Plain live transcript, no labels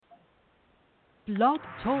Blog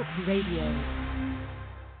Talk Radio.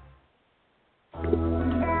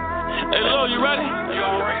 Hey, Lil, you ready? You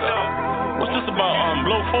already know. What's this about?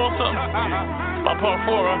 Blow 4 or something? About part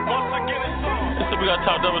 4, huh? Once again, it's on. This is we got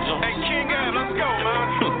top double jump. Hey, King Ab, let's go,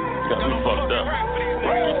 man. Got me fucked up.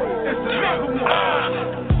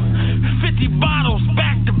 50 bottles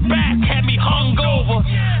back to back had me hungover.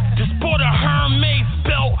 Just bought a Hermes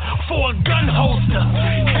belt for a gun holster.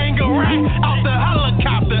 Hang a rack out the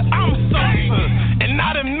helicopter. I'm sober. And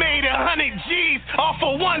I done made 100 G's off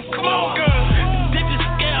of one smoker. Digit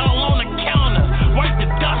scale on the counter. Wipe the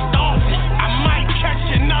dust off it. I might catch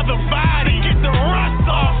another body. Get the rust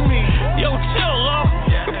off me. Yo, chill, love.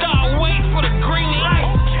 Gotta wait for the green light.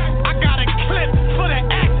 I got a clip for the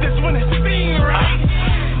actors when it's seen right.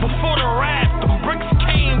 Before the rap, the bricks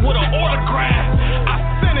came with an autograph. I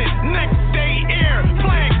sent it next day air,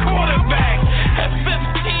 playing quarterback. At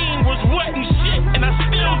 15 was wet and shit, and I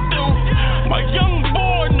still do. My young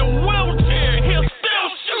boy in the wheelchair, he'll still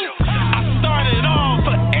shoot. I started off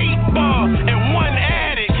for 8 ball and 1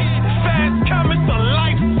 addict. Fast coming to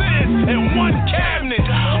life sentence in 1 cabinet.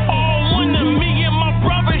 All one of me and my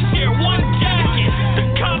brother share 1 jacket. The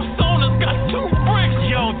cops on us got 2 bricks.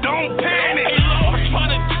 Yo, don't panic. Hey, Lord, I'm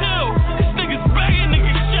trying to chill. This nigga's begging to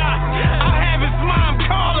get shot. I have his mom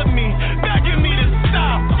calling me, begging me to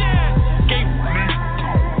stop. Gave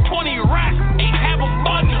 20 racks, ain't have a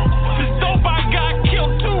bundle. This dope I got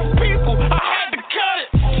killed 2 people. I had to cut it.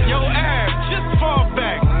 Yo, Ab, just fall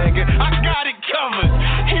back, nigga. I got it covered.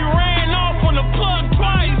 He ran off on the plug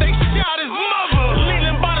twice. They shot his mother.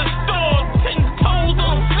 Leaning by the store, 10 toes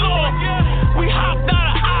on the floor. We hopped out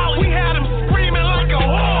of alley. We had him screaming like a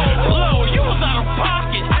whore. Hello, you was out of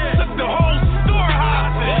pocket. I took the whole store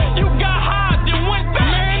hostage. You got high, then went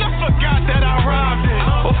back. Man, I forgot that I robbed it.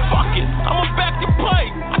 But fuck it, I'ma back to play.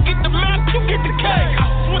 I get the map, you get the cake. I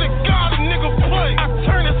swear to God, a nigga play. I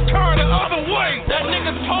turn his car the other way. That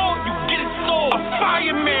nigga told you get it sold. A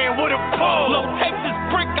fireman with a pole. Look, take this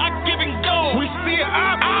brick, I give and go. We see it,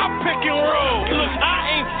 I'll pick and roll. Look, I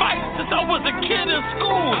ain't fight since I was a kid in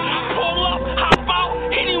school. Pull up, hop out,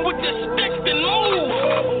 hit him with the sticks, then move.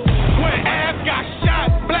 When Ab got shot,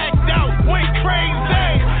 blacked out, went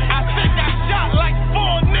crazy. I think I shot like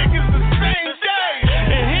 4 niggas the same day.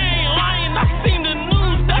 And he ain't lying, I seen the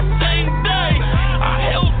news that same day. I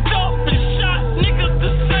held up and shot niggas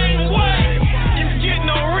the same way. You get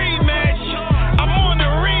no rematch, I'm on the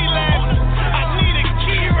relapse. I need a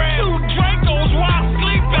key rat, 2 Dracos while I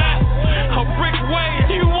sleep at. A brick way,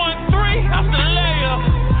 you want 3? That's the layup.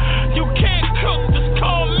 You can't cook, just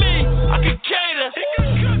call me, I can cater.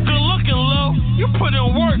 Good looking, low, you put in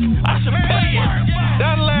work, I should pay you.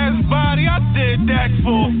 That last body, I did that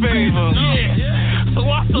for a favor. Yeah, so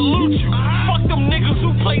I salute you. Fuck them niggas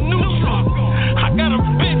who play neutral. I got a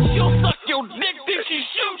bitch, she'll suck your dick, then she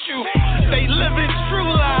shoot you. They living true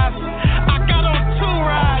lives. I got on 2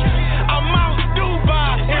 rides. I'm out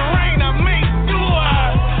Dubai. In rain, I make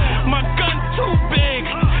do-eyes. My gun too big.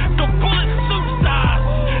 The bullet suit size.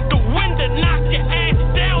 The wind that knock your ass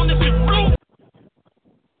down if it blew.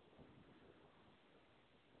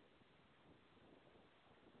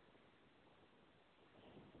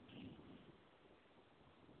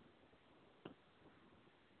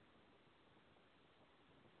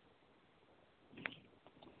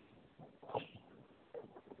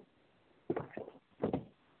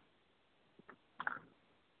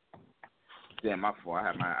 Damn, my fault.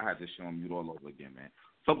 I had this show on mute all over again, man.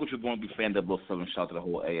 Fuck what you're going to be fan double 7. Shout out to the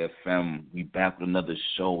whole AFM. We back with another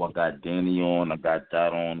show. I got Danny on. I got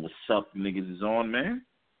Dot on. What's up, you niggas is on, man?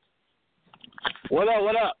 What up?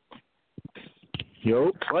 What up?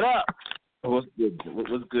 Yo, what up? What's good?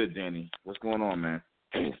 What's good, Danny? What's going on, man?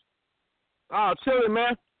 Oh, chilling,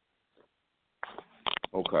 man.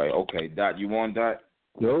 Okay. Dot, you on, Dot?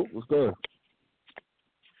 Yo, what's good?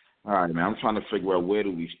 All right, man. I'm trying to figure out where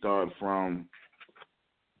do we start from.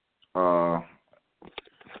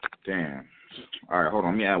 Damn. All right, hold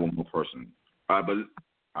on. Let me add one more person. All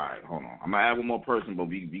right, hold on. I'm gonna add one more person, but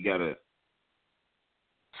we gotta.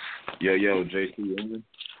 Yo, JC.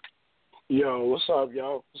 Yo, what's up,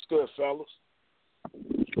 y'all? What's good, fellas?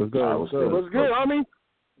 What's good? What's good, homie?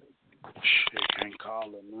 Shit, can't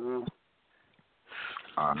call it, man.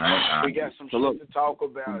 All right. We got some shit to talk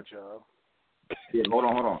about, y'all. Yeah, hold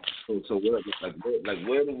on. So where do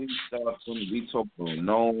we start when we talk about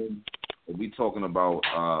known? Are we talking about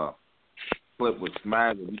Flip with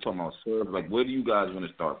Smash? Are we talking about Serve? Like, where do you guys want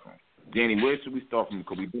to start from? Danny, where should we start from?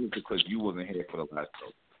 Because we did it because you wasn't here for the last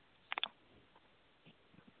show.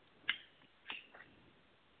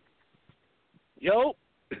 Yo,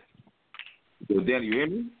 Danny, you hear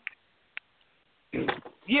me?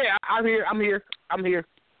 Yeah, I'm here.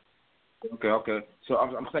 Okay. So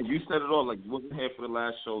I'm saying you set it off. Like, you wasn't here for the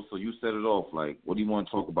last show, so you set it off. Like, what do you want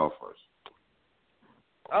to talk about first?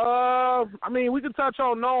 I mean, we can touch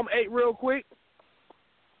on Gnome 8 real quick.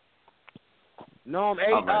 Gnome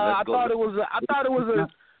 8. Right, I thought it was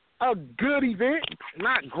a good event,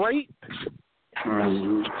 not great.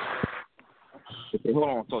 Okay, hold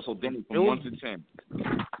on. So Denny, from 1 to 10.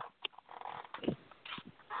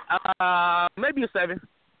 Maybe a 7.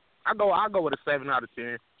 I'll go with a 7 out of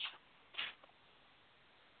 10.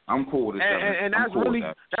 I'm cool with it. And that's cool really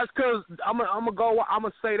that. that's because I'm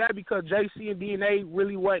gonna say that because JC and DNA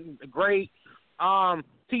really wasn't great.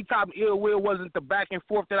 T-Top Ill Will wasn't the back and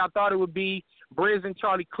forth that I thought it would be. Briz and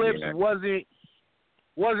Charlie Clips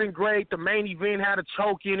wasn't great. The main event had a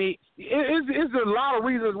choke in it. It's a lot of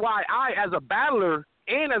reasons why I, as a battler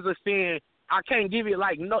and as a fan, I can't give it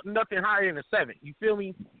like nothing higher than a 7. You feel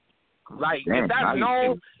me? Like, if that's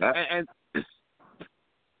known and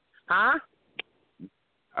huh?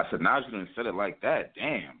 I said, now you didn't say it like that.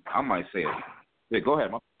 Damn, I might say it. Yeah, go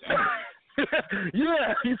ahead.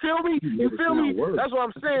 Yeah, you feel me? You feel me? That's what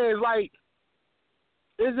I'm saying. It's like,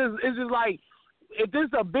 it's just like, if this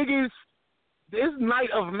is the biggest, this night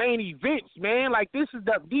of main events, man. Like, these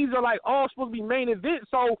are like all supposed to be main events.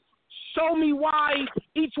 So show me why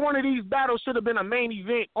each one of these battles should have been a main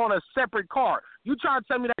event on a separate card. You trying to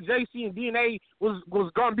tell me that JC and DNA was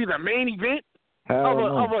going to be the main event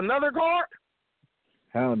of another card?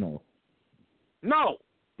 Hell no. No.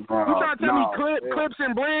 You trying to tell me Clips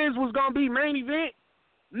and Briz was going to be main event?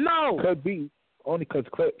 No. Could be, only because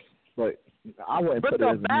Clips, but I wouldn't put it as a main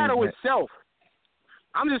event. But the battle itself,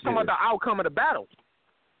 I'm just talking about the outcome of the battle.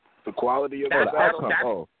 The quality of the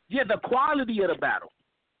battle? Yeah, the quality of the battle.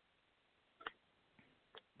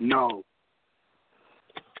 No.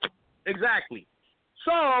 Exactly.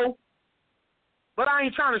 So, but I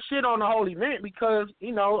ain't trying to shit on the whole event because,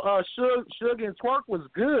 you know, Suge and Twerk was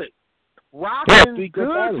good. Rockin'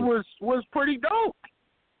 Goods was pretty dope.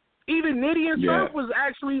 Even Nitty and Surf was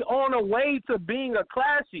actually on a way to being a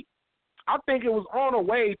classic. I think it was on a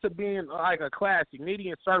way to being like a classic. Nitty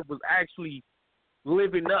and Surf was actually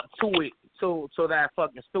living up to it, to that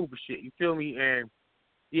fucking stupid shit. You feel me? And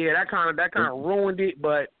yeah, that kind of ruined it.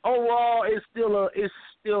 But overall, it's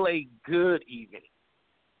still a good evening.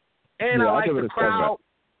 And I like the crowd.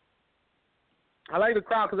 I like the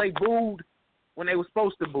crowd because they booed when they were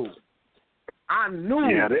supposed to boo. I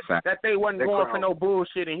knew that they wasn't going for no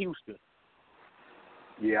bullshit in Houston.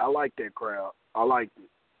 Yeah, I like that crowd. I liked it.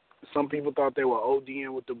 Some people thought they were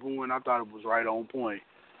ODing with the booing. I thought it was right on point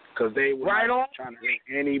because they were trying to hit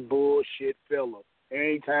any bullshit filler.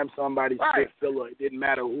 Anytime somebody spit filler, it didn't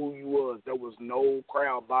matter who you was. There was no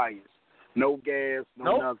crowd bias, no gas,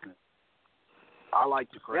 nothing. I like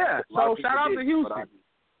the crowd. Yeah, so shout out to Houston.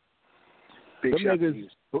 Big shout out to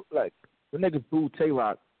Houston. Like, the niggas booed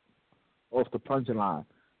Tay-Rock off the punching line.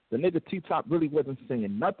 The nigga T-Top really wasn't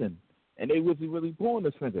saying nothing, and they wasn't really booing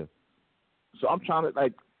this nigga. So I'm trying to,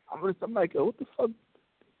 like, I'm like, yo, what the fuck?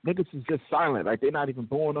 Niggas is just silent. Like, they're not even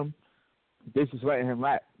booing him. They just letting him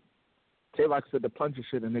rap. Tay-Rock said the puncher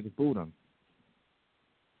shit and niggas booed him.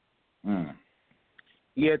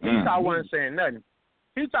 Yeah, T-Top wasn't saying nothing.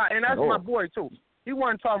 T-Top, and that's my boy, too. He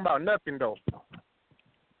wasn't talking about nothing, though.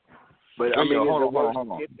 But, I mean, hold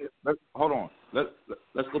on.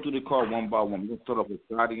 Let's go through the card one by one. We're gonna start off with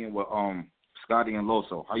Scotty and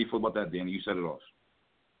Loso. How you feel about that, Danny? You set it off.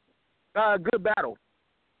 Good battle.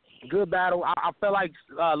 I felt like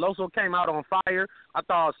Loso came out on fire. I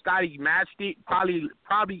thought Scotty matched it. Probably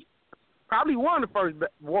won the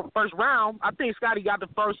first round. I think Scotty got the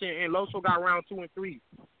first and Loso got round 2 and 3.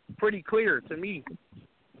 Pretty clear to me.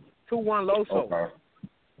 2-1 Loso. Okay.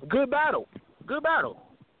 Good battle.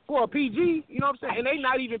 For a PG, you know what I'm saying? And they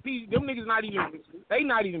not even PG. Them niggas not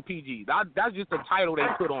even PG. That's just the title they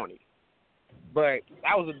put on it. But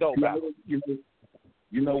that was a dope battle.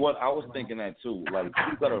 You know what? I was thinking that too. Like,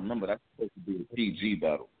 you gotta remember that's supposed to be a PG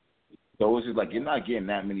battle. So it's just like you're not getting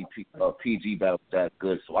that many PG battles that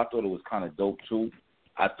good. So I thought it was kind of dope too.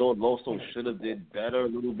 I thought Loso should have did better a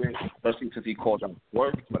little bit, especially since he called out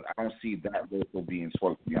Twerk. But I don't see that Loso being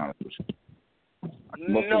Twerk, to be honest with you.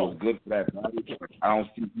 Loso was good for that battle. I don't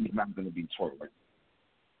see he's not going to be Twerk.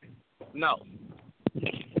 No.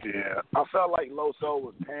 Yeah, I felt like Loso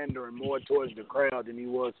was pandering more towards the crowd than he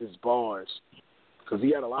was his bars. Because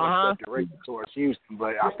he had a lot of stuff directed towards Houston,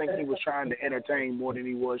 but I think he was trying to entertain more than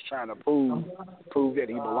he was trying to prove that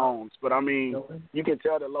he belongs. But, I mean, you can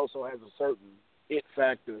tell that Loso has a certain it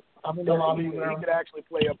factor. He could actually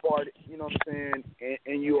play a part, you know what I'm saying,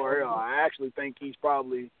 in URL. I actually think he's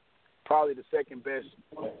probably probably the second best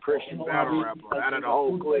Christian battle rapper out of the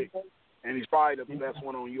whole clique. And he's probably the best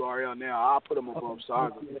one on URL now. I'll put him above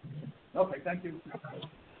Saga. Okay, thank you.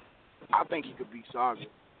 I think he could beat Saga.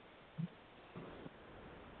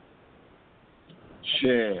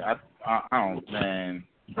 Shit, I don't, man.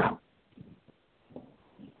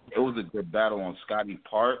 It was a good battle on Scotty's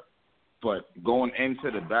part, but going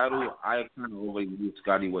into the battle, I kind of already knew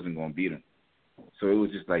Scotty wasn't going to beat him. So it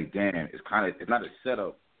was just like, damn, it's not a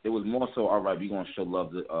setup. It was more so, all right, we're going to show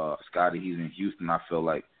love to Scotty. He's in Houston. I feel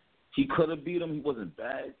like he could have beat him. He wasn't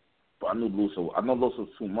bad. But I know Luso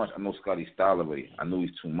too much. I know Scotty's style already. I knew he's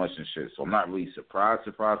too much and shit. So I'm not really surprised.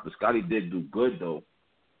 But Scotty did do good, though.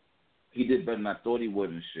 He did better than I thought he would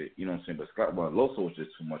and shit. You know what I'm saying? But Loso was just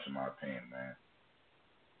too much in my opinion, man.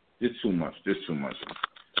 Just too much.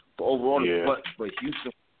 But overall, yeah. but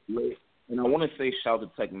Houston, and I want to say shout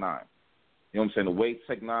out to Tech 9. You know what I'm saying? The way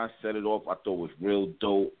Tech 9 set it off, I thought was real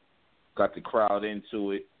dope. Got the crowd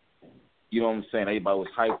into it. You know what I'm saying? Everybody was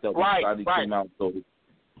hyped up when Scotty came out. So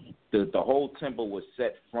the whole tempo was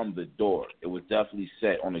set from the door. It was definitely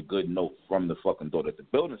set on a good note from the fucking door. That the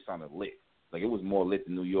building sounded lit. Like it was more lit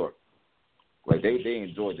than New York. Like they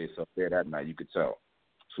enjoyed themselves there that night. You could tell.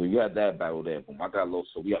 So you had that battle there. Boom. I got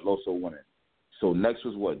Loso. We got Loso winning. So next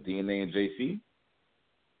was what? DNA and JC?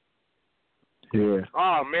 Yeah.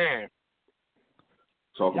 Oh, man.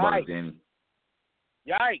 Talk about it, Danny.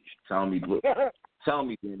 Yikes. Tell me, Danny.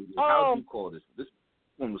 How did you call this? This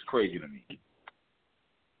one was crazy to me.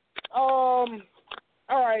 All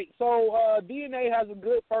right. So DNA has a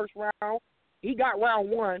good first round. He got round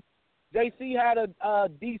one. JC had a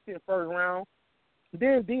decent first round.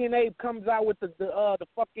 Then DNA comes out with the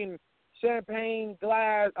fucking champagne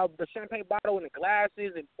glass of the champagne bottle and the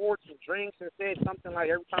glasses and pours some drinks and said something like,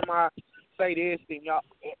 every time I say this, then y'all.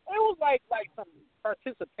 It was like some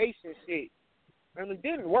participation shit, and it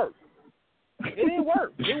didn't work. It didn't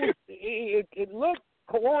work. It looked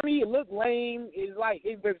corny. It looked lame. It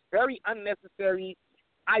was very unnecessary.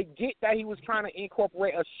 I get that he was trying to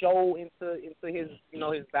incorporate a show into his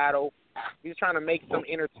his battle. He was trying to make some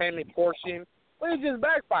entertainment portion, but it just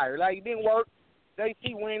backfired. Like it didn't work.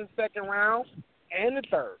 JC wins second round and the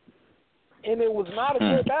third, and it was not a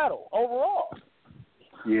good battle overall.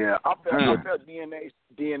 Yeah, I felt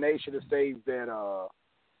DNA should have saved that.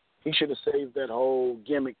 He should have saved that whole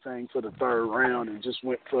gimmick thing for the third round and just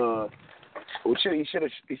went for. He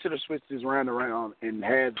should have switched his round around and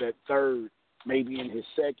had that third maybe in his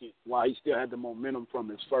second while he still had the momentum from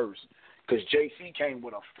his first. Because JC came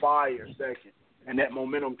with a fire second, and that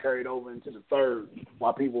momentum carried over into the third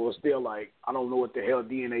while people were still like, I don't know what the hell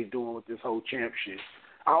DNA's doing with this whole champ shit.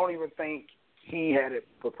 I don't even think he had it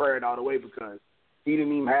prepared all the way because he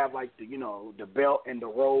didn't even have like the belt and the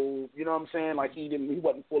robe. You know what I'm saying? Like he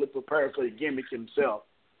wasn't fully prepared for the gimmick himself.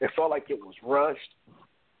 It felt like it was rushed.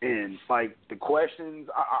 And like the questions,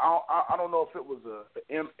 I don't know if it was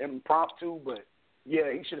a impromptu, but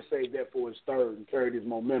yeah, he should have saved that for his third and carried his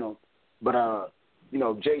momentum. But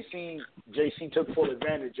JC took full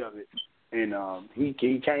advantage of it, and he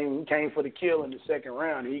came for the kill in the second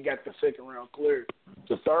round. And he got the second round cleared.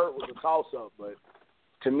 The third was a toss up, but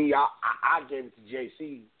to me, I gave it to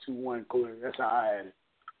JC 2-1 clear. That's how I had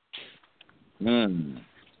it.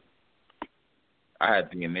 I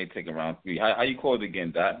had DNA taking round 3. How you called it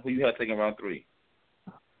again, Dot? Who you had taking round 3?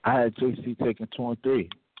 I had JC taking 2 and 3.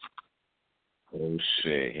 Oh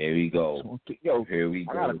shit! Here we go. Here we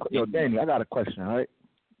go. Danny, I got a question. All right,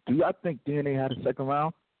 do y'all think DNA had a second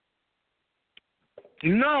round?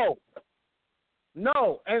 No.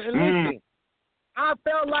 And listen, I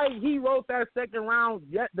felt like he wrote that second round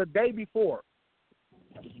the day before,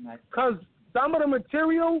 because some of the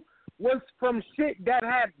material was from shit that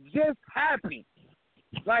had just happened.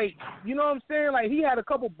 Like, you know what I'm saying? Like, he had a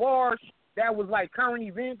couple bars that was like current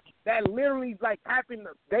events that literally like happened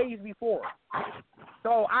days before.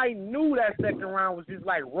 So I knew that second round was just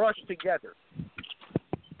like rushed together.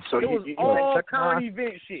 So it was all current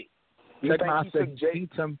event shit. Tech9 said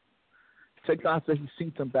he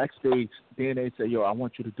seen him backstage. DNA said, "Yo, I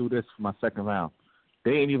want you to do this for my second round."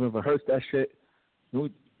 They ain't even rehearsed that shit.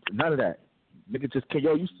 None of that. Nigga just came.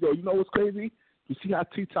 You know what's crazy? You see how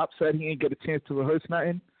T-Top said he ain't get a chance to rehearse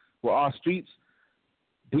nothing with our streets?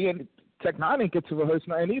 Tech9 didn't get to rehearse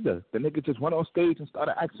nothing either. The nigga just went on stage and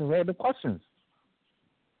started asking random questions.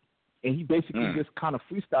 And he basically just kind of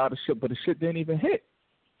freestyled the shit, but the shit didn't even hit.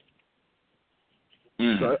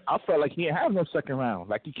 So I felt like he didn't have no second round.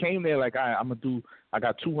 Like he came there like, I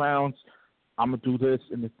got 2 rounds. I'm going to do this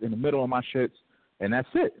in the middle of my shits, and that's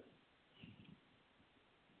it.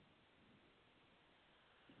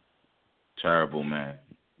 Terrible, man.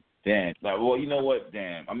 Damn. Like, well, you know what?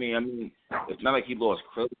 Damn. I mean, it's not like he lost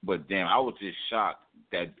credit, but damn, I was just shocked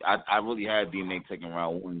that I really had DNA taking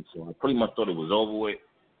round 1, so I pretty much thought it was over with.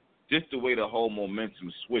 Just the way the whole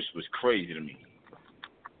momentum switched was crazy to me.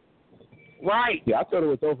 Right. Yeah, I thought it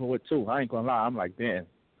was over with too. I ain't gonna lie. I'm like, damn,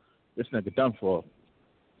 this nigga done for.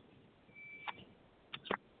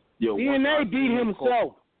 Yo, DNA beat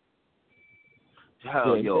himself.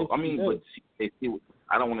 Hell, yo. I mean, but JC,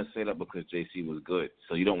 I don't want to say that because JC was good,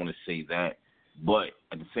 so you don't want to say that. But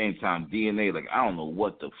at the same time, DNA, like, I don't know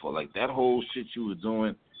what the fuck. Like, that whole shit you was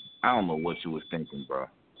doing, I don't know what you was thinking, bro.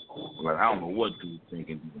 Like, I don't know what you was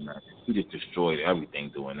thinking doing that. He just destroyed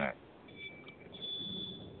everything doing that.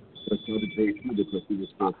 Let's go to JC because he was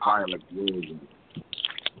still fire like the old.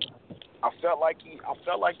 I felt like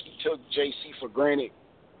he took JC for granted,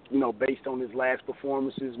 you know, based on his last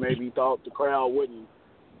performances. Maybe he thought the crowd wouldn't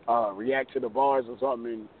react to the bars or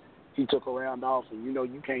something, and he took a round off. And you know,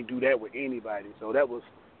 you can't do that with anybody. So that was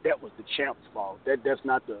the champ's fault. That's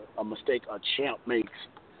not a mistake a champ makes.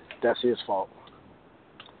 That's his fault.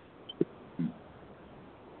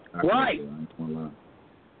 Right.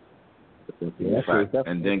 Yeah,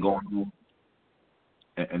 and then going on,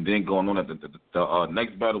 at the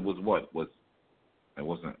next battle was what? It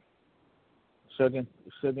wasn't Sugar and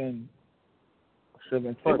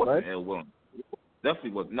Twerk, right? It wasn't.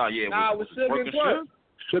 Definitely was. No, yeah, it was Sugar and Twerk.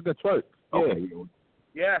 Sugar and Twerk. Okay.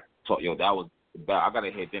 Yeah. So, yo, that was bad. I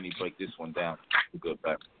gotta hear Denny break this one down. Good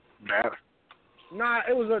battle. Nah,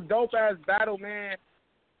 it was a dope ass battle, man.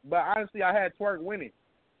 But honestly, I had Twerk winning.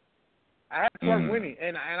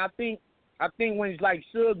 And I think when like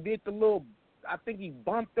Suge did the little, I think he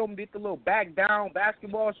bumped him, did the little back down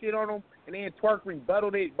basketball shit on him, and then Twerk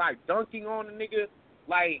rebutted it by dunking on the nigga.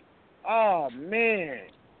 Like, oh man,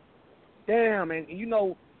 damn, and you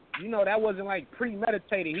know that wasn't like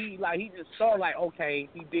premeditated. He just saw like, okay,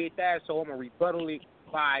 he did that, so I'm gonna rebuttal it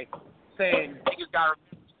by saying niggas gotta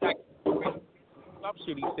remember some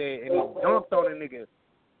shit he said, and he dunked on the nigga.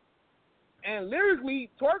 And lyrically,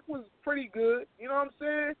 Twerk was pretty good. You know what I'm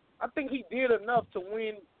saying? I think he did enough to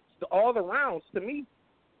win all the rounds to me.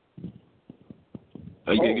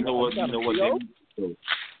 You know what?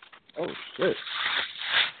 Oh, shit.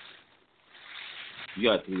 You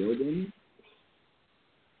got 3-0, Danny?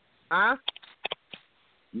 Huh?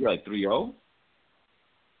 You got 3-0?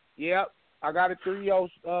 Yep. I got a 3-0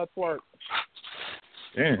 Twerk.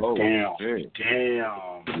 Damn. Oh, damn.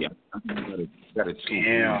 Yeah, I got a 2.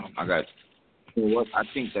 Damn. I got. You know what? I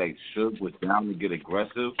think that Suge was down to get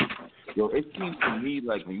aggressive. Yo, it seems to me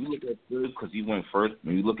like when you look at Suge, because he went first,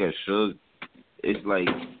 when you look at Suge, it's like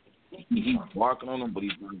he's barking on him, but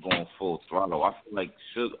he's not going full throttle. I feel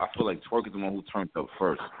like Twerk is the one who turned up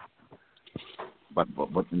first. But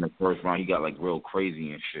in the first round, he got like real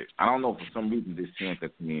crazy and shit. I don't know, for some reason, this changed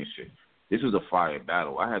that to me and shit. This was a fire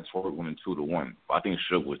battle. I had Twerk winning 2-1. But I think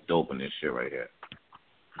Suge was dope in this shit right here.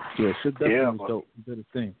 Yeah, Suge definitely was dope. He did his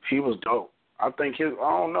thing. He was dope. I think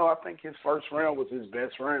his first round was his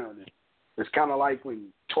best round. It's kind of like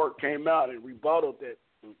when Twerk came out and rebutted that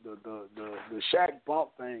the Shaq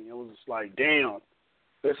bump thing. It was just like, damn.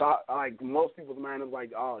 It's like most people's mind is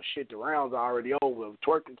like, oh shit, the round's already over. If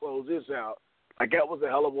Twerk can close this out, like that was a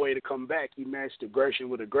hell of a way to come back. He matched aggression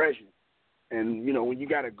with aggression, and you know when you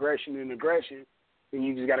got aggression and aggression, then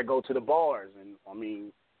you just got to go to the bars. And I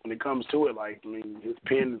mean, when it comes to it, his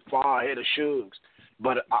pen is far ahead of Suge's.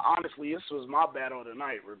 But honestly, this was my battle of the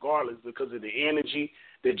night, regardless, because of the energy,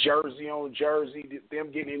 the jersey on jersey,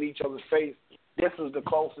 them getting in each other's face. This was the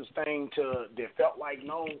closest thing that felt like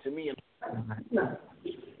known to me.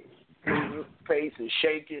 Face and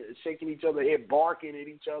shaking each other's head, barking at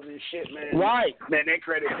each other and shit, man. Right. Man, they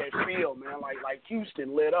credit that feel, man. Like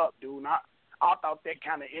Houston lit up, dude. I thought that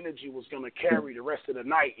kind of energy was going to carry the rest of the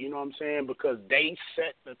night, you know what I'm saying? Because they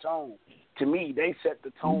set the tone. To me, they set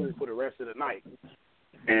the tone for the rest of the night.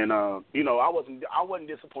 And you know, I wasn't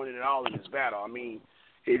disappointed at all in this battle. I mean,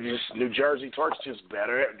 New Jersey Twerk's just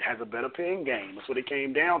better, has a better pen game. That's what it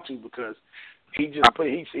came down to, because he just put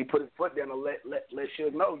his foot down and let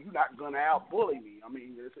Suge know you're not gonna out-bully me. I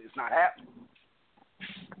mean, it's not happening.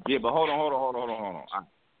 Yeah, but hold on.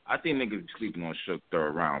 I think niggas sleeping on Suge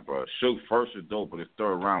third round, bro. Suge first was dope, but his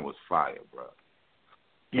third round was fire, bro.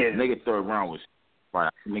 Yeah, nigga third round was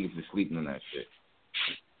fire. Niggas is sleeping on that shit.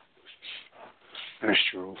 That's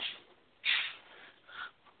true.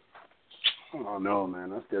 I don't know,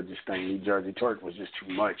 man. I still just think New Jersey Twerk was just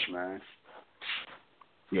too much, man.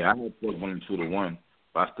 Yeah, I had Twerk winning 2-1,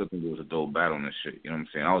 but I still think it was a dope battle and shit. You know what I'm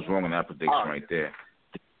saying? I was wrong on that prediction right there.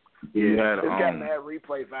 Yeah, it's got mad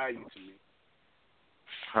replay value to me.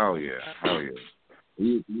 Hell yeah.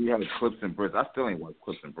 We had Clips and Briz. I still ain't watched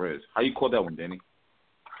Clips and Briz. How you call that one, Danny?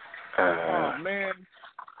 Oh man,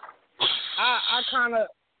 I kind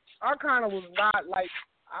of was not like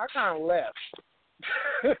I kind of left.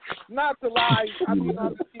 Not to lie, I mean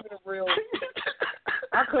I'm keeping it real.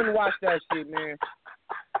 I couldn't watch that shit, man.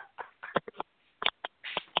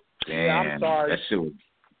 Damn, yeah, I'm sorry. That shit was.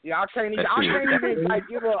 Yeah, I can't even like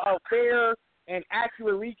give a fair and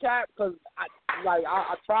accurate recap because I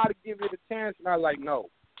tried to give it a chance and I was like, no,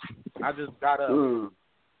 I just got up.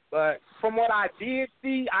 But from what I did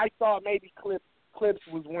see, I thought maybe Clips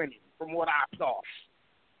was winning. From what I saw,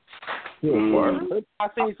 I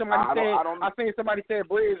seen somebody said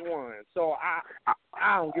Briz won, so I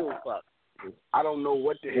don't give a fuck. I don't know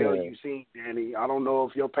what the hell you seen, Danny. I don't know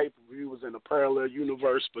if your pay-per-view was in a parallel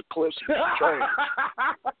universe, but Clips was trash.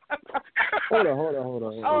 Hold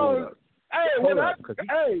on. Oh,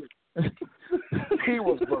 hey, he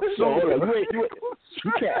was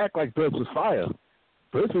you can't act like Briz was fire.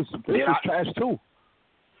 Briz was trash too.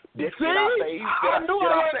 Did I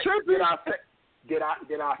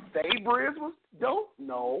say Briz was dope?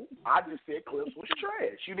 No, I just said Clips was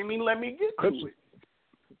trash. You didn't even let me get to it.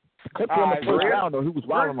 Clips on the first round though, he was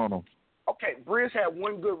wilding on him. Okay, Briz had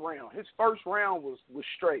one good round. His first round was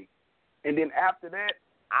straight, and then after that,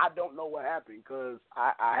 I don't know what happened because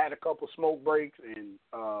I had a couple smoke breaks and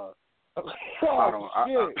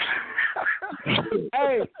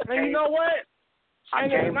Hey, and you know what?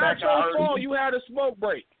 And it's not your fault you had a smoke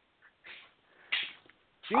break.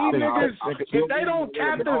 These niggas, if they don't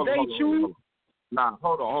capture, they choose. Nah,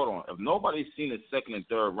 hold on. If nobody's seen the second and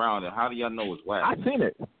third round, then how do y'all know it's whack? I seen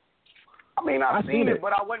it. I mean, I seen it,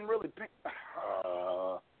 but I wasn't really.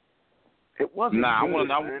 It wasn't. Nah, good,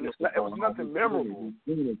 it was nothing memorable.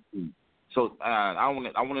 So I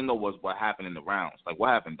want to know what happened in the rounds. Like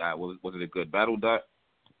what happened? Was it a good battle? Hell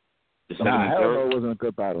no, it wasn't a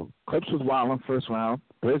good battle. Clips was wild in first round.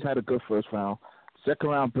 Briz had a good first round. Second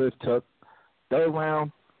round, Briz took. Third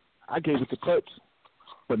round, I gave it to Clips.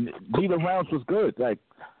 But neither rounds was good. Like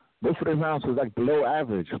both of the rounds was like below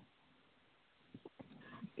average.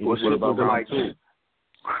 What about round two?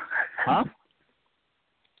 Huh?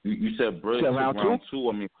 You said Briz took round two?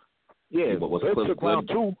 I mean, yeah, Briz took round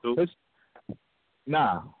two.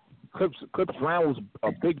 Clips round was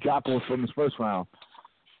a big drop off from his first round.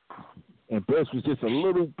 And Briz was just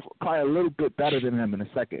probably a little bit better than him in the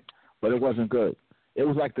second, but it wasn't good. It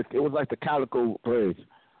was like the Calico Briz.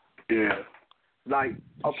 Yeah, like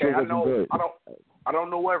okay, I know. Good. I don't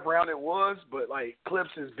know what round it was, but like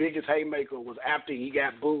Clips' biggest haymaker was after he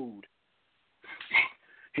got booed.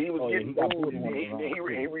 He was getting booed, and he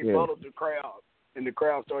rebutted the crowd, and the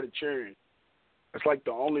crowd started cheering. It's like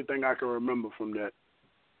the only thing I can remember from that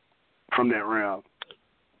round.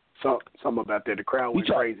 Something about that. The crowd went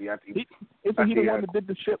crazy. Isn't he the one that did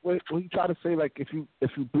the shit where he tried to say like if you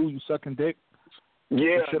boo you sucking dick?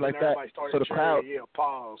 Yeah, shit like that. So the crowd,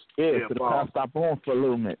 pause. Yeah, so the crowd stopped booing for a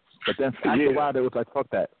little minute, but then after a while they was like, "Fuck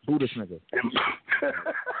that, boo this nigga."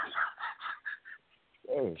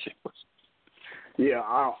 Yeah,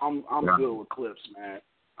 I'm good with Clips, man.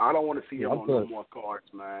 I don't want to see him on no more cards,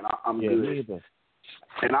 man. I'm good.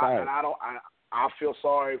 And I feel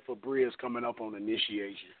sorry for Briz coming up on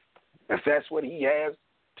initiation. If that's what he has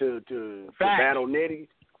to battle Nettie,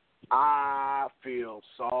 I feel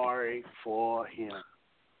sorry for him.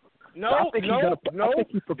 Don't feel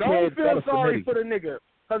sorry for the nigga,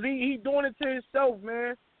 cause he doing it to himself,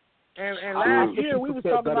 man. And last year we was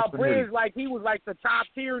talking about Briz like he was like the top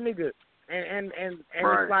tier nigga, and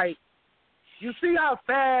it's like you see how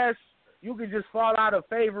fast you can just fall out of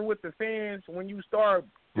favor with the fans when you start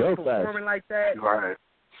performing like that. Right.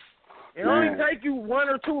 It only take you one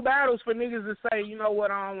or two battles for niggas to say, you know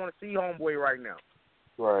what, I don't want to see homeboy right now.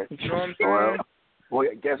 Right. You know what I'm saying? Well,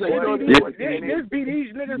 guess what? This be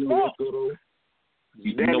these niggas' fault.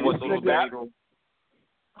 You know what, though, Danny?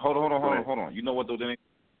 Hold on. You know what, though, Danny?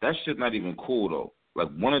 That shit's not even cool, though. Like,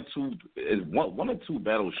 one or two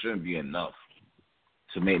battles shouldn't be enough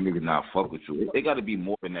to make niggas not fuck with you. It got to be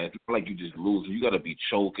more than that. It's not like you just losing. You got to be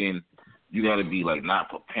choking. You got to be, like, not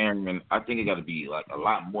preparing. I think it got to be, like, a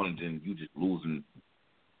lot more than you just losing.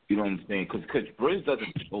 You know what I'm saying? Because Briz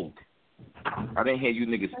doesn't choke. I didn't hear you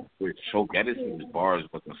niggas choke. I didn't see his bars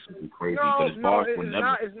wasn't super crazy.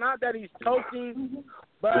 It's not that he's choking,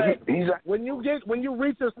 but when you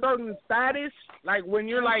reach a certain status, like when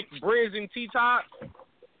you're like Briz and T-Top,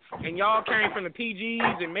 and y'all came from the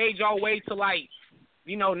PGs and made y'all way to like,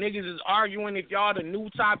 you know, niggas is arguing if y'all the new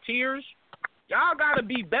top tiers, y'all gotta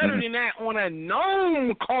be better than that on a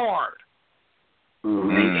known card.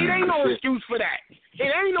 It ain't no excuse for that.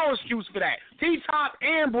 T-Top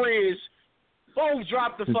and Briz Both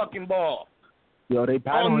dropped the fucking ball. Yo, they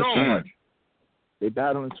battling too much. They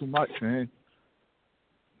battling too much, man.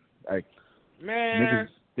 Like, man,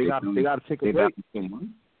 niggas, they got to take a break.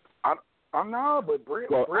 I know, but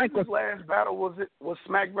Brizz's last battle was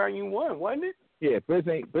Smack Volume 1, wasn't it? Yeah, Briz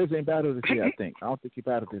ain't battled this year, I think. I don't think he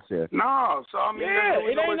battled this year. No, so I mean,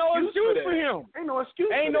 it ain't no excuse for him. Ain't no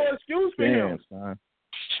excuse for him. Son.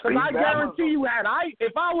 Because I guarantee you,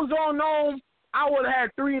 if I was on Gnome, I would have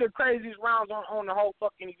had 3 of the craziest rounds on the whole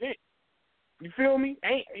fucking event. You feel me?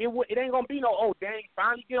 It ain't gonna be no, oh dang, he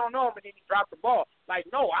finally get on Gnome and then he dropped the ball. Like,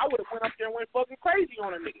 no, I would have went up there and went fucking crazy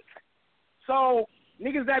on a nigga. So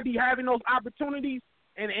niggas that be having those opportunities.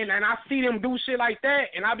 And I see them do shit like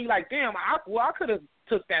that, and I be like, damn, I could have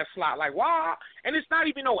took that slot. Like, why? And it's not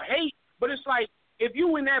even no hate, but it's like, if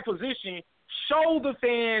you in that position, show the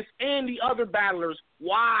fans and the other battlers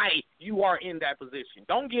why you are in that position.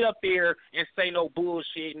 Don't get up there and say no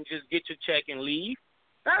bullshit and just get your check and leave.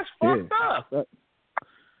 That's fucked up.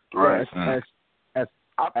 Right. As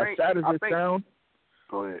sad as it sounds,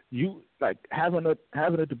 you like having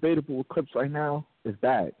a debatable with Clips right now is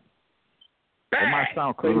bad. It might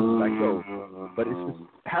sound crazy, like, yo, but it's just,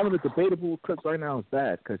 having a debatable with Clips right now is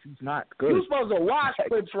bad because he's not good. You're supposed to watch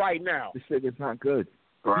Clips right now. This nigga's not good.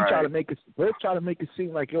 Right. He try to make it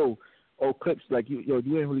seem like, Clips, like, you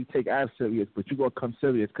didn't really take Av serious, but you gonna come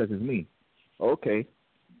serious because it's me. Okay.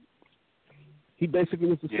 He basically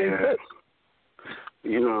was the same Clips.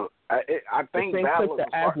 You know, I think the same Clips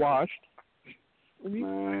that Av washed.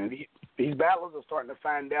 Man, these battlers are starting to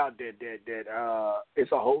find out that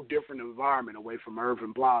it's a whole different environment away from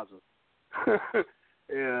Irving Plaza.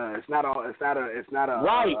 Yeah, it's not a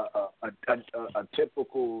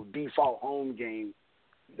typical default home game.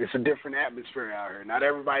 It's a different atmosphere out here. Not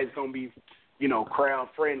everybody's gonna be, crowd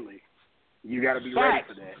friendly. You got to be ready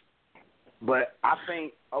for that. But I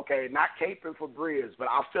think, not caping for Briz, but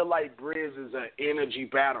I feel like Briz is an energy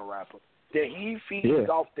battle rapper. That he feeds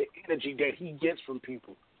off the energy that he gets from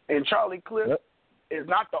people. And Charlie Clips is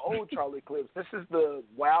not the old Charlie Clips. This is the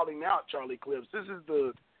wilding out Charlie Clips. This is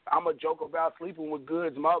the I'm a joke about sleeping with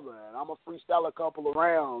Good's mother, and I'm a freestyle a couple of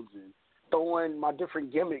rounds and throw in my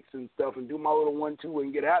different gimmicks and stuff and do my little 1-2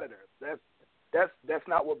 and get out of there. That's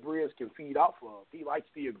not what Briz can feed off of. He likes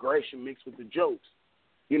the aggression mixed with the jokes.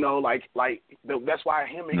 That's why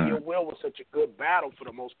him and Ill Will was such a good battle for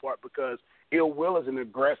the most part, because Ill Will is an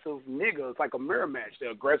aggressive nigga. It's like a mirror match. The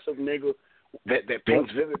aggressive nigga that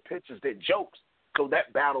paints vivid pictures, that jokes. So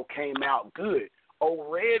that battle came out good.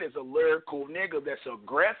 O-Red is a lyrical nigga that's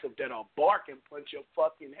aggressive, that'll bark and punch your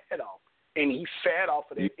fucking head off. And he fed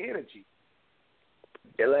off of that energy.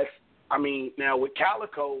 Now with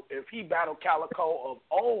Calico, if he battled Calico of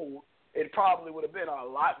old, it probably would have been a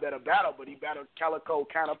lot better battle, but he battled Calico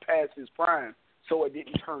kind of past his prime, so it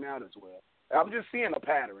didn't turn out as well. I'm just seeing a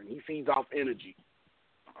pattern. He feeds off energy.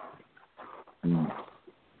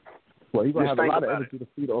 Well, he's going to have a lot of energy to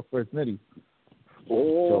feed off First Nitty.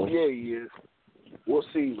 Oh, yeah, he is. We'll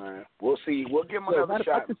see, man. We'll see. We'll give him another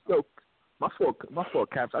shot. My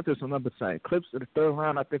fault, Caps. I just remember saying Clips in the third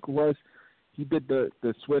round, I think it was. He did the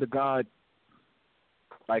swear to God,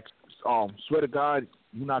 like, swear to God,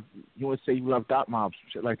 you would say you love Dot Mob,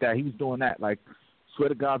 shit like that. He was doing that, like, swear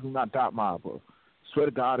to God, you not Dot Mob, or swear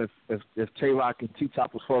to God, if Tay-Rock and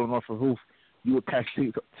T-Top was falling off a roof, you would catch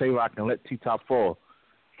Tay-Rock and let T-Top fall.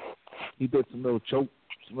 He did some little joke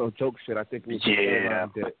shit. I think it was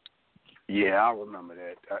around that. Yeah, I remember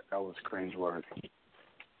that. That was cringeworthy.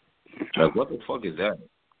 Like, what the fuck is that?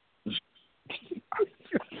 He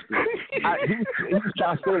was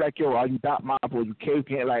trying to say, like, yo, are you Dot Mob or you Cave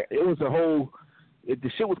Can? Like, it was a whole.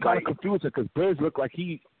 The shit was kind of confusing because Briz looked like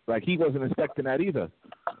he wasn't expecting that either.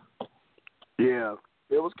 Yeah,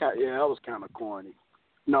 it was kind. Yeah, that was kind of corny.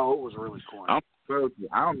 No, it was really corny.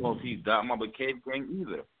 I don't know if he's Dot Mob or Cave Gang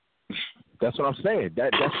either. That's what I'm saying.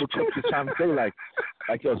 That's what Clips is trying to say. Like,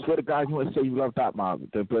 yo, swear to God, you want to say you love Dot Mob.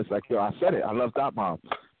 Then Briz like, yo, I said it. I love Dot Mob.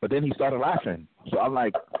 But then he started laughing. So I'm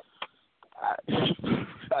like, I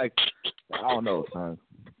don't know, son.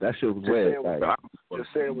 That shit was weird. Just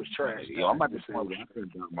say it was trash. Yo, I'm about to say, I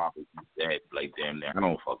think Dot Mob is dead, like, damn near. I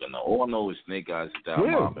don't fucking know. All I know is Snake Eyes is Dot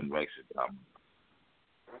Mob and Rex is Dot Mob.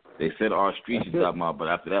 They said our streets is Dot Mob, but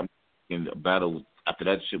after that, in the battle, after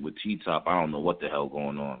that shit with T-Top, I don't know what the hell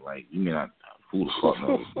going on. Like, you mean, who the fuck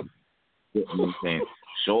knows? You know what I'm saying?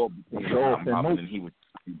 Shaw became Dot Mob, and then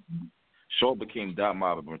Shaw became Dot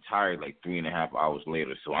Mob and retired like 3.5 hours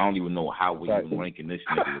later. So I don't even know how we're even ranking this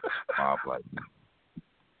nigga with Dot Mob. Like,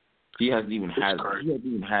 he hasn't even had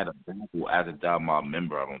a battle as a Dot Mob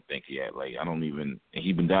member. I don't think yet. Like,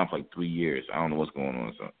 he's been down for like 3 years. I don't know what's going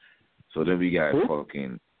on. So then we got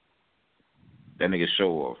fucking That nigga Show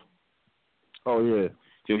Off. Oh yeah.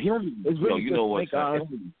 Yo, he don't. You know what? It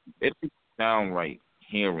doesn't sound right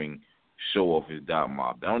hearing Show Off his Dot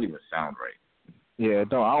Mob. That don't even sound right. Yeah, I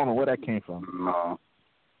don't know where that came from.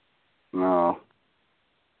 No.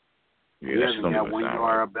 Yeah, he hasn't got one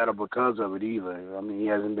URL better because of it either. I mean, he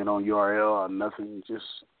hasn't been on URL or nothing.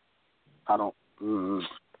 Just, I don't.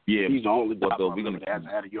 Yeah, he's the only Dot Mob that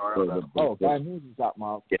hasn't had a URL battle. Oh, Bad News is Dot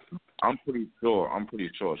Mob. Yeah, I'm pretty sure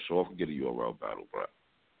Show Off can get a URL battle, bro.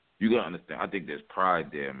 You gotta understand. I think there's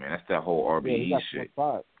pride there, man. That's that whole RBE shit.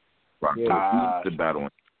 Pride. Rock yeah. The battle.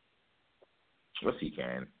 Yes, he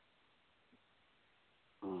can.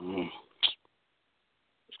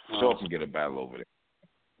 Shaw can get a battle over there.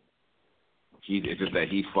 It's just that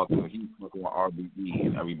he's fucking with RBE,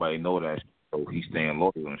 and everybody know that. So he's staying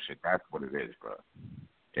loyal and shit. That's what it is, bro.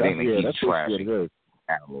 It ain't like he's trashing.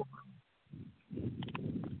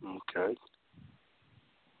 Okay.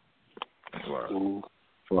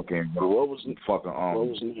 Fucking. What was next? What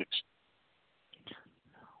was next?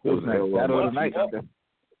 Battle of the night.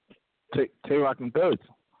 Tay-Rock and Goods.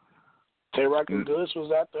 Tay-Rock and Goods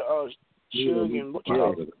was after Suge and what you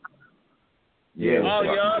call it? Yeah. Oh,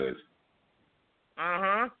 yeah.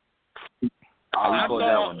 I saw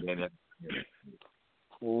that one, man.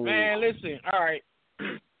 Listen, all right.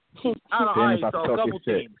 So a couple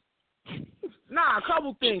things. A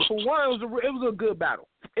couple things. For one, it was a good battle.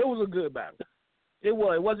 It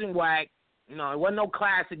wasn't whack. No, it wasn't no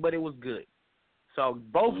classic, but it was good. So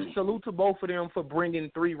salute to both of them for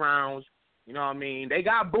bringing 3 rounds. You know what I mean? They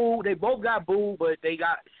got booed. They both got booed, but they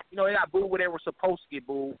got booed where they were supposed to get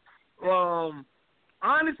booed.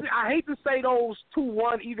 Honestly, I hate to say those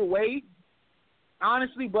 2-1 either way.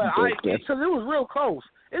 Honestly, but because it was real close.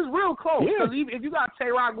 It's real close. Because if you got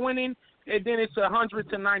Tay-Rock winning, and then it's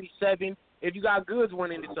 100-97. If you got Goods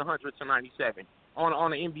winning, it's 100-97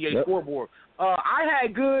 on the NBA scoreboard. I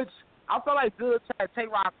had Goods. I felt like Goods had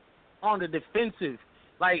Tay-Rock on the defensive.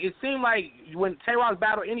 Like, it seemed like when Tay-Rock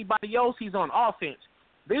battled anybody else, he's on offense.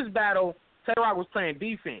 This battle, Tay-Rock was playing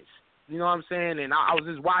defense. You know what I'm saying? And I was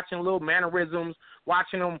just watching little mannerisms,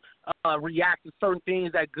 watching him react to certain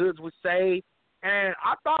things that Goods would say. And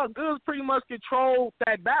I thought Goods pretty much controlled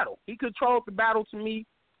that battle. He controlled the battle to me.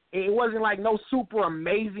 It wasn't like no super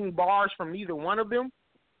amazing bars from either one of them.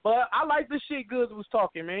 But I like the shit Goods was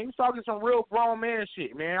talking, man. He was talking some real grown man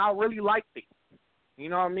shit, man. I really liked it. You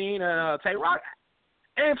know what I mean? Tay-Rock.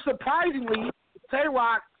 And surprisingly,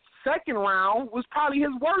 Tay-Rock's second round was probably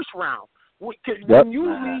his worst round.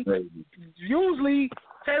 Usually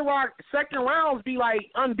Tay-Rock second rounds be like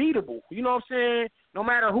unbeatable. You know what I'm saying? No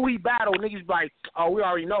matter who he battled, niggas be like, oh, we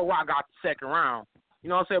already know Rock got the second round. You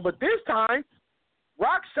know what I'm saying? But this time,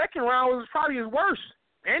 Rock's second round was probably his worst.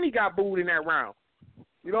 And he got booed in that round.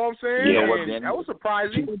 You know what I'm saying? Yeah, that was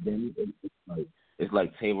surprising. It's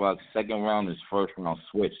like Tay-Rock's second round, his first round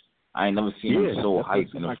switched. I ain't never seen him so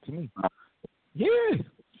hyped. To me. Yeah.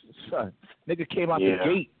 Nigga came out the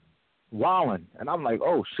gate wilding. And I'm like,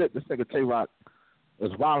 oh, shit, this nigga Tay-Rock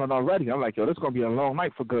is wilding already. I'm like, yo, this is going to be a long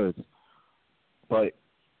night for Goods. But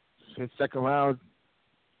his second round,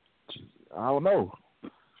 I don't know.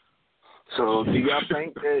 So do y'all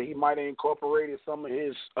think that he might have incorporated some of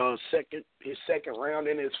his second round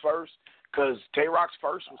in his first? Because Tay-Rock's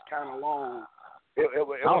first was kind of long. It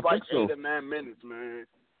was like 8 or 9 minutes, man.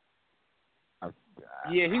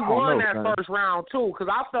 Yeah, he won that first round too. Because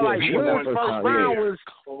I felt like Goods' first round was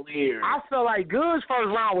clear. I felt like Goods' first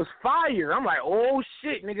round was fire. I'm like, oh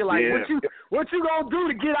shit, nigga, like what you gonna do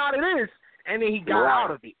to get out of this? And then he got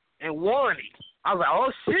out of it and won it. I was like,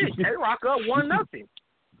 oh shit, Tay-Rock up 1-0.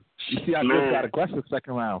 You see how Goods got aggressive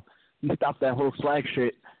second round. He stopped that whole swag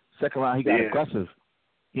shit. Second round, he got aggressive.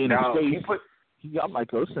 He in his face. I'm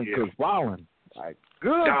like, oh, this thing Goods wilding. Like,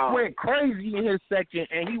 Goods went crazy in his second,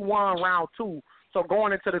 and he won round 2. So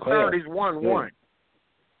going into the third is 1-1.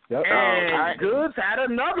 Yep. And Goods had a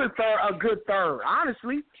good third.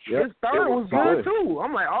 Honestly, his third was good too.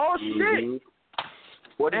 I'm like, oh shit.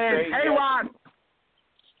 What did and Tay-Rock.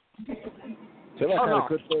 Tay-Rock had a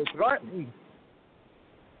good third.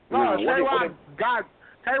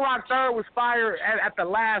 Tay-Rock third was fire at the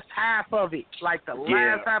last half of it. Like the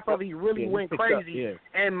last half of it, he really went crazy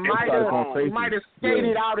and might have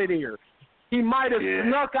skated out of there. He might have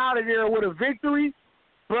snuck out of there with a victory,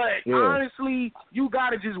 but honestly, you got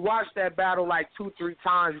to just watch that battle like 2-3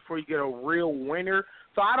 times before you get a real winner.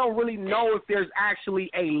 So I don't really know if there's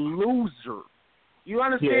actually a loser. You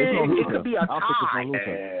understand? It could be a tie.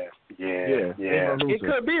 It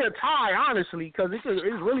could be a tie, honestly, because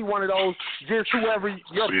it's really one of those just whoever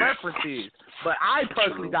your preference is. But I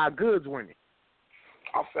personally got Goods winning.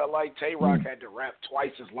 I felt like Tay-Rock had to rap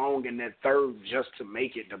twice as long in that third just to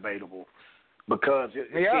make it debatable, because it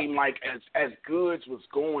seemed like as Goods was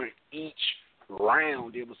going each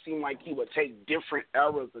round, it would seem like he would take different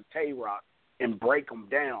eras of Tay-Rock and break them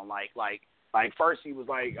down. Like first he was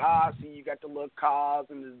like, see, you got the little cars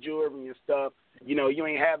and the jewelry and stuff. You know, you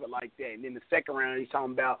ain't have it like that. And then the second round, he's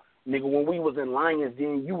talking about, nigga, when we was in Lions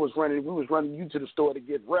Den, we was running you to the store to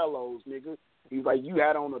get Rellos, nigga. He's like, you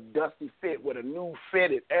had on a dusty fit with a new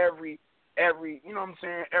fitted every, you know what I'm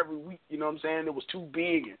saying, every week, you know what I'm saying? It was too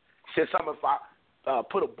big. And said something if I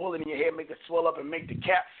put a bullet in your head, make it swell up and make the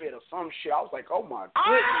cap fit or some shit. I was like, oh my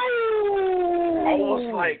goodness. I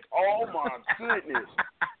was like, oh my goodness.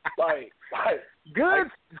 Like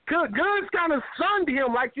Goods kind of sunned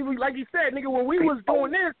him, like you said, nigga. When we was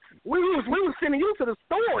doing this, we was sending you to the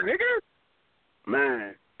store, nigga.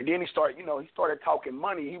 Man, and then he started talking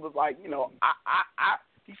money. He was like,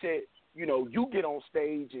 he said, you get on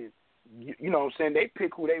stage and you know what I'm saying, they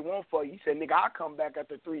pick who they want for you. He said, nigga, I'll come back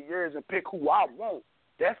after 3 years and pick who I want.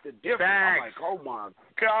 That's the difference. Facts. I'm like, oh my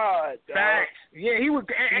God. Facts. Yeah, he was.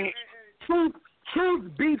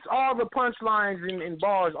 Truth beats all the punchlines in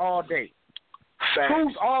bars all day. Facts.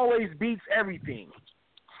 Truth always beats everything.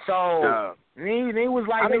 So he was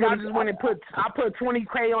like, nigga, I just went and put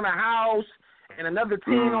 $20K on a house and another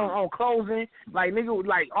 10 on closing. Like, nigga,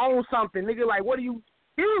 like own something. Nigga, like, what do you?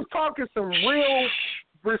 He was talking some real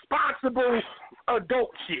responsible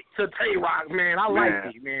adult shit to Tay-Rock, man. I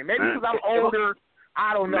like it, man. Maybe because I'm older.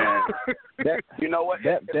 I don't know. You know what?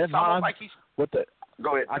 It's almost like he's.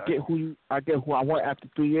 Go ahead. I get who I want after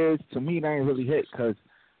 3 years. To me, that ain't really hit because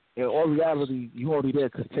in all reality, you only there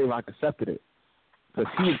because Tay-Rock accepted it.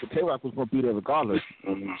 Because Tay-Rock was going to be there regardless.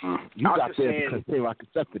 You got there because Tay-Rock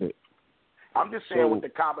accepted it. I'm just saying with the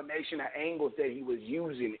combination of angles that he was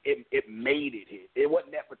using, it made it hit. It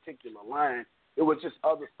wasn't that particular line. It was just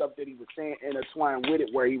other stuff that he was saying intertwined with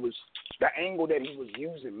it where the angle that he was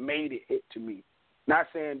using made it hit to me. Not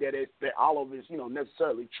saying that all of it's,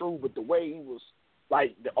 necessarily true, but the way he was,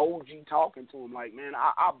 like the OG talking to him, like, man,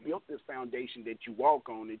 I built this foundation that you walk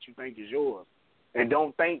on that you think is yours. And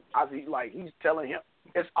don't think, he's telling him,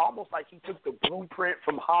 it's almost like he took the blueprint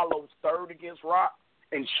from Hollow's third against Rock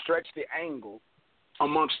and stretched the angle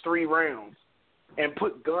amongst 3 rounds and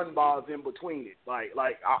put gun bars in between it. Like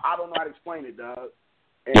I don't know how to explain it, dog.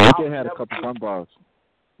 And he still had a couple gun bars.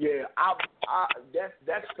 Yeah, I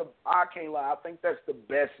can't lie. I think that's the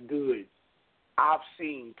best good I've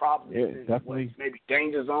seen probably since maybe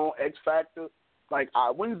Danger Zone, X Factor. Like,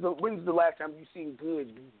 when's the last time you seen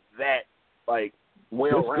Goods be that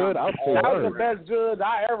well rounded? That was the best Goods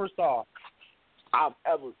I ever saw. I've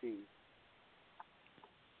ever seen.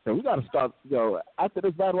 So we gotta start, after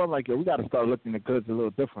this battle, I'm like, we gotta start looking at Goods a little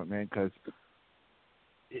different, man, because,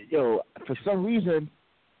 for some reason,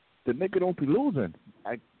 the nigga don't be losing.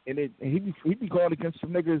 And he be going against some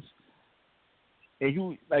niggas, and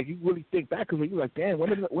you really think back, because you like, damn, when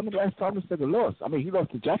the last time this nigga lost? I mean, he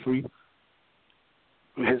lost to Jeffrey.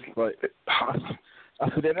 But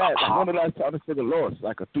after that, when the last time this nigga lost?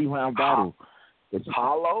 Like a 3-round battle.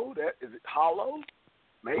 Hollow? Is it Hollow?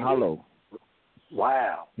 Maybe. Hollow.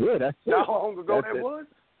 Wow. Yeah, that's it. How long ago that was?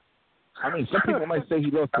 I mean, some people might say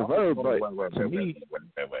he lost to Verb, but to me...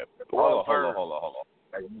 Hold on.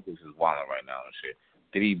 This is wilding right now and shit.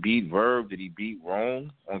 Did he beat Verb? Did he beat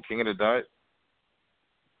Rome on King of the Dot?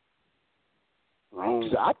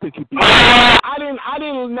 I think he beat. I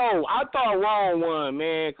didn't know. I thought Rome won,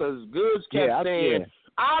 man, because Goods kept saying,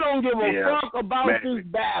 I don't give a fuck about this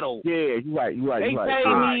battle. Yeah, you're right. They pay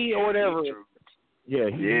me or whatever. Yeah,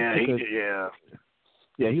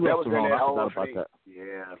 he lost to Rome. I forgot about that.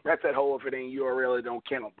 Yeah, that's that whole if it ain't URL, it don't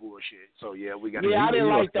count bullshit. So, yeah, we got. Yeah, I didn't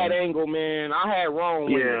like that angle, man. I had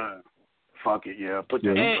Rome. Yeah. Fuck it, yeah. Put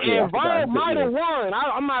that and Verb might have won.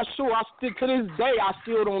 I'm not sure. To this day, I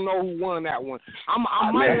still don't know who won that one. I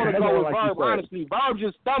might want to go with Verb, honestly. Verb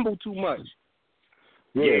just stumbled too much.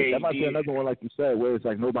 Yeah, that might be another one, like you said, where it's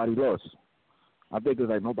like nobody lost. I think it's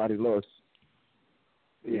like nobody lost.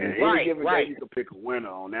 Yeah, any given day you can pick a winner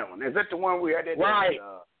on that one. Is that the one we had that right?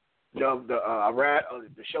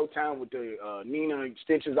 The Showtime with the Nina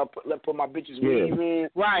extensions. I put my bitches weave in.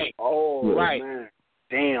 Right. Oh, right. Man.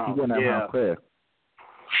 Damn,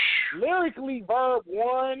 Lyrically, Verb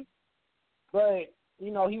won, but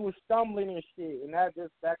he was stumbling and shit, and that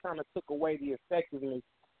kind of took away the effectiveness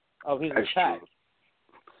of his attack.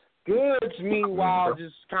 Goods, meanwhile,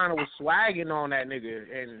 just kind of was swagging on that nigga,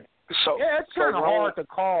 and it's kind of hard to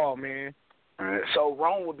call, man. Right. So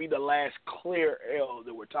Rome would be the last clear L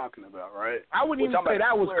that we're talking about, right? I wouldn't even say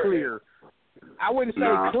that was clear. I wouldn't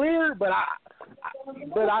say clear, but I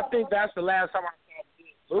think that's the last time I saw Goods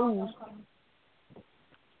lose.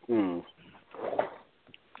 Well,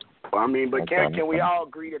 I mean, but can we all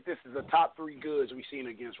agree that this is the top 3 goods we've seen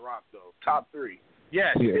against Rock, though? Top 3.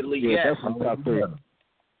 Yes, at least. Yeah, definitely top 3.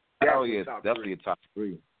 Oh yeah, definitely a top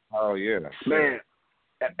 3. Oh yeah, man.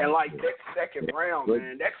 And like that second round,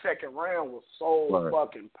 man, that second round was so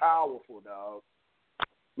fucking powerful, dog.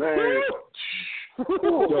 Man,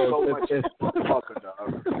 so much fucker,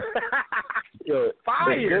 dog. Yo,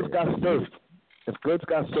 fire. If Goods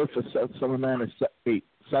got surfed for Summerman is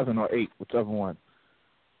 7 or 8, whichever one.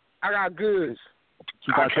 I got Goods.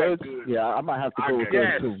 You got Goods? Yeah, I might have to go with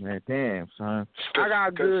Goods too, man. Damn, son. I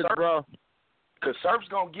got Goods, bro. Because Surf's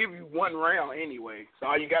going to give you 1 round anyway. So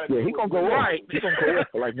all you got to do is... he going to go right. He's going to go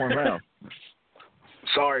for like 1 round.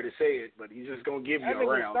 Sorry to say it, but he's just going to give you a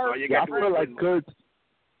round. So all you I feel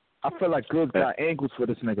like Goods got angles for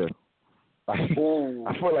this nigga. Like, I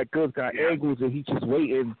feel like Goods got angles and he's just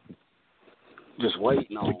waiting. Just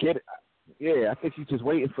waiting to get it. Yeah, I think he's just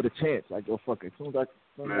waiting for the chance. Like, yo, fuck it. As soon as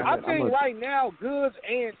I think right now, Goods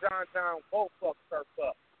and John both fuck Surf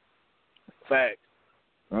up. Fact.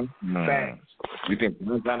 Facts. You think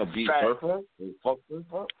Don John will beat Surfer? Fuck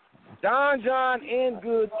Surfer? Don John and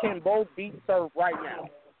Goods can both beat Surf right now.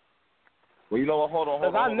 Well, you know what? Hold on.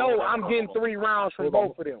 Because I know I'm getting 3 rounds from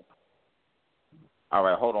both of them. All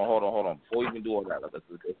right, hold on. Before we even do all that, let's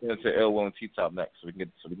get into Ill Will and T-Top next, so we can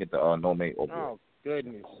get the no mate over. Oh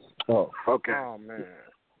goodness. Oh, okay. Oh man.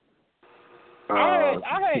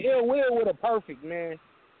 I had Ill Will with a perfect, man.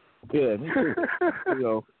 Yeah, me too.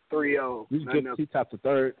 3-0. You can get T-Top to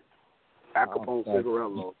 3rd. Acapone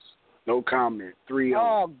Cigarillos. No comment. 3-0.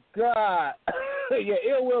 Oh God. Yeah,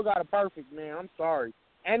 Ill Will got a perfect, man. I'm sorry.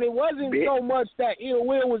 And it wasn't so much that Ill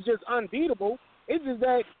Will was just unbeatable. It's just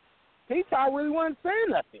that T-Top really wasn't saying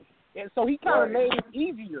nothing. And so he kind of made it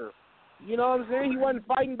easier. You know what I'm saying? He wasn't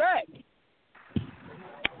fighting back.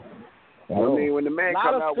 I mean, when the man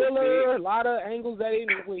come out with filler, a lot of angles that he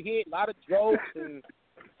would hit, a lot of jokes. And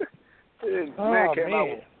man came out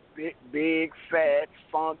with big, fat,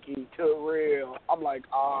 funky, Terrell. I'm like,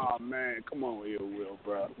 man, come on, Ill Will,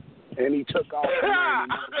 bro. And he took off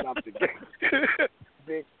and stopped the game.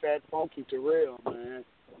 Big, fat, funky Terrell, man.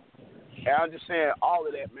 And I'm just saying all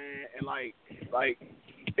of that, man. And like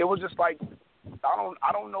it was just like I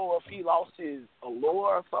don't know if he lost his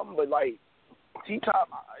allure or something, but like T-Top,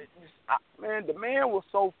 man, the man was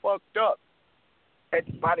so fucked up.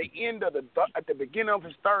 By the end of at the beginning of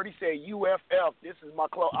his third, he said UFF. This is my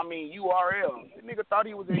club. I mean URL. The nigga thought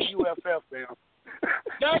he was in UFF, man.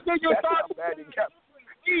 That nigga thought he got.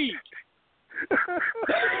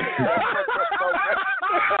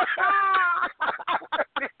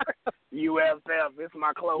 UFF, it's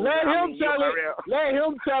my clothes. Let him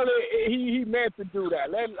tell it. He meant to do that.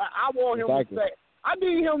 I want him to say. I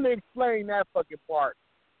need him to explain that fucking part.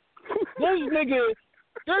 This nigga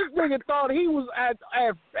thought he was at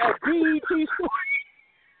BET Studios.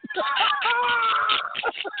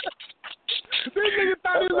 This nigga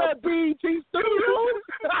thought he was at BET Studios.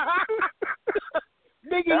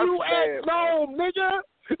 Nigga, you at home, nigga.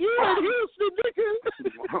 You in Houston, nigga.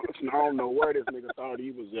 I don't know where this nigga thought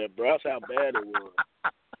he was at, bro. That's how bad it was.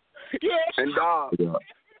 Yeah. And dog,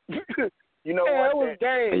 you know what? That was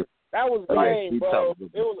game. That was game, bro.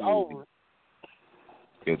 It was over.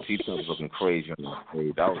 Yo, T-Top was looking crazy on the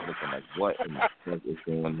stage. I was looking like, what in the fuck is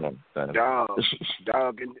going on?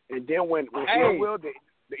 Dog. And then when Ill Will, the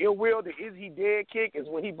Ill Will, the Is He Dead kick is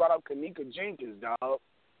when he brought up Kanika Jenkins, dog.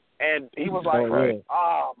 And he was like,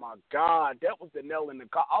 oh, my God, that was the nail in the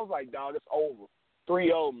coffin. I was like, dog, it's over.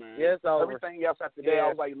 3-0, man. Yeah, it's over. Everything else after that, I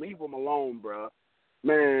was like, leave him alone, bro.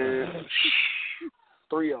 Man,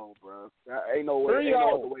 3-0, bro. Ain't no way. Ain't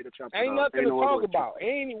no other way to chop it up. Ain't nothing to talk about.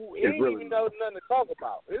 Ain't even know nothing to talk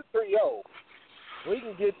about. It's 3-0. We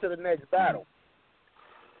can get to the next battle.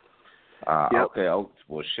 Okay. Oh,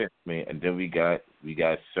 well, shit, man. And then we got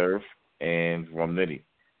Surf and Rum Nitty.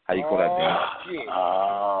 How you call that, Dan? Shit.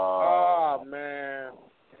 Oh, man.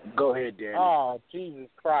 Go ahead, Danny. Oh, Jesus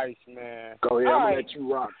Christ, man. Go ahead. I'm going to let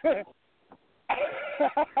you rock.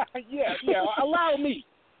 Yeah. Allow me.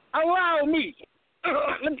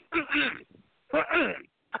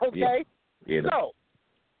 Okay? Yeah. So,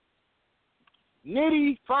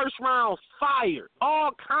 Nitty, first round, fired.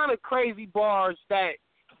 All kind of crazy bars that,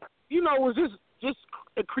 was just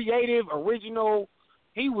a creative, original.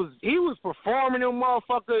 He was performing them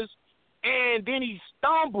motherfuckers, and then he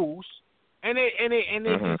stumbles, and it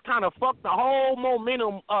just kind of fucked the whole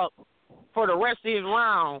momentum up for the rest of his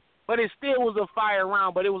round. But it still was a fire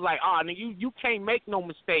round. But it was like, nigga, you can't make no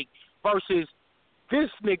mistake versus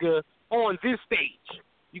this nigga on this stage.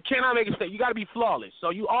 You cannot make a mistake. You got to be flawless. So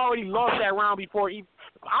you already lost that round before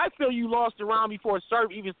I feel you lost the round before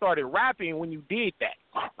Surf even started rapping when you did that.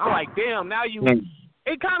 I'm like, damn, now you.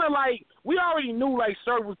 It kind of like we already knew like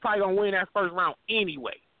Surf was probably gonna win that first round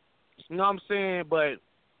anyway. You know what I'm saying? But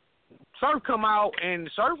Surf come out and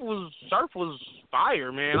Surf was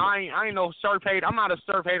fire, man. I ain't no Surf hater. I'm not a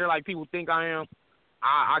Surf hater like people think I am.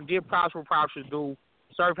 I give props where props should do.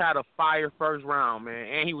 Surf had a fire first round, man,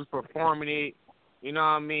 and he was performing it. You know what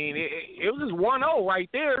I mean? It was just 1-0 right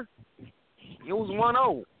there. It was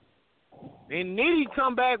 1-0. And Nitty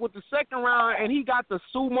come back with the second round, and he got the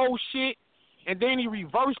sumo shit, and then he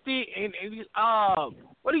reversed it. And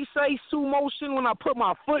what did he say? Sumo motion when I put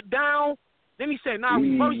my foot down. Then he said, "Nah,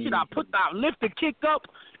 reverse it. I lift the kick up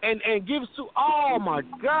and give oh my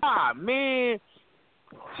God, man,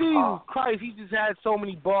 Jesus Christ, he just had so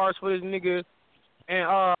many bars for this nigga."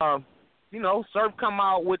 And you know, Surf come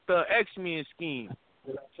out with the X-Men scheme,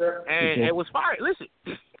 and it was fire. Listen,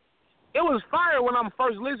 it was fire when I'm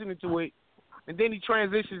first listening to it, and then he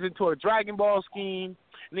transitions into a Dragon Ball scheme,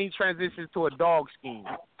 and then he transitions to a dog scheme.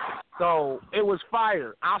 So it was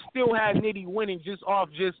fire. I still had Nitty winning just off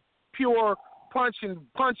just pure punches,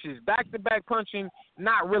 back-to-back punching,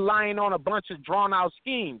 not relying on a bunch of drawn-out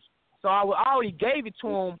schemes. So I already gave it to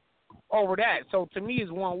him over that. So to me, it's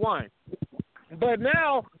 1-1. But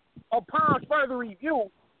now, upon further review,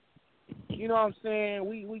 you know what I'm saying,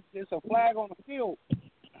 we it's a flag on the field.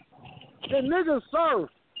 The nigga Surf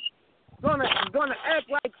gonna act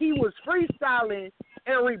like he was freestyling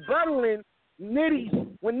and rebuttaling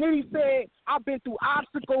Nitty when Nitty said, "I've been through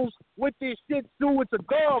obstacles with this shit too. It's a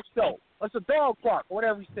dog show. It's a dog park," or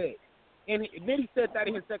whatever he said. And Nitty said that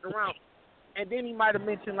in his second round. And then he might have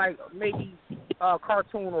mentioned like maybe a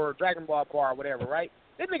cartoon or a Dragon Ball bar or whatever, right?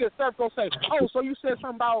 This nigga Surf gonna say, "Oh, so you said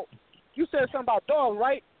something about dogs,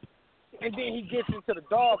 right?" And then he gets into the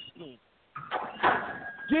dog scheme,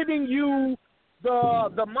 giving you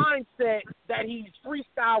the mindset that he's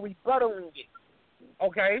freestyle rebuttaling it.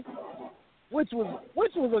 Okay, which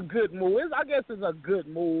was a good move. I guess it's a good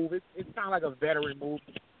move. It's kind of like a veteran move.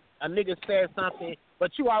 A nigga said something,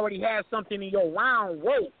 but you already had something in your round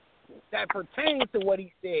rope that pertains to what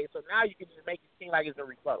he said. So now you can just make it seem like it's a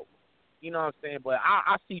rebuttal. You know what I'm saying? But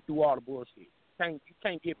I see through all the bullshit. You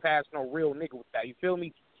can't get past no real nigga with that. You feel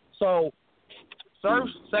me? So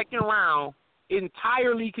Surf's second round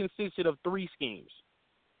entirely consisted of 3 schemes.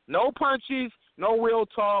 No punches, no real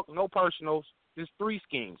talk, no personals. Just 3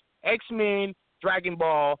 schemes. X-Men, Dragon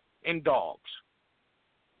Ball, and dogs.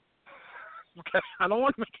 Okay, I don't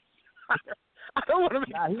want to make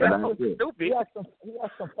it stupid. He had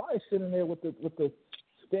some fire shit in there with the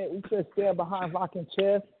stand. We said stand behind rocking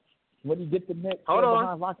chair. When he get the neck, stand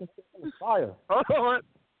behind rocking chair. It was fire. Hold on.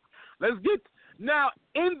 Let's get now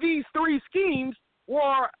in these 3 schemes were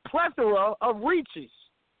a plethora of reaches.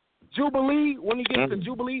 Jubilee, when he gets to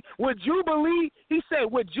Jubilee, with Jubilee, he said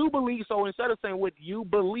with Jubilee. So instead of saying with you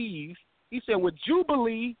believe, he said with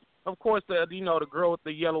Jubilee. Of course, the girl with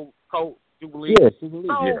the yellow coat, Jubilee. Yes, Jubilee.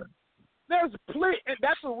 So, yeah. There's plenty, and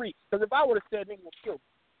that's a reach. Because if I would have said nigga would kill me,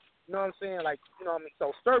 you know what I'm saying? Like, you know what I mean?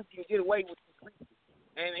 So Surf can get away with these reaches.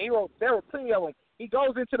 And there were plenty of them. He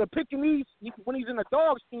goes into the Pekingese when he's in the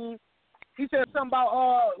dog scheme. He said something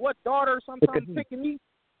about what daughter, something Pekingese.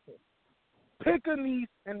 Pekingese,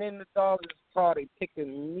 and then the dog is called a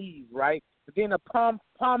Pekingese, right? But then a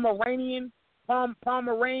Pomeranian. But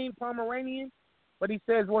he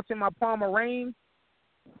says, "What's in my Pomeranian?"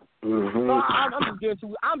 Mm-hmm. So I'm just getting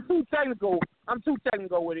too. I'm too technical.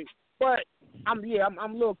 With it. But I'm a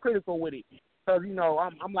little critical with it because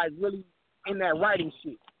I'm like really in that writing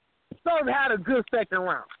shit. Surf had a good second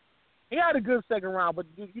round. He had a good second round, but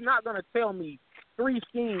you're not gonna tell me 3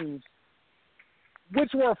 schemes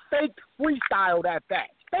which were fake freestyled at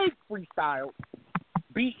that. Fake freestyled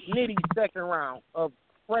beat Nitty's second round of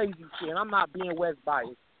crazy shit. And I'm not being West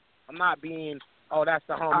biased. I'm not being, oh, that's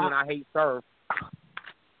the homie and I hate Surf.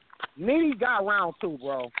 Nitty got round 2,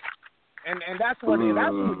 bro. And that's what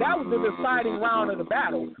that was the deciding round of the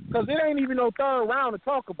battle. Because it ain't even no third round to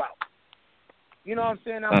talk about. You know what I'm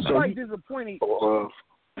saying? I'm quite disappointed.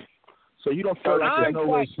 So you don't feel like there's no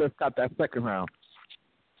way Surf got that second round?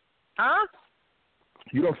 Huh?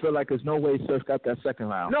 You don't feel like there's no way Surf got that second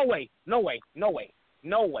round? No way. Not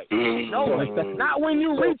when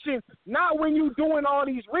you reaching. Not when you doing all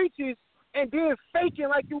these reaches and then faking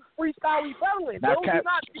like you freestyle rebuttaling.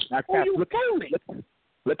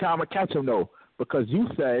 Look how I'm going to catch him, though. Because you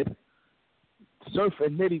said Surf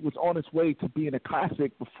and Nitty was on its way to being a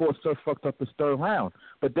classic before Surf fucked up his third round.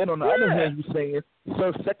 But then on the other hand, you're saying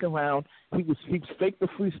Surf's second round, he faked the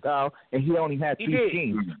freestyle and he only had 3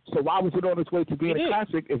 schemes. So why was it on its way to being a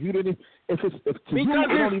classic if you didn't? If to because you, it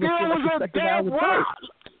don't even feel like the second round was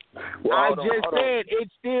dope. I just said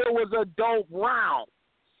it still was a dope round.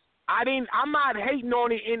 I'm not hating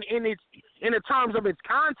on it in the terms of its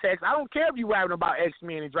context. I don't care if you rapping about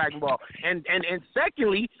X-Men and Dragon Ball. And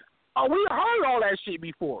secondly, we heard all that shit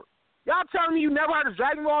before. Y'all telling me you never heard a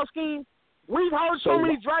Dragon Ball scheme? We've heard so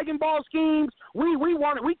many Dragon Ball schemes. We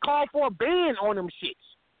called for a ban on them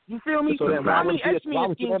shits. You feel me? So then how many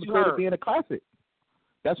X-Men schemes you heard? Being a classic.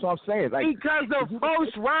 That's what I'm saying. Like, because the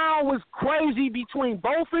first round was crazy between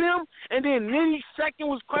both of them, and then Nitty's second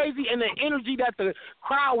was crazy, and the energy that the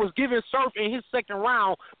crowd was giving Surf in his second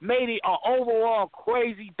round made it an overall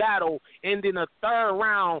crazy battle. And then the third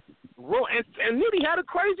round, and Nitty had a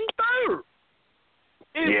crazy third.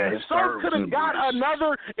 If Surf could have got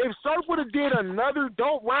another, if Surf would have did another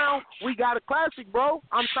dope round, we got a classic, bro.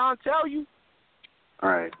 I'm trying to tell you.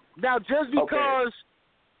 All right. Now, just because.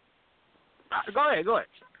 Go ahead.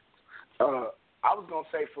 I was gonna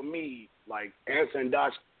say for me, like answering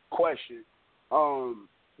Doc's question,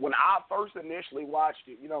 when I first initially watched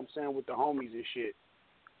it, you know what I'm saying, with the homies and shit,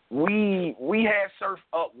 we had Surf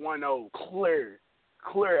up 1-0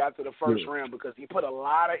 clear after the first round because he put a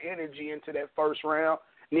lot of energy into that first round.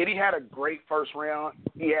 Nitty had a great first round.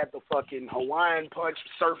 He had the fucking Hawaiian punch,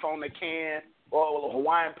 Surf on the can, or the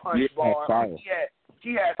Hawaiian punch bar.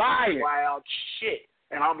 He had wild shit.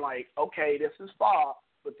 And I'm like, okay, this is far,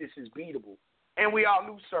 but this is beatable. And we all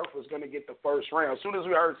knew Surf was going to get the first round. As soon as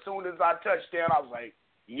I touched down, I was like,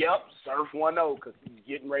 yep, Surf 1-0 because he's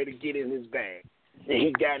getting ready to get in his bag. And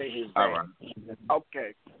he got in his bag. Right.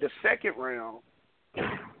 Okay, the second round,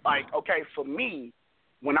 for me,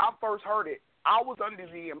 when I first heard it, I was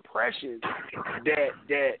under the impression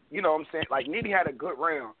that you know what I'm saying, like Nitty had a good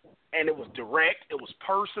round. And it was direct, it was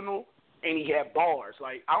personal, and he had bars.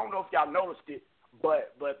 Like, I don't know if y'all noticed it,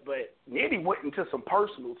 But Nitty went into some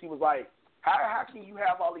personals. He was like, how can you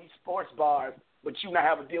have all these sports bars, but you not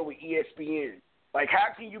have a deal with ESPN? Like,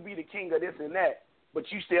 how can you be the king of this and that,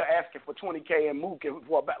 but you still asking for $20K and Mook and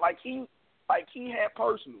for he had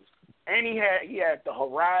personals, and he had the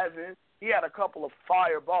Horizon. He had a couple of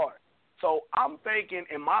fire bars. So I'm thinking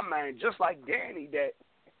in my mind, just like Danny, that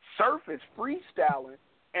Surf is freestyling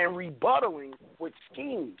and rebuttaling with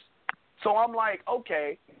schemes. So I'm like,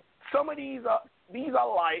 okay, some of these are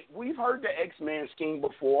light. We've heard the X-Men scheme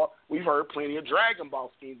before. We've heard plenty of Dragon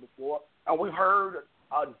Ball schemes before. And we've heard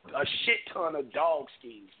a shit ton of dog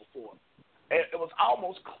schemes before. It was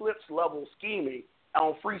almost Clips-level scheming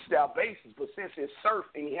on freestyle basis. But since it's Surf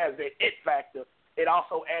and he has that it factor, it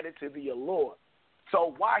also added to the allure.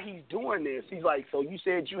 So while he's doing this, he's like, so you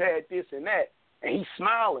said you had this and that. And he's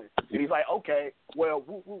smiling. And he's like, okay, well,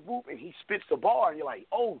 whoop, whoop, whoop. And he spits the bar. And you're like,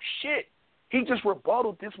 oh, shit. He just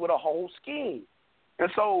rebutted this with a whole scheme. And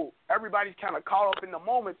so everybody's kind of caught up in the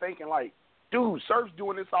moment thinking like, dude, Surf's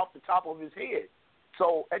doing this off the top of his head.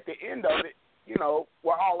 So at the end of it, you know,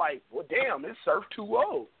 we're all like, well, damn, it's Surf 2-0.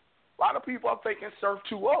 A lot of people are thinking Surf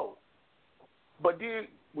 2-0. But then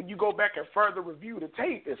when you go back and further review the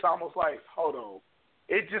tape, it's almost like, hold on.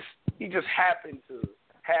 He just happened to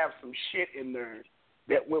have some shit in there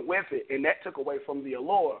that went with it, and that took away from the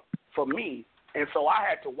allure for me. And so I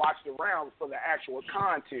had to watch the rounds for the actual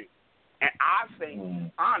content. And I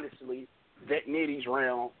think, honestly, that Nitty's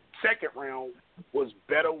second round, was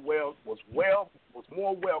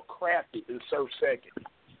more well crafted than Surf's second.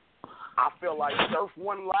 I feel like Surf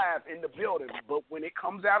won live in the building, but when it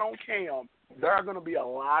comes out on cam, there are going to be a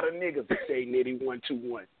lot of niggas that say Nitty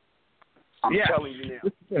 1-2-1. I'm telling you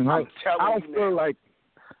now.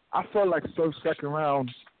 I feel like Surf's second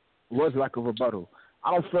round was like a rebuttal.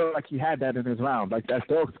 I don't feel like he had that in his round. Like that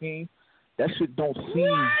dog scheme, that shit don't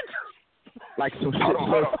seem like some shit.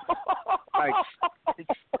 Like,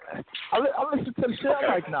 I listen to the shit. I'm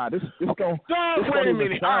like, nah, this don't. Wait a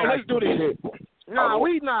minute. All right, let's do this.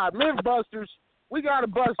 Mythbusters. We gotta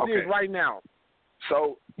bust this right now.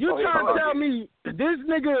 So you trying to tell me this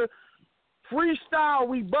nigga freestyle,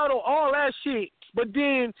 rebuttal, all that shit, but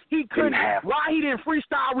then he couldn't. Why he didn't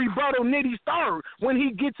freestyle rebuttal Nitty's third when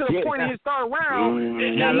he get to the point of his third round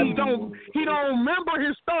and he don't remember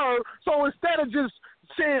his third. So instead of just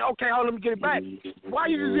saying, okay, let me get it back, why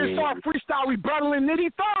you just start freestyle rebuttaling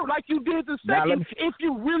Nitty third like you did the second if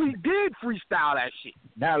you really did freestyle that shit?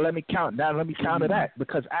 Now let me counter that,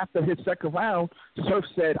 because after his second round, Surf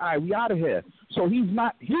said, all right, we out of here. So he's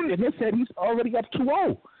not, he in his head, he's already up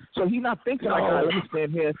 2-0. So he's not thinking like, oh, let me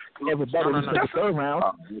stand here and rebuttal the third round.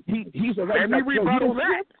 He's already. Let me rebuttal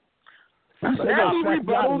that. Let me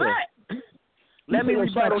rebuttal that. Let me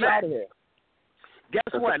rebuttal that.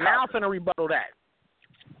 Guess what? Now I'm finna rebuttal that.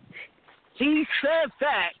 He said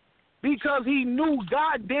that because he knew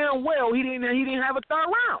goddamn well he didn't have a third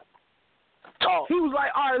round. Oh. He was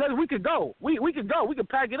like, all right, we could go. We could go. We could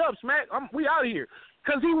pack it up, Smack. We out of here.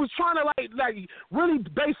 Because he was trying to, like really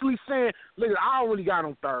basically saying, look, I don't really got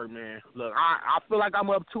no third, man. Look, I feel like I'm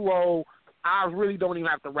up 2-0. I really don't even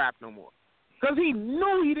have to rap no more. Because he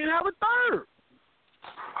knew he didn't have a third.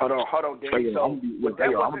 Hold on, Danny. So, I'm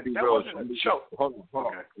gonna be real. Hold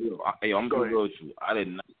on. Hey, I'm gonna be real with you. I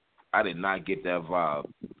did not get that vibe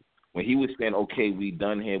when he was saying, "Okay, we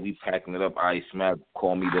done here. We packing it up." I Smack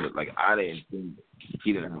called me that. Like I didn't think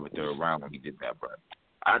he didn't have a third round when he did that, bro.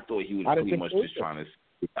 I thought he was pretty much just trying to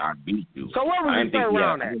say, "I beat you." So what was the third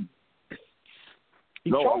round at?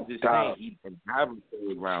 I'm just saying he didn't have a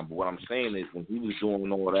third round. But what I'm saying is when he was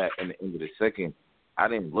doing all that in the end of the second, I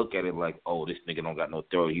didn't look at it like, oh, this nigga don't got no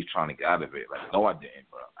third. He's trying to get out of it. Like, no, I didn't,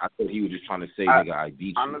 bro. I thought he was just trying to say, nigga, I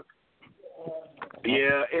beat you.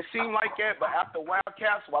 Yeah, it seemed like that, but after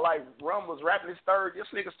Wildcats, while like Rum was rapping his third, this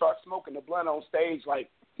nigga started smoking the blunt on stage like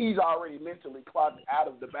he's already mentally clocked out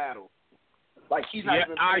of the battle. Like he's not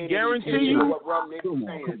even paying guarantee you what Rum nigga's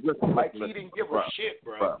saying. Like he didn't give a shit,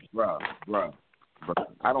 bro. Bro.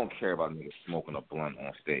 I don't care about niggas smoking a blunt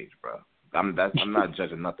on stage, bro. I'm not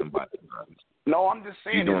judging nothing by it, bro. No, I'm just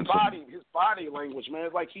saying his body language, man.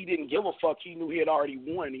 It's like he didn't give a fuck. He knew he had already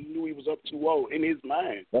won. He knew he was up 2-0 in his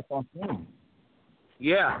mind. That's what I'm saying.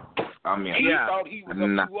 Yeah. I mean, he thought he was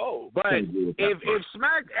up 2-0. But if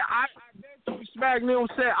Smack, I bet you Smack Neil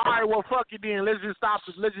said, all right, well, fuck it then. Let's just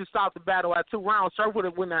stop the battle at 2 rounds. Surf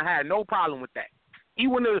wouldn't have had no problem with that. He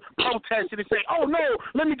wouldn't have protested and say, oh, no,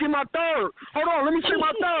 let me get my third. Hold on, let me see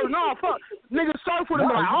my third. No, fuck. Nigga, Surf would have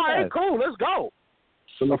been like, all right, cool, let's go.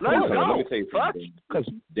 So let's go. Let me tell you something.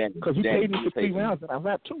 Because you paid me for 3 rounds and I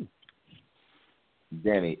rapped 2.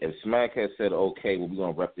 Danny, if Smack had said, okay, well, we're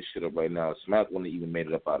going to wrap this shit up right now, Smack wouldn't have even made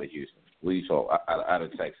it up out of Houston. What are you talking out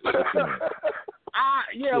of Texas?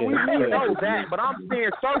 Yeah, we know that, but I'm saying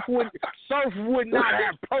Surf would not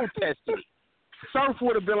have protested. Surf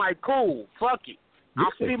would have been like, cool, fuck it.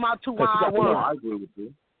 I'll see my 2 round one. I agree with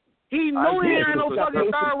you. He knew he had no fucking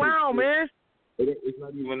third round, man. It's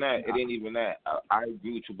not even that. It ain't even that. I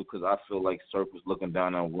agree with you because I feel like Surf was looking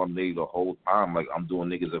down on Rum Nitty the whole time. Like, I'm doing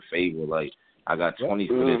niggas a favor. Like, I got 20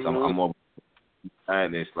 for this. I'm over.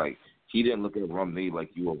 And it's like, he didn't look at Rum Nitty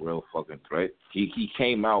like you a real fucking threat. He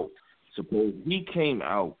came out,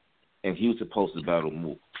 and he was supposed to battle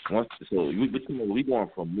Mook. We going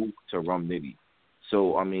from Mook to Rum Nitty.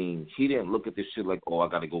 So, I mean, he didn't look at this shit like, oh, I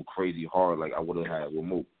got to go crazy hard like I would have had with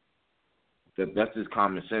Mook. That's just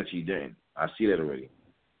common sense. He didn't. I see that already.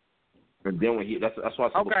 And then when that's why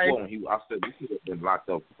I said before, I said this nigga been locked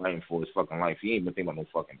up fighting for his fucking life. He ain't been thinking about no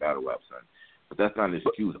fucking battle rap, son. But that's not an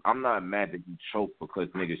excuse. I'm not mad that he choked because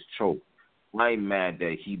niggas choke. I'm mad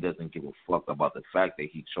that he doesn't give a fuck about the fact that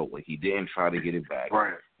he choked. Like, he didn't try to get it back.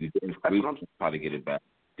 Right. He didn't try to get it back.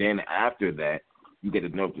 Then after that, you get the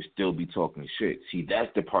nerve to still be talking shit. See,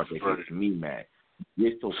 that's the part that gets me mad.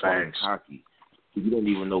 You're so fucking cocky. You don't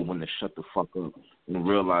even know when to shut the fuck up and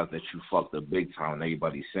realize that you fucked up big time and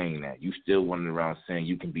everybody's saying that. You still running around saying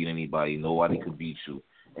you can beat anybody, nobody could beat you.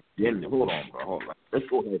 And then, hold on, bro. Let's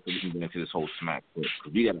go ahead so we can get into this whole Smack shit.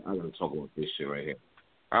 I gotta talk about this shit right here.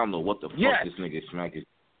 I don't know what the fuck this nigga Smack is.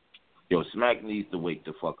 Yo, Smack needs to wake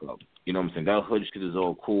the fuck up. You know what I'm saying? That hood shit is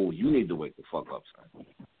all cool. You need to wake the fuck up, son.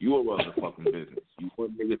 You are running the fucking business. You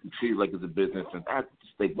want niggas to treat it like it's a business, and I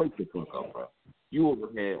just wake the fuck up, bro. You over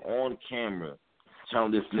here on camera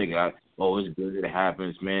telling this nigga, oh, it's good that it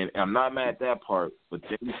happens, man. And I'm not mad at that part, but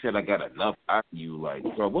then you said I got enough out of you. Like,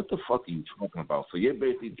 bro, what the fuck are you talking about? So you're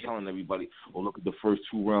basically telling everybody, oh, look at the first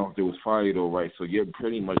 2 rounds. There was fire, though, right? So you're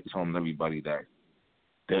pretty much telling everybody that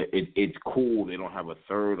it's cool. They don't have a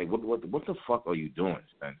third. Like, what the fuck are you doing,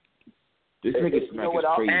 man? This nigga Smack is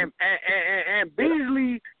crazy. And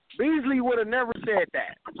Beasley would have never said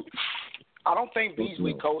that. I don't think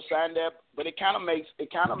Beasley co-signed that, but it kind of makes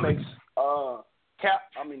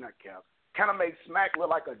Smack look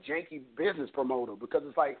like a janky business promoter because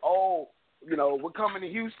it's like, oh, you know, we're coming to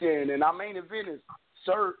Houston and our main event is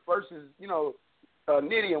Surf versus, you know,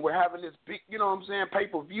 Nitty, and we're having this big, you know what I'm saying,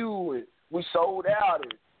 pay-per-view, and we sold out,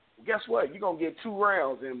 and guess what? You're going to get 2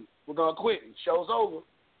 rounds, and we're going to quit, and show's over.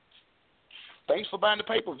 Thanks for buying the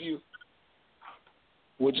pay-per-view.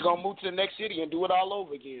 We're just going to move to the next city and do it all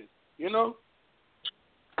over again, you know?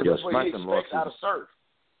 Because that's what he expects out of Surf.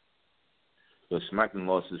 So Smack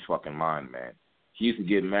lost his fucking mind, man. he used to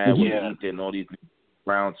get mad when he eat it and all these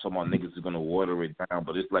rounds talking about niggas are gonna water it down,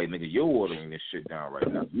 but it's like, nigga, you're watering this shit down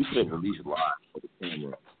right now. You could have at least lied for the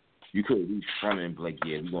camera. You could at least front and be like,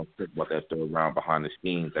 yeah, we gonna talk about that third round behind the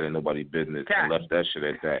scenes. That ain't nobody's business. And left that shit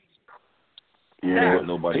at that. Yeah,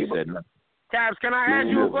 nobody said nothing. Cabs, can I ask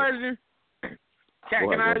you a question?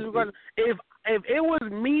 Can I ask you a question? If it was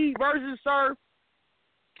me versus Surf,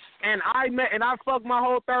 and I fucked my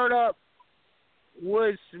whole third up,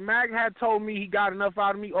 would Smack have told me he got enough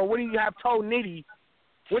out of me, or would he have told Nitty?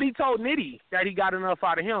 Would he told Nitty that he got enough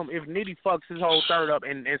out of him if Nitty fucks his whole third up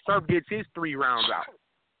and Surf gets his 3 rounds out?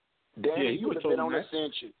 Danny, you would have been on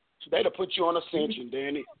ascension. They'd have put you on ascension,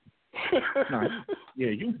 Danny.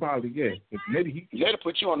 You probably If Nitty, they'd have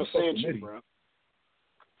put you on ascension, bro.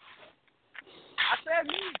 I said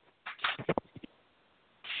me.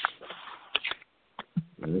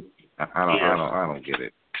 I don't get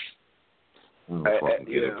it. I don't fucking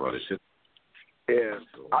get it, bro.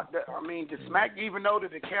 I mean, did Smack even know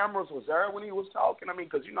that the cameras was there when he was talking? I mean,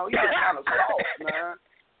 because, he was kind of soft, man.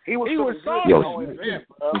 He was soft.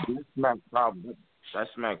 That's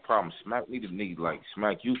Smack problem. Smack need like,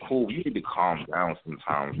 Smack, you cool. You need to calm down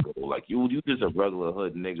sometimes, bro. Like, you just a regular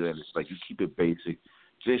hood nigga, and it's like you keep it basic.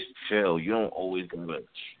 Just chill. You don't always gotta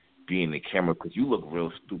be in the camera because you look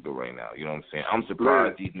real stupid right now. You know what I'm saying? I'm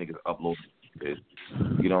surprised these niggas upload this.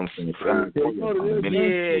 You know what I'm saying?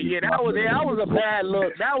 That was a bad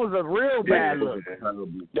look. That was a real bad look. That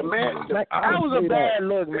was a bad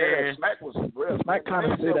look, man. Smack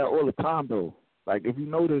kind of say that all the time, though. Like, if you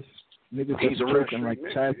notice, niggas are joking like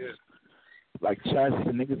Chaz. Like Chaz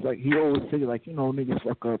and niggas, like, he always say, like, niggas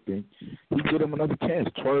fuck up and he give him another chance.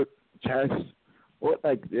 Twerk, Chaz, or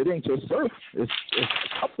like, it ain't just Surf. It's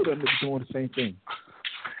a couple of them that's doing the same thing.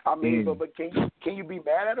 I mean, but can you be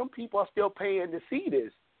mad at them? People are still paying to see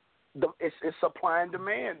this. It's supply and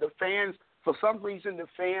demand. The fans, for some reason, the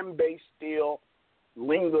fan base still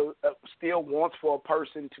wants for a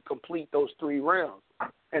person to complete those 3 rounds.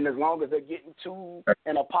 And as long as they're getting 2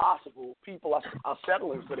 and a possible, people are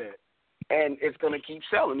settling for that. And it's going to keep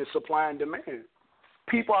selling. It's supply and demand.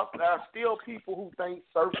 There are still people who think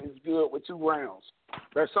Surf is good with 2 rounds.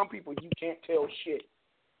 There are some people you can't tell shit.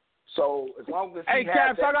 So as long as hey,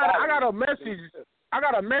 Caps, I got a message. I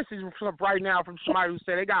got a message right now from somebody who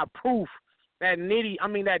said they got proof that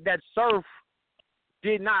that Surf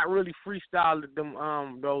did not really freestyle them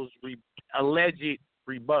those alleged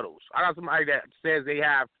rebuttals. I got somebody that says they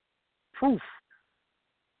have proof.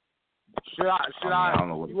 Should I don't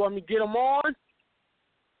know you want me to get them on?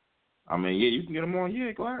 I mean, yeah, you can get them on.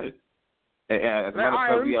 Yeah, go ahead. As a matter of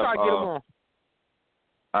fact, let me try to get them on.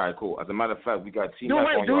 All right, cool. As a matter of fact, we got T-Mac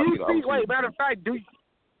on. Matter of fact, do you?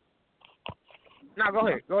 No, go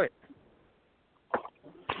ahead.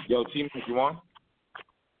 Yo, T-Mac, you on?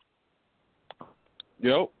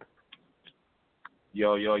 Yo,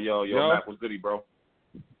 Mac, what's goody, bro?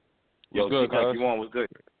 Yo, T-Mac, you on? What's good?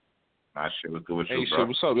 Nah, shit, what's good with you, bro? Shit,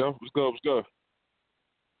 what's up, yo? What's good?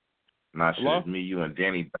 Nah, shit, it's me, you, and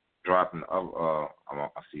Danny dropping. I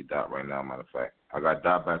see Dot right now, matter of fact. I got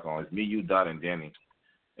Dot back on. It's me, you, Dot, and Danny.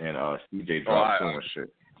 And CJ dropped too and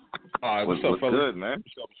shit. All right, what's up, good, man?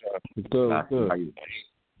 What's good?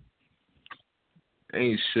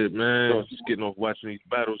 Ain't shit, man. Just getting off watching these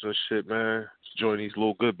battles and shit, man. Just enjoying these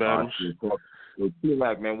little good battles.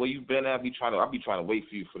 T-Mac, man, where you been at? I be trying to wait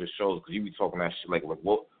for you for the shows because you be talking that shit like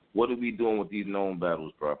what are we doing with these known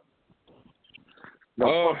battles, bro?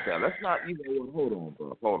 No, fuck that. Let's not even. Hold on,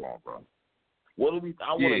 bro. What do we?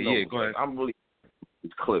 I want to know. Yeah, go ahead. I'm really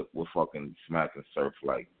this clip with fucking Smack and Surf.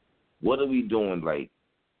 Like, what are we doing? Like,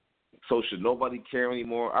 so should nobody care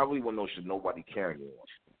anymore? I really want to know, should nobody care anymore?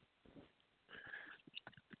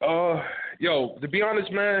 Yo, to be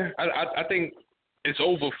honest, man, I think it's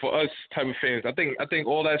over for us type of fans. I think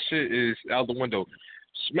all that shit is out the window.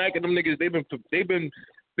 Smack and them niggas, they've been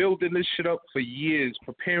building this shit up for years,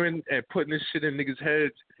 preparing and putting this shit in niggas'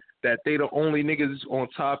 heads that they the only niggas on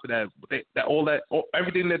top of that.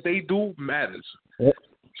 Everything that they do matters. Yep.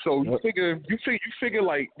 So you figure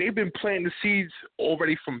like they've been planting the seeds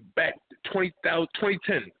already from back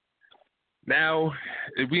 2010. Now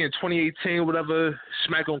we in 2018, whatever.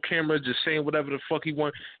 Smack on camera, just saying whatever the fuck he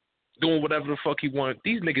want, doing whatever the fuck he want.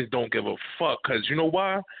 These niggas don't give a fuck, cause you know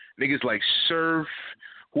why? Niggas like Surf,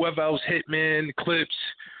 whoever else, Hitman, Clips,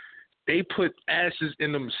 they put asses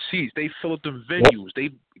in them seats. They fill up the venues. They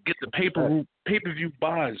get the pay-per-view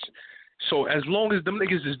buys. So as long as them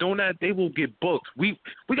niggas is doing that, they will get booked. We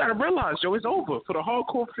gotta realize, yo, it's over. For the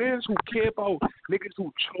hardcore fans who care about niggas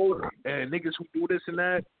who choke and niggas who do this and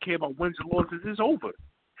that, care about wins and losses, it's over.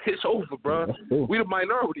 It's over, bro. We the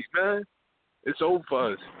minority, man. It's over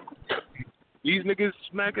for us. These niggas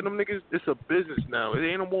smacking them niggas, it's a business now. It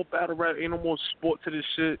ain't no more battle rap, ain't no more sport to this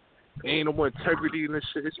shit. Ain't no more integrity in this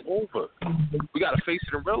shit. It's over. We gotta face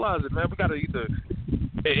it and realize it, man. We gotta either,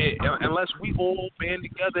 unless we all band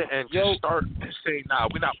together and just start saying, nah,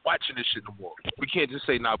 we're not watching this shit no more. We can't just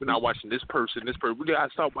say, nah, we're not watching this person. We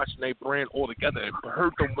gotta start watching their brand all together and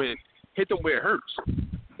hit them where it hurts.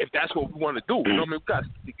 If that's what we want to do, you know what I mean? We gotta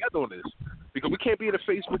stick together on this. Because we can't be in a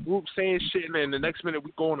Facebook group saying shit and then the next minute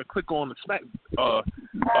we go on and click on the Smack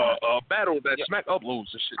battle that Smack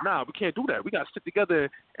uploads and shit. Nah, we can't do that. We got to stick together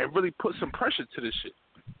and really put some pressure to this shit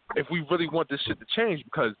if we really want this shit to change,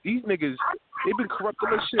 because these niggas, they've been corrupting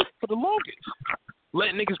this shit for the longest.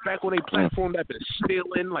 Letting niggas back on their platform that been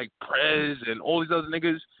stealing, like Prez and all these other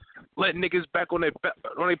niggas. Letting niggas back on their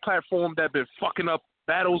platform that been fucking up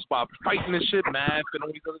battles by fighting and shit, Math and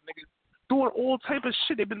all these other niggas. Doing all type of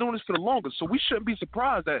shit. They've been doing this for the longest, so we shouldn't be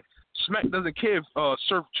surprised that Smack doesn't care if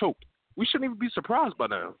Surf choked. We shouldn't even be surprised by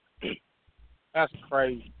now. That's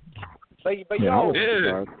crazy. But yo,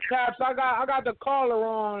 Caps, I got the caller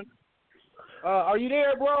on. Are you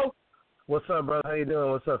there, bro? What's up, brother? How you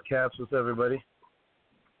doing? What's up, Caps? What's up, everybody?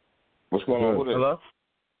 What's going on with it? Hello?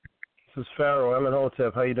 This is Pharaoh. I'm in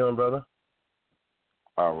Hotep. How you doing, brother?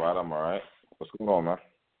 All right, I'm all right. What's going on, man?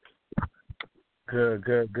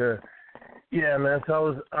 Good. Yeah, man.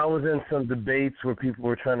 So I was in some debates where people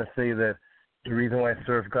were trying to say that the reason why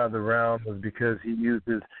Surf got the round was because he used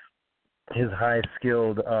his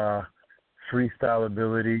high-skilled freestyle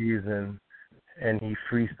abilities and he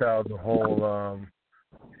freestyled the whole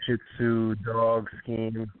Shih Tzu dog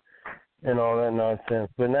scheme and all that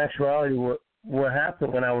nonsense. But in actuality, what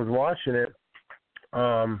happened when I was watching it,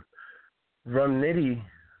 Rum Nitty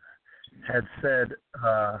had said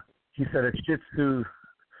he said a Shih Tzu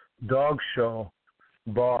dog show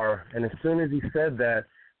bar, and as soon as he said that,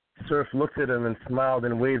 Surf looked at him and smiled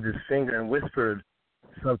and waved his finger and whispered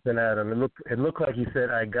something at him. It looked like he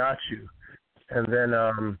said, "I got you." And then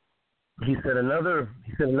he said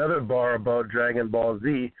another bar about Dragon Ball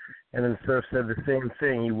Z, and then Surf said the same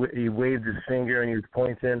thing. He waved his finger and he was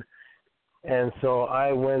pointing. And so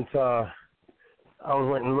I went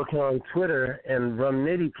and looking on Twitter, and Rum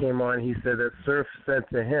Nitty came on. He said that Surf said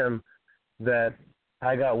to him that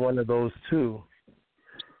I got one of those too.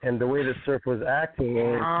 And the way that Surf was acting,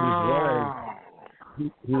 and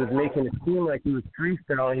he was making it seem like he was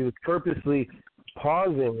freestyling. He was purposely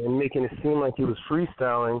pausing and making it seem like he was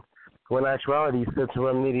freestyling, when in actuality he said to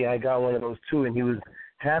Rum Nitty, I got one of those too. And he was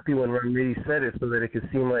happy when Rum Nitty said it so that it could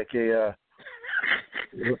seem like a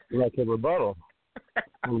rebuttal.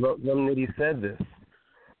 And Rum Nitty said this.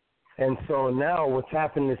 And so now what's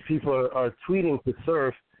happened is people are tweeting to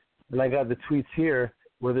Surf, and I got the tweets here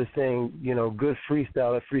where they're saying, good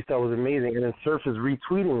freestyle, that freestyle was amazing, and then Surf is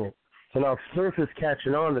retweeting it. So now Surf is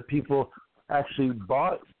catching on that people actually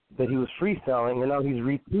bought that he was freestyling, and now he's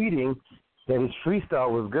retweeting that his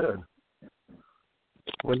freestyle was good,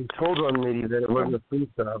 when he told Rum Nitty that it wasn't a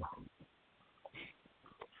freestyle.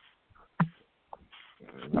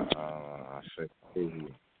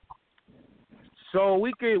 So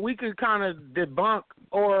we could kind of debunk,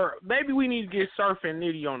 or maybe we need to get Surf and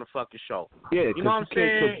Nitty on the fucking show. Yeah, you know what I'm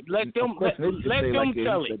saying? Let them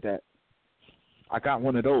tell it. That. I got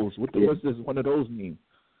one of those. What does one of those mean?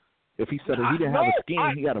 If he said he didn't have a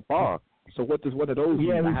scheme, he had a bar. So what does one of those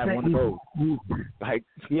mean? I have one of those.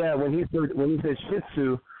 When he said Shih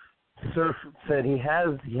Tzu, Surf said he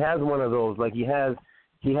has one of those. Like he has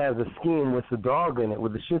a scheme with the dog in it,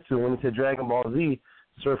 with the Shih Tzu. When he said Dragon Ball Z,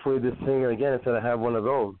 Surf waved his finger again and said, I have one of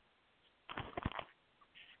those.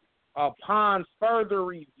 Upon further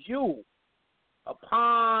review,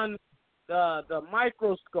 upon the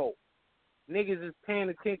microscope, niggas is paying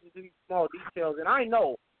attention to these small details. And I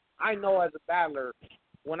know as a battler,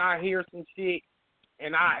 when I hear some shit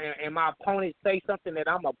and my opponent say something that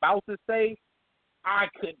I'm about to say, I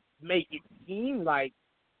could make it seem like,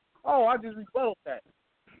 oh, I just rebutted that.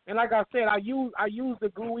 And like I said, I use the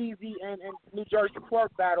Gluezy and New Jersey Twerk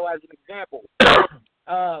battle as an example.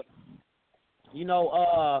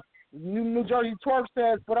 New Jersey Twerk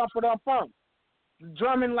says ba-dum-ba-dum-bum.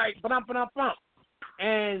 Drumming like ba-dum-ba-dum-bum.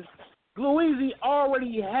 And Gluezy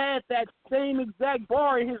already had that same exact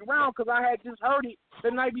bar in his round because I had just heard it the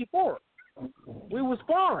night before. We was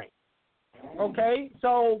sparring. Okay?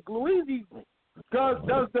 So Gluezy does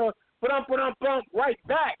the ba-dum-ba-dum-bum right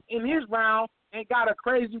back in his round and got a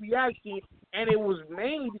crazy reaction, and it was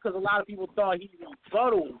mainly because a lot of people thought he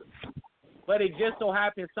rebutted. But it just so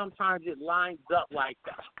happens sometimes it lines up like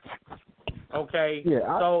that. Okay?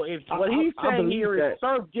 Yeah, so if what he's saying here is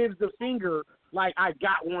Surf gives the finger like I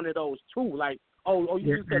got one of those too. Like Oh,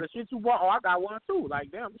 you just said a Shih Tzu ball. Oh, I got one too.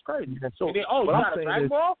 Like, damn, it's crazy. So, and then, you got a Dragon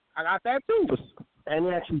Ball? I got that too. And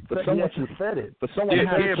he actually said it. But someone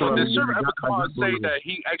but did Surf ever come out and say that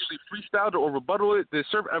he actually freestyled it or rebutted it? Did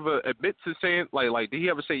Surf ever admit to saying, like did he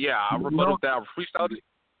ever say, yeah, I rebutted that, I freestyled it?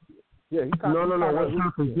 Yeah, no.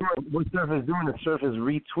 What Surf is doing is Surf is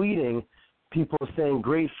retweeting people saying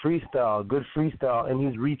great freestyle, good freestyle, and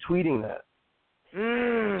he's retweeting that.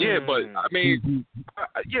 Yeah, but I mean,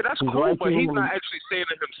 that's cool. But he's not actually saying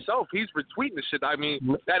it himself. He's retweeting the shit. I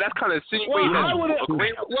mean, that's kind of insinuating.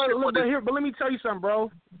 But let me tell you something,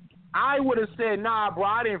 bro. I would have said, nah, bro,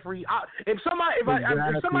 I didn't free. If somebody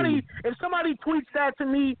tweets that to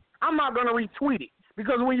me, I'm not gonna retweet it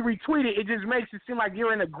because when you retweet it, it just makes it seem like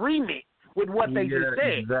you're in agreement with what they just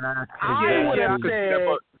said. Exactly. I would have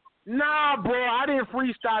said. Nah, bro, I didn't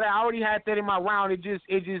freestyle that. I already had that in my round. It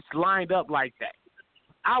just lined up like that.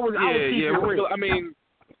 I was real. I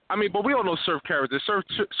mean, but we all know Surf character. Surf,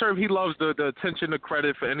 he loves the attention, the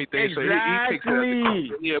credit for anything. Exactly. So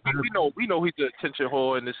he takes that. We know he's the attention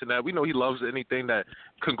whore and this and that. We know he loves anything that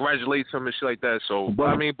congratulates him and shit like that. So,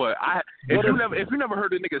 if you never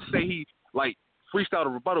heard a nigga say he like freestyle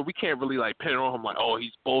or rebuttal, we can't really like pin it on him like, oh,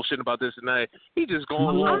 he's bullshitting about this and that. He just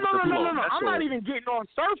going along with the flow. No. I'm not even getting on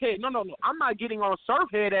Surfhead. No. I'm not getting on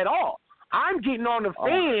Surfhead at all. I'm getting on the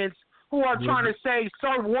fans who are trying to say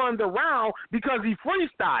Surf won the round because he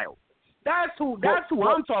freestyled. That's who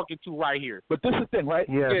I'm talking to right here. But this is the thing, right?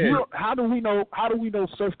 Yeah. How do we know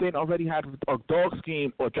Surf didn't already have a dog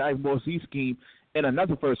scheme or Dragon Ball Z scheme in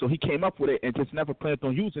another verse, so he came up with it and just never planned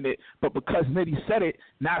on using it. But because Nitty said it,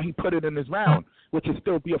 now he put it in his round, which would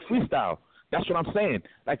still be a freestyle. That's what I'm saying.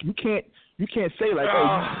 Like you can't say like, you can say like,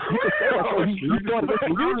 you're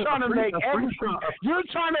trying to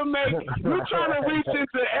reach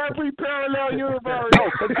into every parallel universe.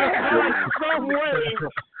 Some way.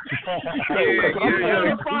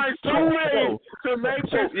 Find some way to make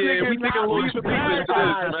this nigga not be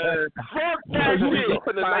baptized. Fuck that shit.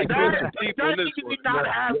 That nigga did not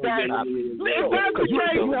have that. If that's the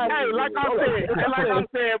case, hey, like I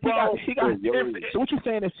said, bro. So what you're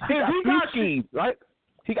saying is he got three schemes, right?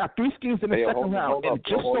 He got three schemes in the second round, and it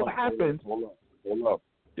just so happens. Hold up. Hold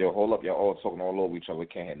up. Y'all all talking all over each other. We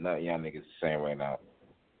can't hit nothing y'all niggas saying right now.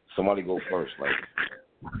 Somebody go first. Like,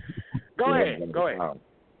 Go ahead.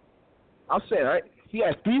 I'm saying, right? He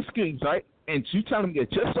has three schemes, right? And you telling me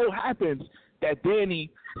it just so happens that Danny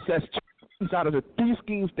says two schemes out of the three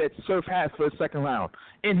schemes that Surf has for his second round,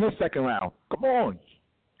 in his second round. Come on,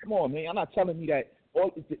 man. I'm not telling me that.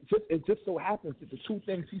 It just so happens that the two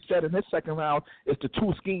things he said in his second round is the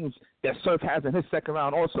two schemes that Surf has in his second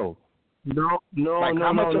round also. No.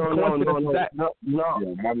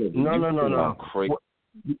 Crazy.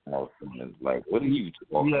 Like, what are you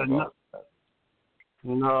talking about?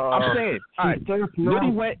 No. I'm saying, all right,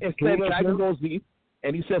 Nitty went and said Dragon Ball Z,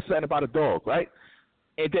 and he said something about a dog, right?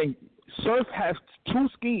 And then Surf has two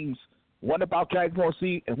schemes, one about Dragon Ball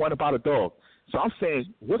Z and one about a dog. So I'm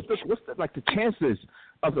saying, what's the chances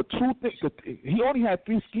of the two things? He only had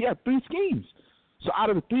three schemes. So out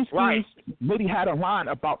of the three schemes, Nitty had a line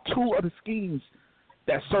about two of the schemes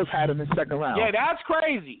that Surf had in the second round. Yeah, that's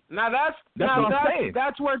crazy. Now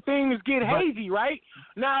that's where things get hazy, right?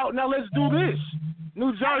 Now let's do this.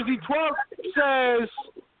 New Jersey 12 says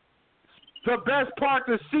the best part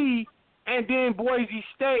to see, and then Boise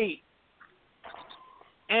State.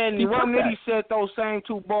 And Rum Nitty said those same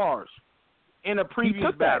two bars in a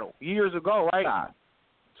previous battle years ago, right? Nah.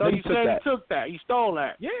 So you said he took that. He stole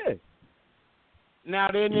that. Yeah. Now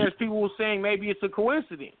then there's people saying maybe it's a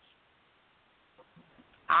coincidence.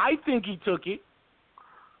 I think he took it.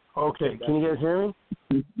 Okay, can you guys hear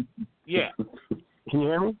me? Yeah. Can you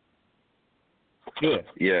hear me?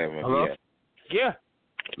 Yeah, man. Hello? Yeah.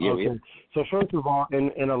 Okay. Yeah. So first of all,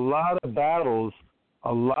 in a lot of battles,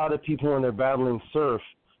 a lot of people when they're battling Surf,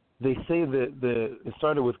 they say that it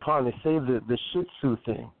started with Khan. They say the Shih Tzu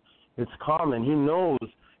thing. It's common. He knows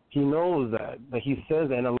that. But he says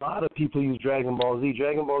that. And a lot of people use Dragon Ball Z.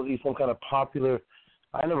 Dragon Ball Z is some kind of popular.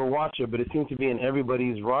 I never watch it, but it seems to be in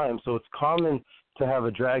everybody's rhyme. So it's common to have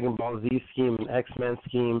a Dragon Ball Z scheme, an X-Men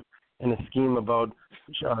scheme, and a scheme about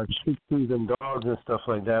Shih Tzus and dogs and stuff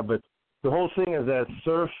like that. But the whole thing is that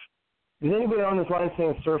Surf. Is anybody on this line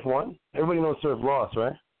saying Surf won? Everybody knows Surf lost,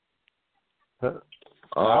 right? Surf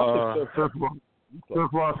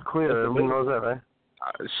lost clear. Everybody knows that, right?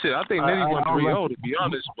 Shit, I think Nitty won 3-0 to be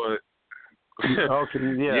honest, but okay,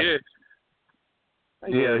 yeah.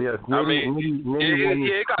 Yeah. Nitty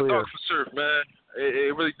it got dark for Surf, man.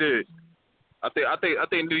 It really did. I think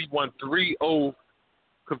Nitty won 3-0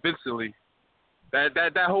 convincingly.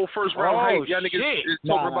 That whole first round hype, y'all niggas is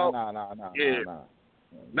talking about.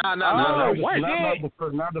 Nah. What? Not the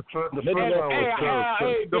first round was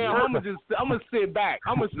I'm gonna sit back.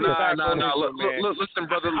 Nah. Listen,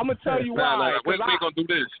 brother. I'm gonna tell you why. We ain't gonna do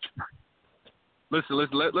this. Listen.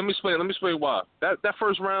 Let me explain why. That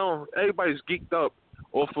first round, everybody's geeked up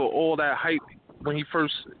off of all that hype when he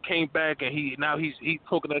first came back, and he's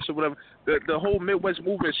talking that shit, whatever. The whole Midwest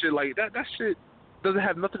movement shit, like that shit doesn't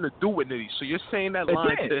have nothing to do with Nitty. So you're saying that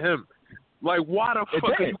line to him. Like, why the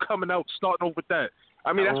fuck are you coming out starting over with that?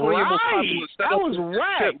 I mean, that's one of your most popular stuff. That was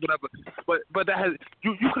right. Whatever. But that has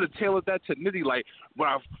you could have tailored that to Nitty. Like, when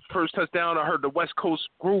I first touchdown, I heard the West Coast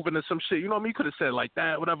grooving and some shit. You know what I mean? You could have said like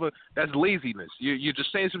that, whatever. That's laziness. You're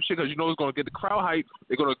just saying some shit because you know it's going to get the crowd hype.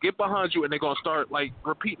 They're going to get behind you, and they're going to start, like,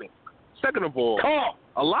 repeating it. Second of all,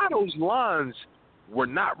 a lot of those lines were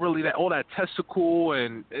not really all that testicle,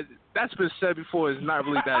 and that's been said before. It's not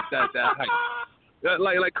really that hype.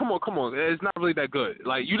 Like, come on. It's not really that good.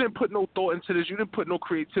 Like, you didn't put no thought into this. You didn't put no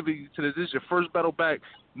creativity into this. This is your first battle back.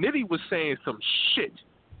 Nitty was saying some shit.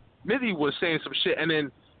 And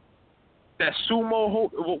then that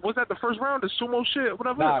sumo, was that the first round? The sumo shit?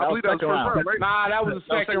 Whatever? Nah, I believe that was the first round, right? Nah, that was the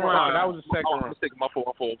second round. That was the second round.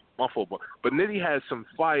 My fault. But Nitty had some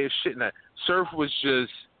fire shit in that. Surf was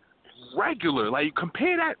just regular. Like,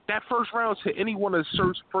 compare that first round to any one of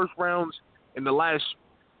Surf's first rounds in the last...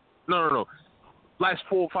 No. Last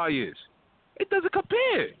 4 or 5 years. It doesn't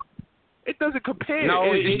compare.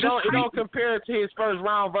 No, it don't compare to his first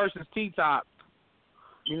round versus T-Top.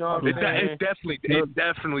 You know what I'm saying? It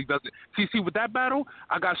definitely doesn't. See, with that battle,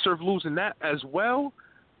 I got Surf losing that as well,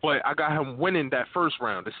 but I got him winning that first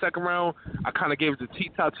round. The second round, I kind of gave it to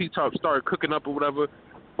T-Top. T-Top started cooking up or whatever.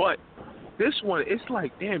 But this one, it's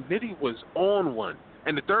like, damn, Nitty was on one.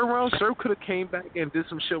 And the third round, Surf could have came back and did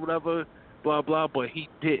some shit, whatever, blah, blah, but he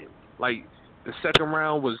didn't. Like, the second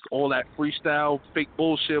round was all that freestyle, fake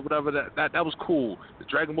bullshit, whatever. That was cool. The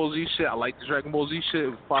Dragon Ball Z shit, I like the Dragon Ball Z shit. It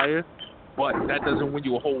was fire. But that doesn't win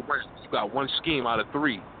you a whole round. You got one scheme out of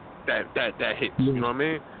 3 that hits. You know what I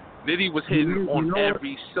mean? Nitty was hitting on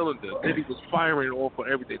every cylinder. Nitty was firing off of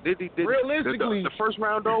everything. Nitty did. Realistically, the first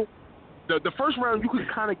round, though, the first round you could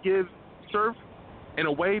kind of give Surf in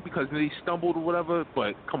a way because Nitty stumbled or whatever.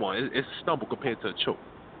 But come on, it's a stumble compared to a choke.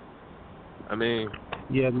 I mean,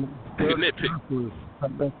 that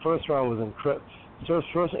first round was incredible. Surf's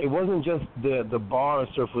first, it wasn't just the bar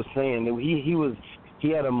Surf was saying. He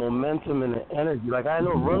had a momentum and an energy. Like, I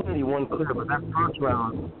know Run Nitty won clear, but that first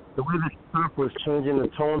round, the way that Surf was changing the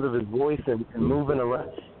tones of his voice and moving around,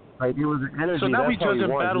 like, it was an energy. So now we That's how he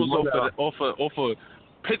judging won. battles off of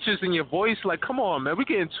pitches in your voice. Like, come on, man, we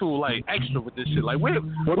getting too like extra with this shit. Like, where's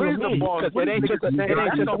the bars? It ain't just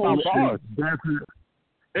about bars.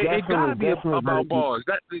 It gotta be about bars.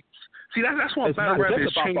 That's why battle rap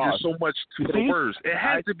is changing so much to the words. It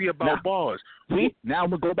has to be about bars. See, now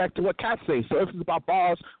I'm gonna go back to what Kat says. So if it's about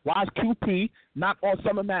bars, why is QP not on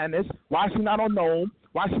Summer Madness? Why is he not on Gnome?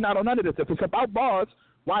 Why is he not on none of this? If it's about bars,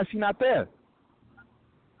 why is he not there?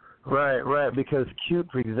 Right. Because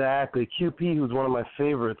QP, who's one of my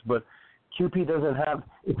favorites, but QP doesn't have.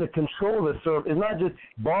 It's a control that Surf. It's not just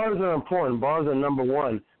bars are important. Bars are number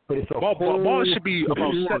one. But it's bars should be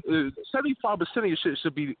about 75% of your shit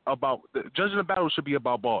should be about judging the battle should be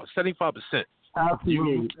about bars. 75%.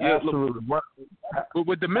 Absolutely.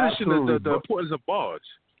 We're diminishing the importance of bars.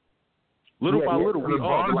 Little by little, we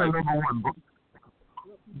are like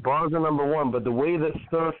bars are number one. But the way that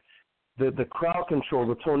Surf, the crowd control,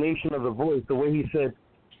 the tonation of the voice, the way he said,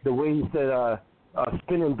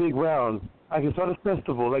 spinning big rounds. I can start a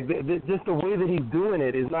festival. Like just the way that he's doing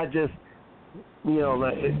it is not just.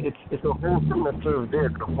 Like it's a whole thing that Surf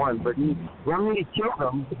did for one, but he killed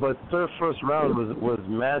him. But Surf's first round was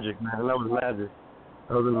magic, man. That was magic.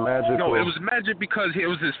 That was magic. No, it was magic because it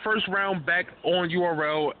was his first round back on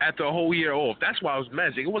URL after a whole year off. That's why it was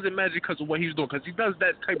magic. It wasn't magic because of what he was doing, because he does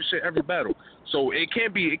that type of shit every battle. So it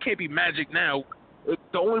can't be magic now.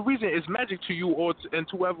 The only reason it's magic to you and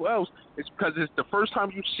to whoever else is because it's the first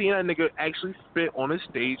time you've seen that nigga actually spit on his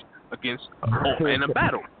stage against in a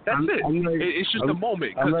battle. That's it. It's just a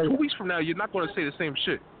moment. Because 2 weeks from now, you're not going to say the same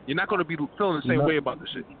shit. You're not going to be feeling the same way about the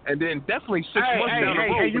shit. And then definitely 6 months down the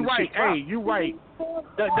road. You're right. You're right.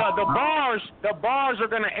 The bars are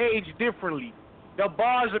going to age differently. The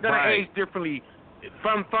bars are going to age differently.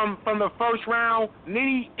 From the first round,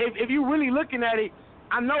 Nitty. If you're really looking at it.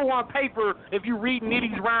 I know on paper, if you read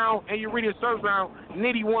Nitty's round and you read his first round,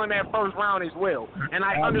 Nitty won that first round as well. And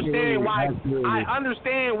I understand why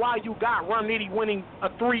you got Run Nitty winning a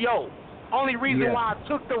 3-0. Only reason why I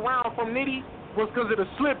took the round from Nitty was because of the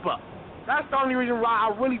slip up. That's the only reason why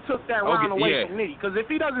I really took that round away from Nitty. Because if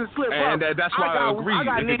he doesn't slip up, that's why I agree. I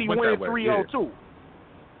got Nitty winning 3-0 too.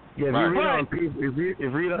 Yeah,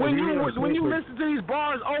 when you listen to these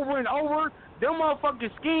bars over and over, them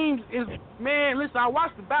motherfucking schemes is, man, listen, I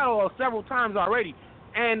watched the battle several times already.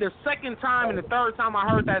 And the second time and the third time I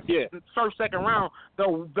heard that first second round,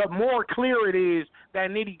 the more clear it is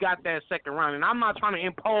that Nitty got that second round. And I'm not trying to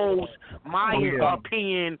impose my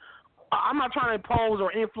opinion. I'm not trying to impose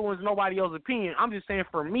or influence nobody else's opinion. I'm just saying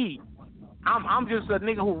for me, I'm just a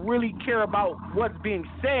nigga who really care about what's being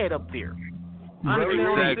said up there.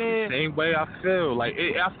 Exactly. Same way I feel. Like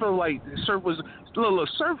I feel like Surf was look.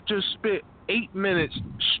 Surf just spit 8 minutes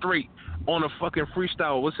straight on a fucking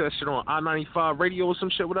freestyle. What's that shit on I-95 radio or some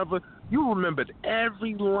shit, whatever? You remembered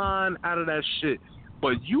every line out of that shit.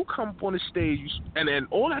 But you come up on the stage, and then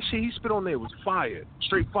all that shit he spit on there was fire,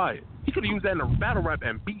 straight fire. He could have used that in a battle rap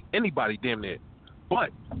and beat anybody damn near. But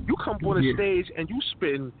you come up on the stage and you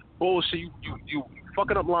spitting bullshit. You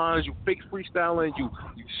fucking up lines. You fake freestyling. You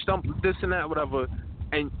stump this and that, whatever.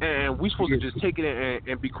 And we supposed to just take it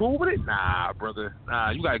and be cool with it? Nah, brother. Nah,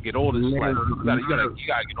 you gotta get all this. Like, you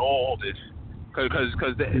gotta get all this. Cause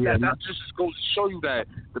that just goes to show you that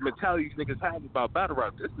the mentality these niggas have about battle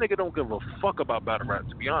rap. This nigga don't give a fuck about battle rap,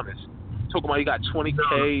 to be honest. Talking about he got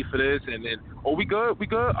 $20K for this, and then we good.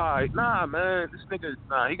 All right, nah, man, this nigga,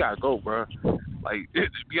 he gotta go, bro. Like, to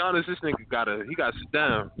be honest, this nigga gotta sit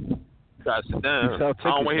down. I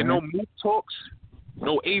don't want to hear no moot talks.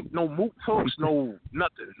 No moot talks, no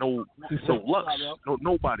nothing, no Lux, no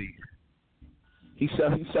nobody. He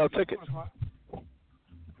sell tickets.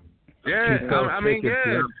 Yeah, I mean,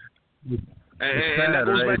 yeah. And that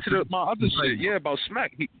goes back to my other shit, about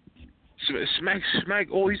Smack. Smack,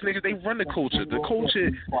 all these niggas, they run the culture. The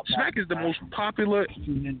culture, Smack is the most popular.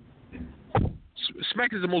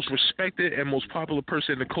 Smack is the most respected and most popular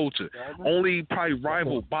person in the culture. Only probably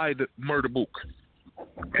rivaled by the Murder Mook.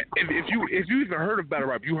 If you even heard of battle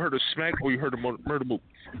rap, you heard of Smack or you heard of Murder Mook.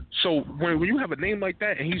 So when you have a name like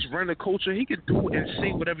that and he's running the culture, he can do and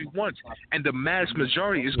say whatever he wants, and the mass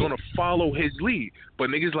majority is gonna follow his lead. But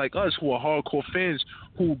niggas like us who are hardcore fans,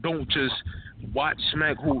 who don't just watch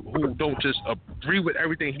Smack, who don't just agree with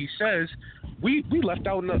everything he says, we left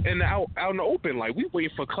out in the open. Like, we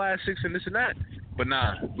waiting for classics and this and that. But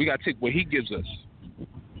nah, we gotta take what he gives us.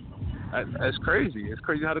 That's crazy. It's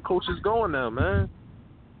crazy how the culture's going now, man.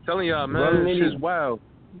 Telling y'all, man, this is wild.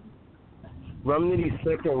 Rum Nitty's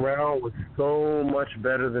second round was so much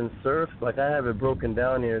better than Surf's. Like, I have it broken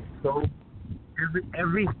down here. So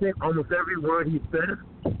almost every word he said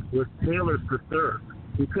was tailored for Surf.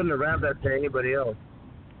 He couldn't have rapped that to anybody else.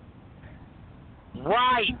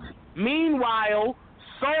 Right. Meanwhile,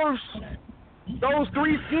 Surf's, those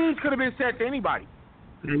three schemes could have been said to anybody.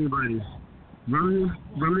 Anybody. Rum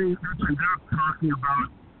Nitty opened up talking about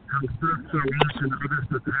how Surf's so much and others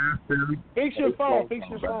surpassed him. Fix your phone.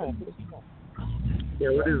 Yeah,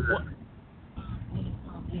 what is that?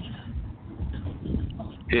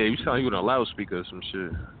 Yeah, you sound like you on a loudspeaker or some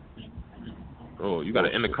shit. Oh, you got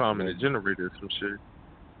an intercom and a generator or some shit.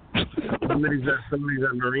 Somebody's at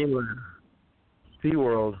Marineland.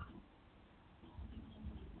 SeaWorld.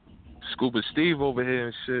 Scuba Steve over here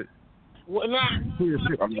and shit. Well, it's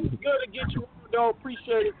good to get you on, though.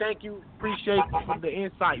 Appreciate it. Thank you. Appreciate the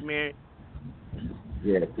insight, man.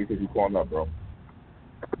 Yeah, appreciate you calling up, bro.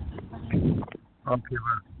 Okay,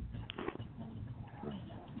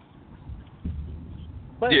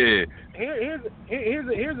 but here's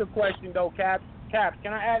a question though, Caps.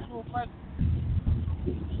 Can I ask you a question?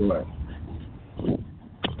 Sure.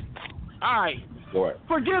 All right. Sure.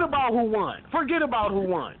 Forget about who won.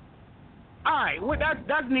 All right, well,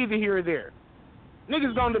 that's neither here or there.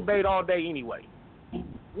 Niggas gonna debate all day anyway.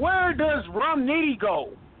 Where does Rum Nitty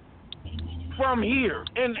go from here,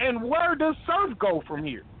 and where does Surf go from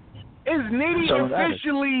here? Is Nitty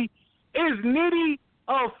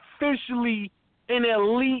officially an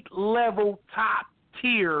elite level top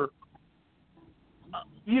tier?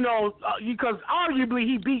 Because arguably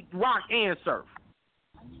he beat Rock and Surf.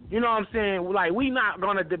 You know what I'm saying? Like, we not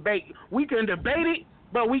gonna debate. We can debate it,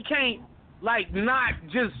 but we can't not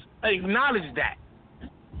just acknowledge that.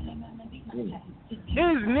 Is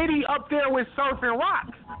Nitty up there with Surf and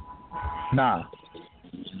Rock? Nah.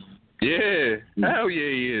 Yeah, hell yeah,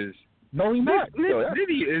 he is. No, he's not.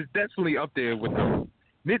 Nitty is definitely up there with them.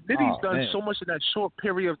 Nitty's done so much in that short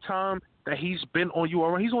period of time that he's been on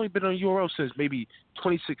URL. He's only been on URL since maybe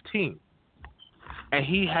 2016. And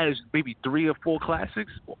he has maybe 3 or 4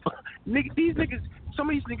 classics. These niggas, some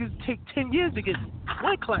of these niggas take 10 years to get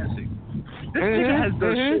one classic. This nigga has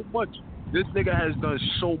done so much. This nigga has done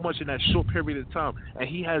so much in that short period of time. And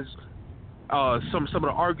he has some of the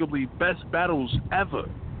arguably best battles ever.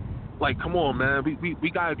 Like, come on, man,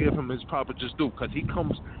 we gotta give him his proper just due, because he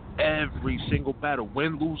comes every single battle,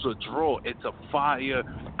 win, lose, or draw. It's a fire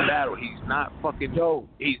battle. He's not fucking.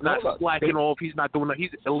 He's not slacking off. He's not doing that. He's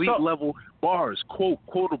elite level bars,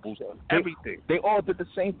 quotables, everything. They all did the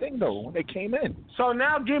same thing though when they came in. So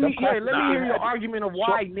now let me hear your argument of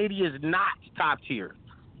why Nitty is not top tier.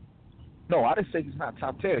 No, I didn't say he's not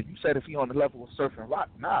top tier. You said if he on the level of Surf and Rock,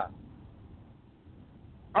 nah.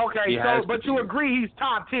 Okay, but you agree he's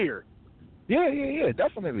top tier? Yeah,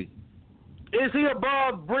 definitely. Is he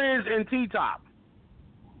above Briz and T-Top?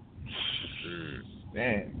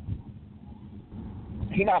 Man.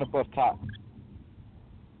 He not above Top.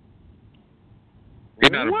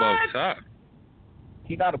 He's not above Top.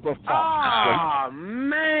 He not above Top. Ah,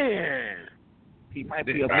 man. He might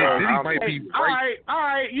be above. He might be right. All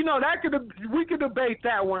right. You know, we could debate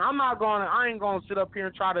that one. I ain't gonna sit up here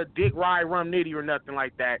and try to dick ride Rum Nitty or nothing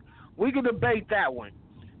like that. We could debate that one.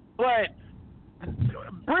 But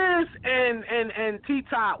Briz and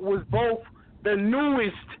T-Top was both the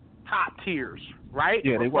newest top tiers, right?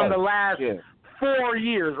 Yeah, they From was. the last 4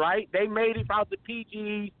 years, right? They made it out the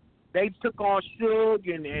PG. They took on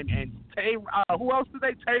Suge and Tay. Who else did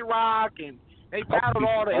they? Tay-Rock, and they battled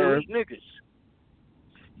all the elite niggas.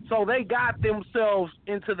 So they got themselves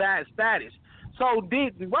into that status. So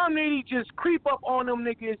did Rum Nitty just creep up on them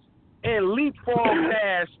niggas and leapfrog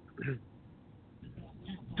past?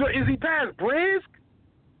 Is he past Briz?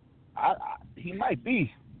 He might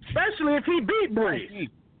be. Especially if he beat Briz.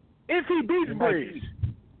 If he beats Briz.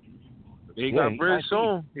 He got Briz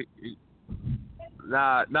on.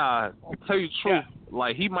 Nah. I'll tell you the truth.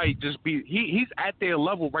 Like, he might just be. He's at their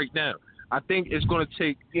level right now. I think it's going to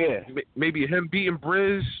take maybe him beating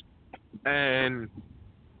Briz and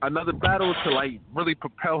another battle to like really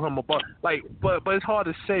propel him above. Like, but it's hard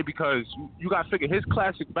to say because you got to figure his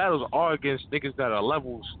classic battles are against niggas that are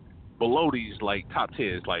levels below these like top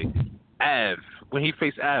tiers. Like Av, when he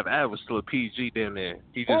faced Av was still a PG damn near.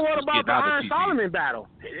 Well, what about the Iron Solomon battle?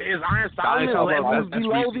 Is Iron Solomon levels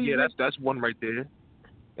below these? Yeah, that's one right there.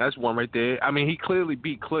 That's one right there. I mean, he clearly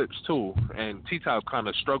beat Clips too, and T-Top kind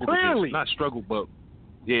of struggled. Not struggled, but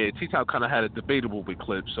T-Top kind of had a debatable with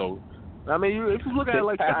Clips. So, I mean, if you look at it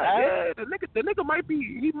like that, the nigga might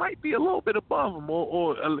be a little bit above him,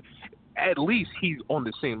 or at least he's on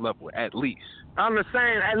the same level. At least. I'm the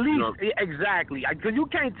same. At least exactly, because you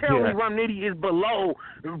can't tell me Rum Nitty is below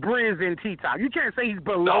Briz and T-Top. You can't say he's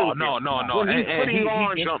below. No. When he's putting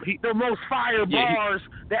on the most fire bars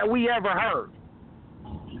that we ever heard.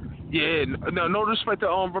 Yeah, no disrespect to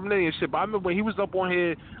Rum Nitty and shit, but I remember when he was up on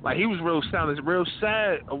here, like he was real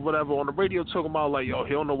sad or whatever on the radio talking about like, yo,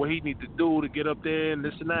 he don't know what he need to do to get up there and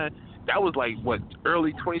this and that. That was like what,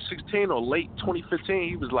 early 2016 or late 2015.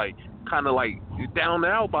 He was like kind of like down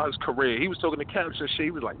and out about his career. He was talking to Caps and shit.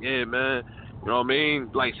 He was like, yeah, man, you know what I mean?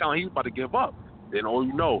 Like sounding he was about to give up. Then all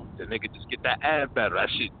you know, the nigga just get that ad battle. That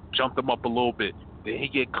shit jumped him up a little bit. Then he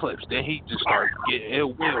get Clips. Then he just start getting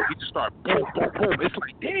ill will. He just start boom, boom, boom. It's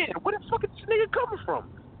like, damn, where the fuck is this nigga coming from?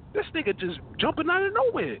 This nigga just jumping out of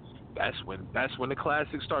nowhere. That's when the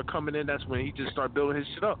classics start coming in. That's when he just start building his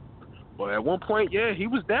shit up. But at one point, he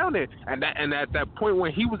was down there. And at that point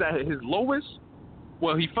when he was at his lowest,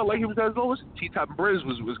 well, he felt like he was at his lowest, T-Top and Briz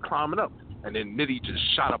was climbing up. And then Nitty just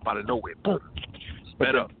shot up out of nowhere. Boom.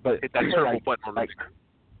 Sped up. But hit that circle button on the nigga.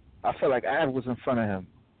 I feel like Av was in front of him.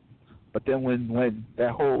 But then when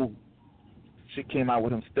that whole shit came out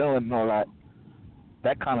with him stealing and all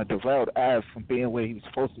that kind of derailed Av from being where he was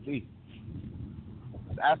supposed to be.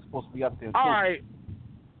 Av's supposed to be up there too. All right.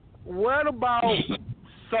 What about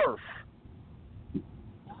Surf?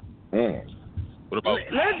 What about?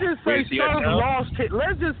 Let's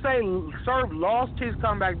just say Surf lost his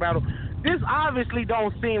comeback battle. This obviously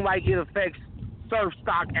don't seem like it affects Surf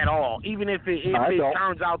stock at all. Even if it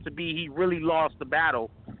turns out to be he really lost the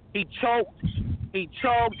battle. He choked, he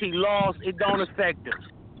lost, it don't affect him.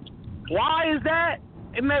 Why is that?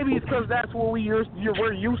 And maybe it's because that's what we're used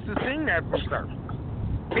to seeing that from Surf.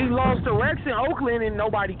 He lost to Rex in Oakland and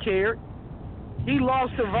nobody cared. He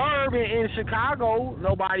lost to Verb in Chicago.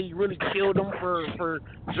 Nobody really killed him for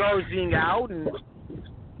jerseying out and,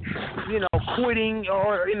 quitting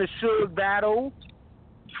or in the Suge battle,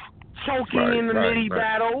 choking in the Nitty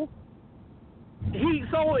battle. He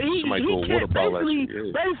can't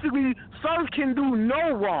basically Surf can do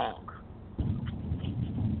no wrong.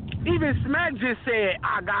 Even Smack just said,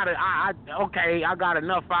 I got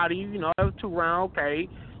enough out of you, it was 2 rounds, okay.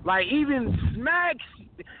 Like even Smack's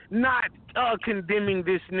not condemning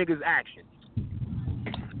this nigga's actions.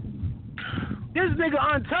 This nigga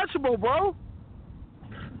untouchable, bro.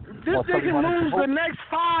 This nigga lose the next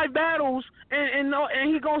 5 battles and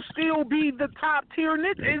he gonna still be the top tier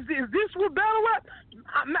nigga. Is this what battle rap?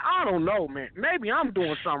 I don't know, man. Maybe I'm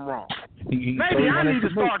doing something wrong. Maybe I need to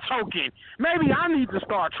start choking. Maybe I need to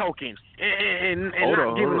start choking and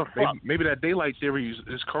not giving a fuck. Maybe that daylight theory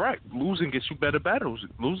is correct. Losing gets you better battles.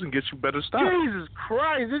 Losing gets you better stuff. Jesus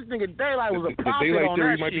Christ, this nigga Daylight was a prophet the daylight on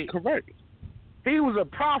theory that might shit. be correct. He was a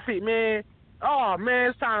prophet, man. Oh man,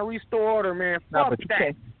 it's time to restore order, man. Fuck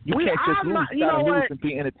that. You can't just lose. You gotta lose and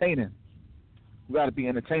be entertaining. You gotta be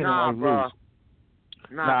entertaining while you lose.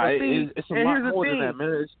 It's a lot more than that,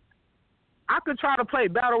 man. I could try to play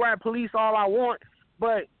battle rap police all I want,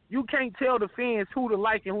 but you can't tell the fans who to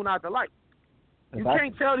like and who not to like. You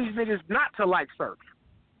can't tell these niggas not to like Surf.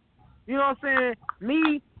 You know what I'm saying?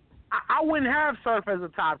 Me, I wouldn't have Surf as a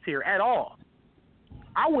top tier at all.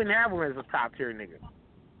 I wouldn't have him as a top tier nigga.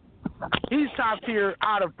 He's top tier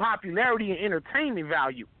out of popularity and entertainment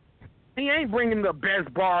value. He ain't bringing the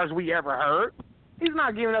best bars we ever heard. He's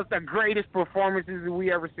not giving us the greatest performances that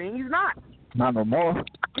we ever seen. He's not. Not no more.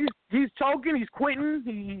 He's choking. He's quitting.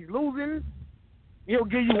 He's losing. He'll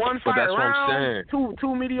give you one fight round,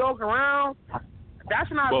 two mediocre rounds.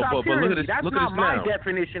 That's not top tier. That's not my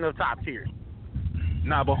definition of top tier.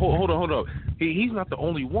 Nah, but hold on. He's not the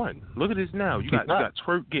only one. Look at this now. You got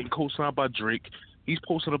Twerk getting co-signed by Drake. He's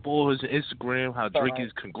posting up all his Instagram, how Drake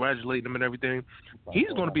is congratulating him and everything. He's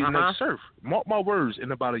going to be the next Surf. Mark my words,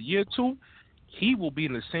 in about a year or two, he will be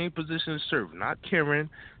in the same position as Surf, not caring,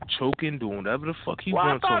 choking, doing whatever the fuck he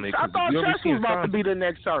wants on there. I thought Chess was about to be the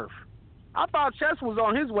next Surf. I thought Chess was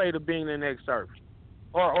on his way to being the next Surf.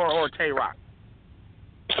 Or Tay-Rock.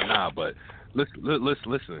 Nah, but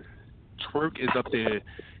listen. Twerk is up there.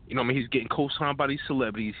 You know what I mean? He's getting co-signed by these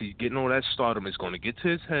celebrities. He's getting all that stardom. It's going to get to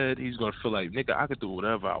his head. He's going to feel like, nigga, I can do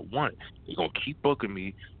whatever I want. He's going to keep booking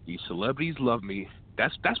me. These celebrities love me.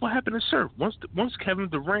 That's what happened to Surf. Once Kevin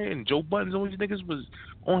Durant and Joe Budden, all these niggas was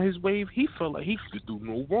on his wave, he felt like he could do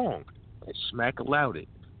no wrong. And Smack allowed it.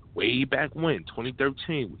 Way back when,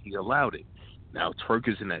 2013, he allowed it. Now Twerk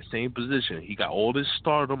is in that same position. He got all this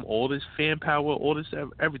stardom, all this fan power, all this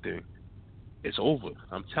everything. It's over.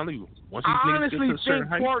 I'm telling you. Once these I honestly think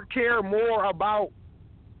Twerk care more about.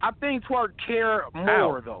 I think Twerk care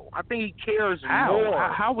more though. I think he cares more.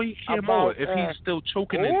 How will he care more if he's still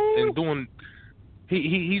choking and doing?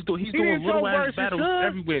 He's doing little ass battles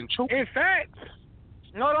everywhere and choking. In fact,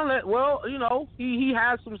 he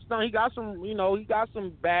has some stuff. He got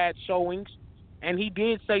some bad showings, and he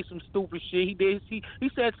did say some stupid shit. He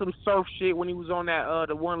said some Surf shit when he was on that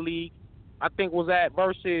the one league. I think was that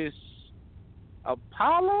versus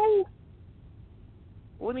Apollo?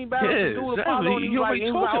 When he battled the dude Apollo, he was like,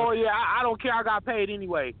 oh yeah, I don't care, I got paid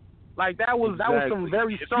anyway. Like that was some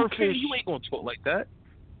very surfish. You ain't gonna talk like that.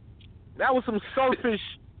 That was some surfish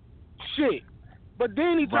shit. But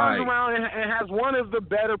then he turns around and has one of the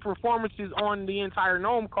better performances on the entire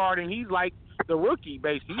Gnome card, and he's like the rookie,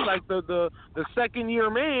 basically. He's like the second year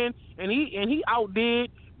man, and he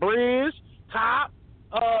outdid Briz, Top,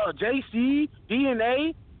 JC,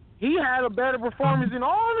 DNA. He had a better performance than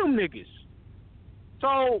all them niggas.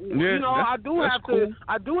 So I do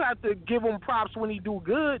have to give him props when he do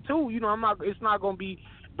good too. It's not gonna be,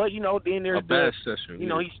 but then there's a bad session.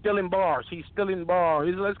 He's still in bars. It's kind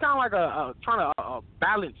of like a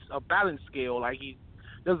balance scale. Like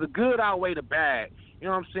there's a good outweigh the bad. You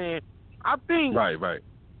know what I'm saying? I think right.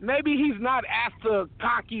 Maybe he's not at the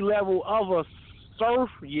cocky level of a Surf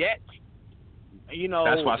yet.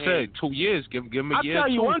 That's why I said 2 years. Give him a year. I'll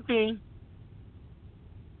tell you one thing.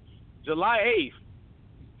 July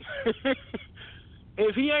 8th.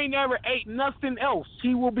 If he ain't never ate nothing else,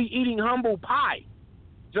 he will be eating humble pie.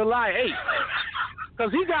 July 8th.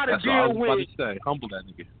 Because he got to deal with. That's what I was about to say. Humble that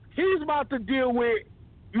nigga. He's about to deal with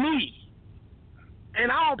me.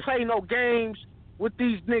 And I don't play no games with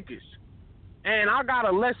these niggas. And I got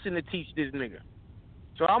a lesson to teach this nigga.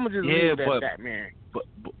 So I'm going to just leave it at that, man.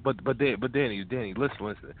 But Danny,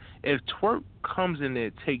 listen. If Twerk comes in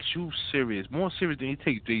there, takes you serious, more serious than he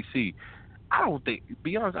takes JC, I don't think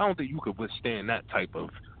you could withstand that type of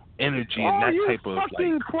energy and that type of like. Are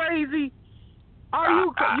you fucking crazy?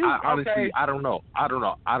 Honestly, okay. I don't know. I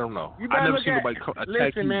never seen nobody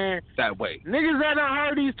attack you that way. Niggas that done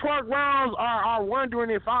heard these Twerk rounds are wondering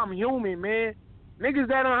if I'm human, man. Niggas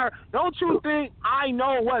that done heard. Don't you think I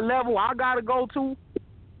know what level I gotta go to?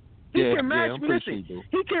 He can match me. Listen,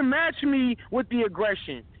 he can match me with the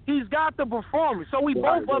aggression. He's got the performance. So we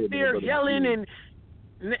both up there yelling, and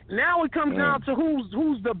now it comes down to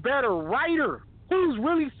who's the better writer. Who's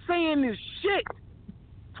really saying this shit?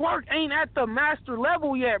 Twerk ain't at the master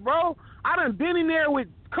level yet, bro. I done been in there with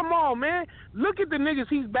Come on, man. Look at the niggas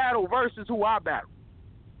he's battled versus who I battle.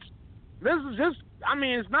 This is just, I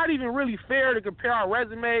mean, it's not even really fair to compare our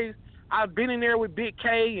resumes. I've been in there with Big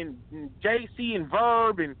K and JC and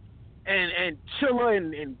Verb and Chilla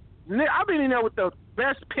and I've been in there with the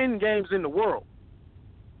best pen games in the world.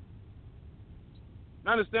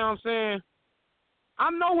 Understand what I'm saying? I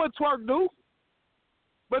know what Twork do,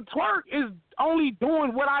 but Twork is only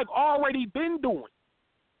doing what I've already been doing.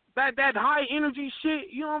 That high energy shit,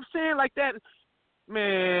 you know what I'm saying? Like that,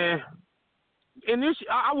 man. And this,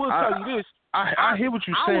 I will tell you this. I hear what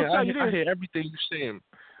you're saying. I hear everything you're saying.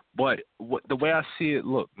 But the way I see it,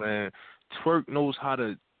 look, man, Twork knows how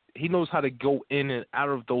to. He knows how to go in and out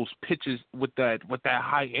of those pitches with that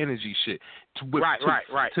high energy shit. Right.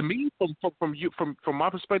 To me, from my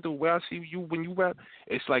perspective, where I see you when you rap,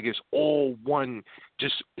 it's like it's all one,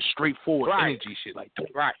 just straightforward energy shit. Like you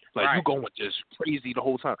going just crazy the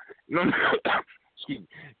whole time. You know what I mean? Excuse me.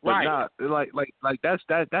 But like that's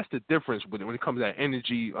the difference when it comes to that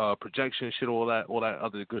energy, projection shit, all that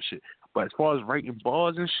other good shit. But as far as writing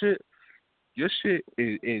bars and shit, your shit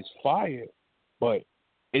is fire, but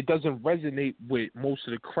it doesn't resonate with most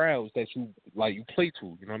of the crowds that you play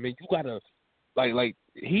to. You know what I mean? You gotta like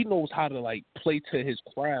he knows how to like play to his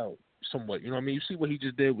crowd somewhat. You know what I mean? You see what he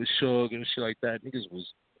just did with Suge and shit like that. Niggas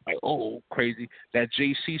was like, oh, crazy. That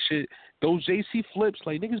JC shit, those JC flips,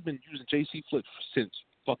 like niggas been using JC flips since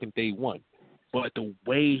fucking day one. But the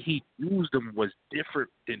way he used them was different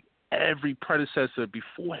than every predecessor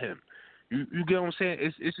before him. You get what I'm saying?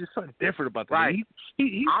 It's just something different about that. Right.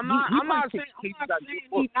 I'm not saying he's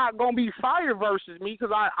not gonna be fire versus me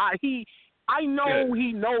because I know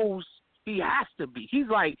he knows he has to be. He's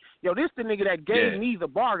like, yo, this the nigga that gave me the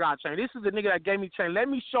bar God chain. This is the nigga that gave me chain. Let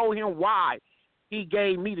me show him why he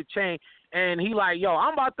gave me the chain. And he like, yo,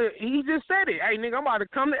 he just said it. Hey nigga, I'm about to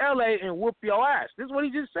come to LA and whoop your ass. This is what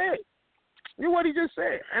he just said. This is what he just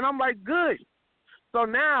said. And I'm like, good. So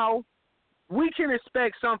now we can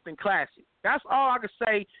expect something classic. That's all I can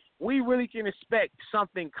say. We really can expect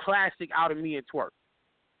something classic out of me and Twork.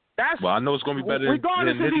 Well, I know it's gonna be better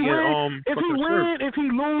regardless than if he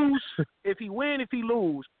win, if he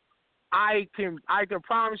lose, I can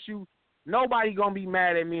promise you nobody gonna be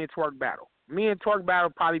mad at me and Twork battle. Me and Twork battle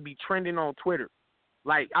probably be trending on Twitter.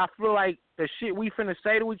 Like I feel like the shit we finna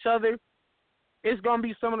say to each other, it's gonna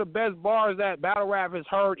be some of the best bars that battle rap has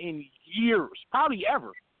heard in years, probably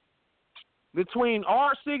ever. Between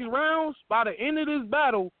our 6 rounds, by the end of this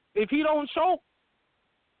battle, if he don't choke,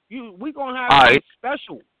 we gonna have something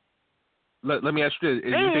special. Let me ask you this: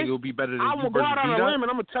 you think it will be better than I'm you gonna go out on a B-Dot? limb, and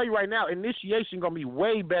I'm gonna tell you right now, Initiation gonna be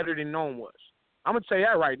way better than Gnome was. I'm gonna tell you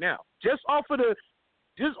that right now. Just off of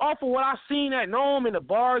what I seen at Gnome and the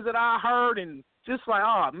bars that I heard, and just like,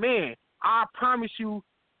 oh man, I promise you,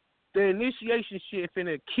 the Initiation shit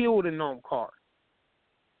finna kill the Gnome card.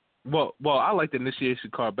 Well, I like the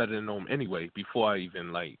Initiation card better than Gnome anyway. Before the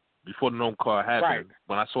Gnome card happened,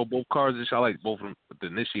 when I saw both cards, I liked both of them, but the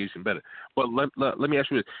Initiation better. But let me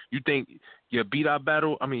ask you this: you think your B-Dot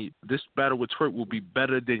battle? I mean, this battle with Twork will be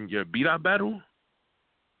better than your B-Dot battle?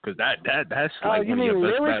 Because that's like one of your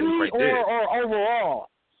best battles right there. Or overall?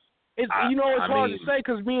 It's hard to say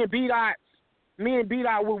because me and B-Dot,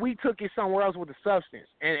 we took it somewhere else with the substance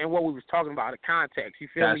and what we was talking about, the context. You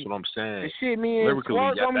feel me? That's what I'm saying. The shit me and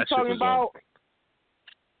Twork gonna be talking about.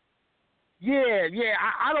 Yeah.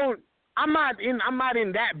 I'm not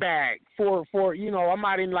in that bag for I'm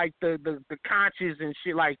not in like the conscious and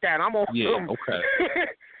shit like that. I'm on some. Okay.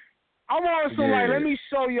 I'm on some like, let me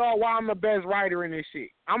show y'all why I'm the best writer in this shit.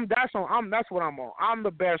 That's what I'm on. I'm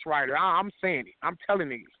the best writer. I'm saying it. I'm telling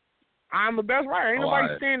niggas. I'm the best writer. Ain't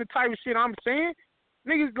nobody saying the type of shit I'm saying.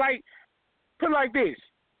 Niggas like, put it like this.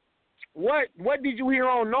 What did you hear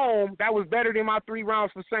on Gnome that was better than my 3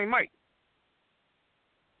 rounds for St. Mike?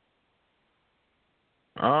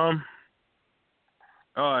 All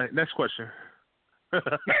right, next question.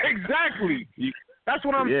 Exactly. That's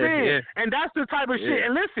what I'm saying. Yeah. And that's the type of shit.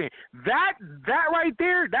 And listen, that right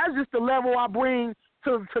there, that's just the level I bring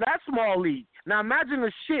to that small league. Now imagine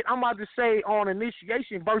the shit I'm about to say on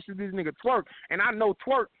Initiation versus this nigga Twork, and I know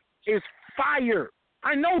Twork is fire.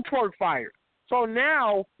 I know Twork fire. So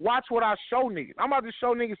now watch what I show niggas. I'm about to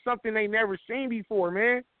show niggas something they never seen before,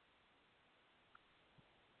 man.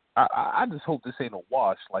 I just hope this ain't a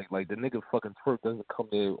wash. Like the nigga fucking Twork doesn't come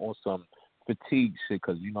there on some fatigue shit,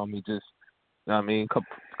 cause you know what I mean. Just you know what I mean.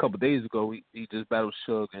 Couple days ago he just battled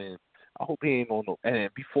Suge, and I hope he ain't on no.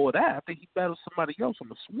 And before that, I think he battled somebody else on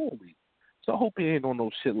the small league. So I hope he ain't on no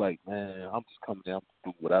shit like, man, I'm just coming down to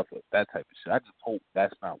do whatever, that type of shit. I just hope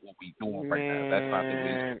that's not what we doing right now. That's not the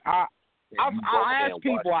reason. I ask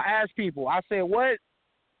people. I said, what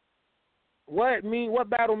What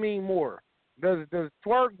battle mean more? Does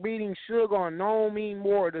Twerk beating Suge on Gnome mean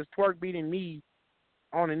more, or does Twerk beating me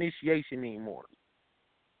on Initiation mean more?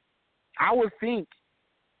 I would think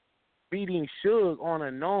beating Suge on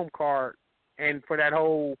a Gnome card and for that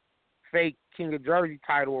whole fake King of Jersey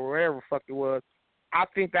title or whatever the fuck it was, I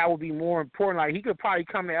think that would be more important. Like, he could probably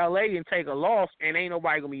come to L.A. and take a loss, and ain't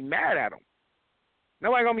nobody going to be mad at him.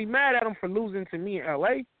 Nobody going to be mad at him for losing to me in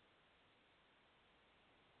L.A.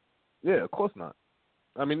 Yeah, of course not.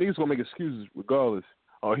 I mean, niggas going to make excuses regardless.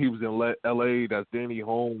 Oh, he was in L.A., that's Danny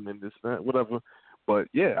home and this, that, whatever. But,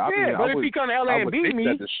 yeah. But if he come to L.A. and beat me,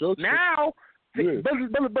 now,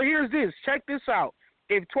 but here's this. Check this out.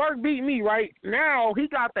 If Twerk beat me, right, now he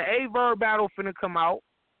got the A-Verb battle finna come out,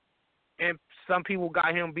 and some people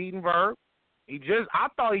got him beating Verb. I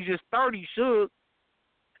thought he just 30 Suge,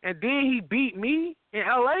 and then he beat me in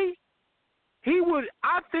L.A.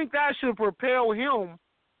 I think that should propel him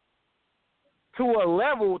to a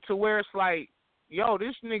level to where it's like, yo,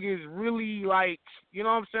 this nigga is really like, you know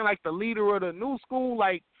what I'm saying, like the leader of the new school,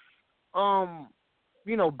 like,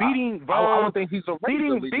 beating Verb. I don't think he's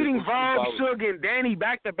beating Verb, Suge, and Danny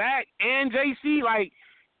back to back, and JC, like.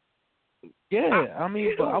 Yeah,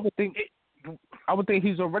 but I would think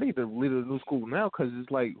he's already the leader of the new school now, because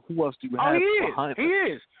it's like, who else do you have behind him? He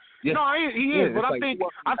is. Yeah. No, he is. But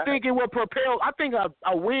I think it would propel. I think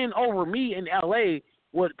a win over me in LA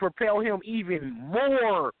would propel him even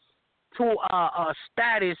more to a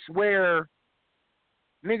status where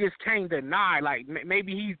niggas can't deny. Like,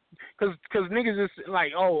 maybe he, because niggas is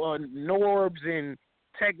like, Norbs and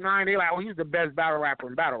Tech 9, they like, he's the best battle rapper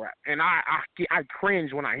in battle rap. And I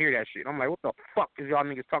cringe when I hear that shit. I'm like, what the fuck is y'all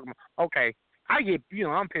niggas talking about? Okay, I get,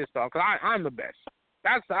 I'm pissed off because I'm the best.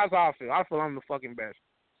 That's how I feel. I feel I'm the fucking best.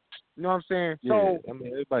 You know what I'm saying? Yeah, so,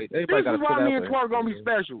 everybody this is why me and Twerk going to be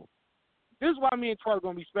special. This is why me and Twerk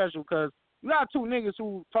going to be special, because you got two niggas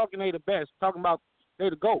who talking they the best, talking about they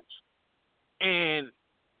the GOATs. And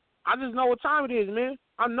I just know what time it is, man.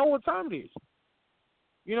 I know what time it is.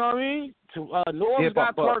 You know what I mean? Norb's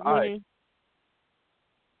got Twerk winning.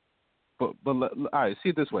 But all right, see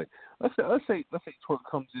it this way. Let's say Twerk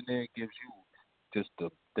comes in there and gives you just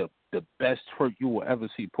the best Twerk you will ever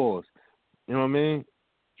see. Pause. You know what I mean?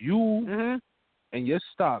 You and your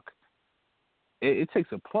stock, it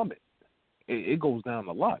takes a plummet. It goes down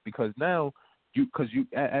a lot, because now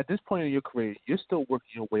at this point in your career, you're still working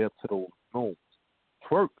your way up to those gnomes.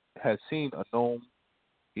 Twerk has seen a gnome.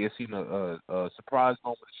 He has seen a surprise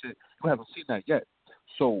gnome and shit. You haven't seen that yet.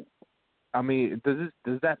 So, I mean,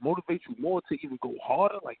 does that motivate you more to even go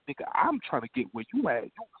harder? Like, nigga, I'm trying to get where you at.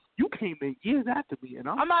 You came in years after me, and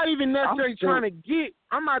I'm not even necessarily trying to get.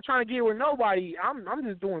 I'm not trying to get with nobody. I'm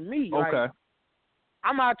just doing me. Okay. Like,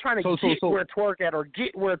 I'm not trying to get where Twerk at or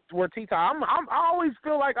get where T-Top. I always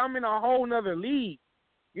feel like I'm in a whole nother league.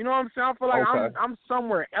 You know what I'm saying? I feel like I'm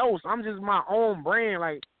somewhere else. I'm just my own brand.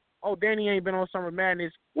 Like, Danny ain't been on Summer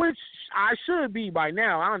Madness, which I should be by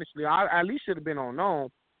now, honestly. I at least should have been on Gnome.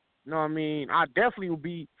 You know what I mean? I definitely would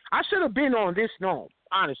be. I should have been on this Gnome,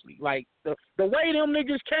 honestly. Like, the way them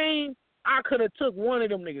niggas came, I could have took one of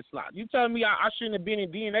them niggas slots. You telling me I shouldn't have been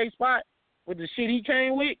in DNA spot with the shit he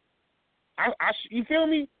came with? You feel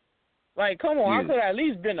me? Like, come on, I could have at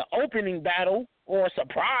least been an opening battle or a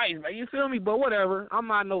surprise. Like, you feel me? But whatever. I'm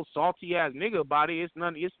not no salty ass nigga about it.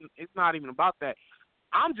 It's not even about that.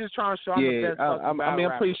 I'm just trying to show I'm the best fucking battle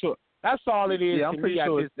rapper. I'm pretty sure. That's all it is to me at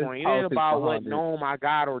this point. It ain't about what gnome I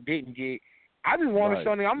got or didn't get. I just want to show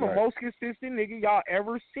nigga I'm the most consistent nigga y'all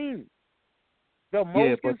ever seen. The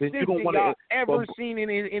most consistent y'all ever seen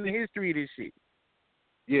in the history of this shit.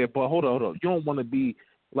 Yeah, but hold on. You don't want to be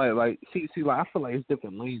like see like I feel like it's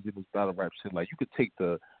different lanes in this battle rap shit. Like, you could take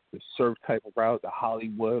the surf type of route, the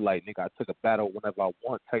Hollywood, like, nigga, I took a battle whenever I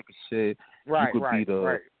want type of shit. Right, you could be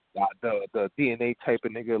the DNA type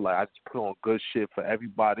of nigga, like, I just put on good shit for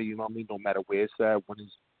everybody, you know what I mean? No matter where it's at, when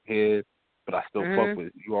it's here, but I still fuck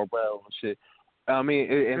with URL and shit. I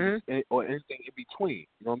mean, and or anything in between,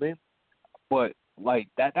 you know what I mean? But like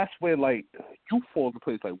that's where like you fall into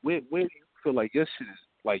place. Like, where do you feel like your shit is?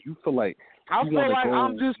 Like, you feel like I feel like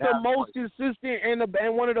I'm just the most consistent and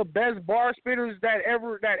one of the best bar spitters that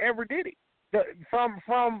ever did it.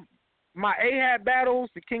 From my AHAT battles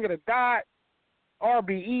to King of the Dot,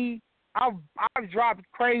 RBE, I've dropped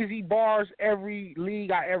crazy bars every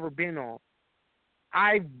league I ever been on.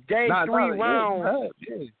 I gave 3 rounds.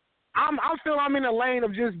 I feel I'm in the lane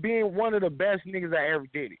of just being one of the best niggas that ever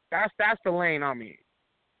did it. That's the lane I'm in.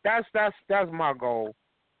 That's my goal.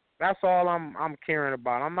 That's all I'm caring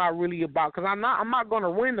about. I'm not really about, because I'm not going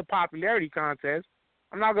to win the popularity contest.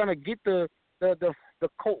 I'm not going to get the the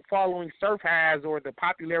cult following Surf has, or the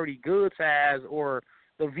popularity Goods has, or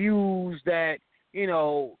the views that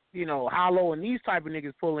Hollow and these type of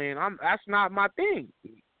niggas pull in. That's not my thing.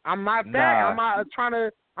 I'm not that. I'm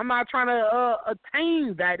not trying to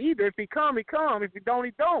attain that either. If it come, it come. If it don't,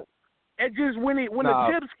 it don't. It just when the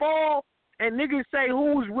chips fall and niggas say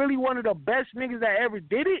who's really one of the best niggas that ever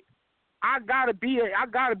did it, I gotta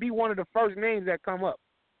be one of the first names that come up.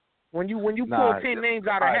 When you pull 10 names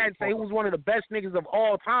out of hat and say who's one of the best niggas of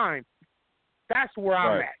all time, that's where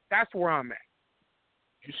I'm at. That's where I'm at.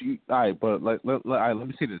 You see, all right, but let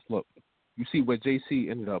me see this. Look, you see where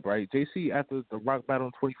JC ended up, right? JC after the Rock battle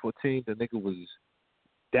in 2014, the nigga was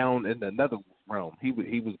down in another realm. He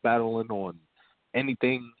was battling on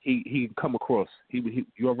anything he'd come across.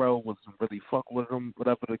 URL wasn't really fucking with him,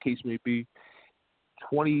 whatever the case may be.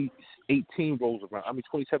 2017 rolls around.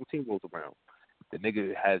 The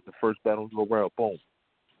nigga has the first battle in URL, boom.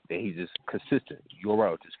 Then he's just consistent.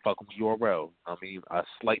 URL, just fucking with URL. I mean, a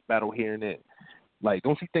slight battle here and there. Like,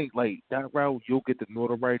 don't you think, like, that route you'll get the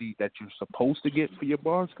notoriety that you're supposed to get for your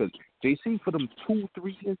bars? Because JC, for them 2-3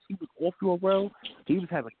 years he was off URL, he was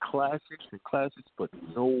having classics, but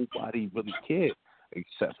nobody really cared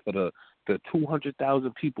except for the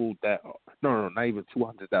 200,000 people that – no, not even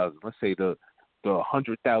 200,000. Let's say the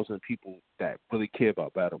 100,000 people that really care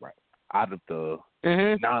about battle rap out of the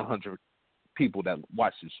 900 people that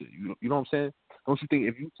watch this shit. You know what I'm saying? Don't you think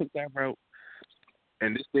if you took that route,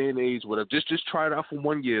 in this day and age, whatever, just try it out for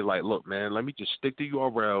 1 year. Like, look, man, let me just stick to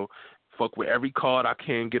URL, fuck with every card I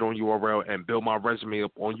can get on URL, and build my resume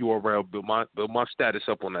up on URL, build my status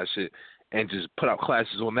up on that shit, and just put out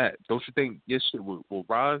classes on that. Don't you think your shit will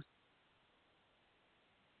rise?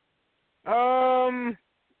 I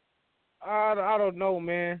don't know,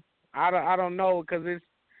 man. I don't know, because it's,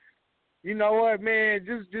 you know what, man,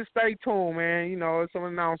 just stay tuned, man. You know, some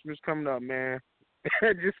announcements coming up, man.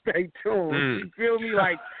 Just stay tuned. You feel me?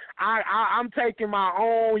 Like I'm taking my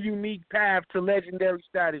own unique path to legendary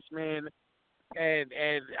status, man. And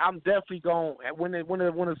I'm definitely going when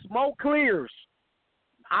the smoke clears,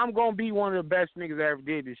 I'm gonna be one of the best niggas that ever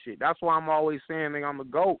did this shit. That's why I'm always saying, nigga, I'm a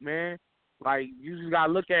GOAT, man. Like, you just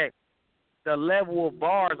gotta look at the level of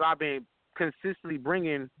bars I've been consistently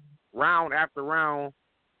bringing round after round,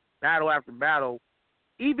 battle after battle.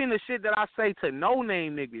 Even the shit that I say to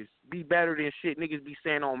no-name niggas be better than shit niggas be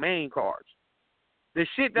saying on main cards. The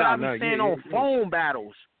shit that I be saying on phone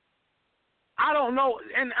battles, I don't know,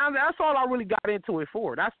 and that's all I really got into it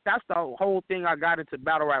for. That's the whole thing I got into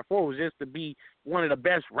battle rap for, was just to be one of the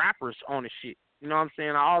best rappers on the shit. You know what I'm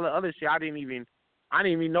saying? All the other shit, I didn't even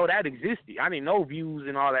know that existed. I didn't know views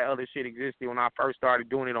and all that other shit existed when I first started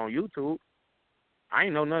doing it on YouTube. I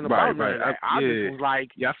didn't know nothing about none of that. I just was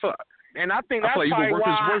like, and I think that's probably why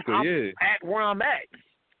I'm at where I'm at.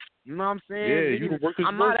 You know what I'm saying? Yeah,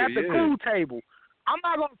 I'm not at the cool table. I'm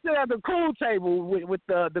not going to sit at the cool table with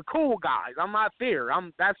the cool guys. I'm not there.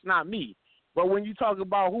 That's not me. But when you talk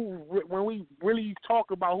about when we really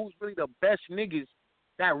talk about who's really the best niggas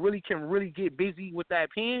that really can really get busy with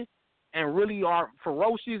that pen and really are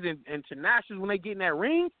ferocious and tenacious when they get in that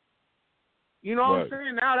ring, you know what I'm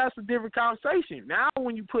saying? Now that's a different conversation. Now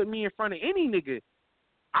when you put me in front of any nigga,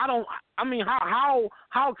 how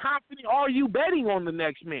confident are you betting on the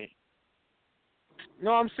next man? You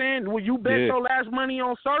know what I'm saying? Will you bet your last money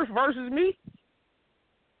on Surf versus me?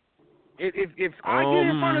 If I get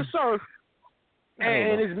in front of Surf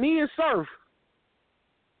and it's me and Surf,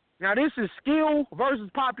 now this is skill versus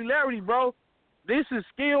popularity, bro. This is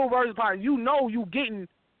skill versus popularity. You know you getting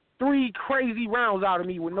 3 crazy rounds out of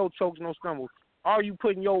me with no chokes, no stumbles. Are you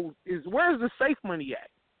putting where's the safe money at?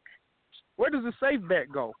 Where does the safe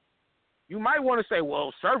bet go? You might want to say,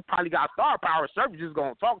 well, Surf probably got star power. Surf is just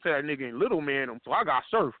going to talk to that nigga and little man him, so I got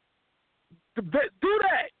Surf. Do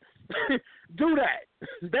that. Do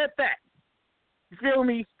that. Bet that. You feel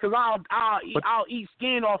me? Because I'll eat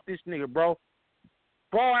skin off this nigga, bro.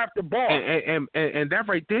 Ball after ball. And that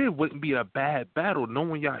right there wouldn't be a bad battle,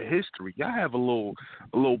 knowing y'all history. Y'all have a little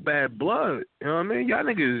bad blood. You know what I mean? Y'all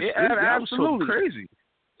niggas, y'all was so crazy.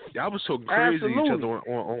 Y'all was so crazy at each other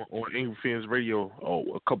on Angry Fans Radio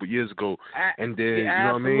a couple years ago, and then you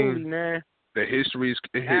know what I mean. Man. The history is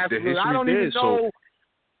I don't even know.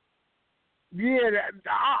 Yeah,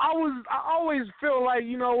 I always feel like,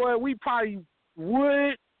 you know what, we probably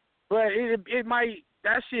would, but it might,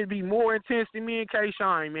 that shit be more intense than me and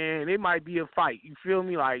K-Shine, man. It might be a fight. You feel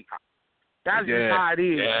me? Like, that's just how it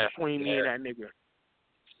is between me and that nigga.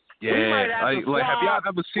 Yeah, have y'all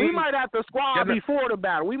ever seen? We might have to squad before the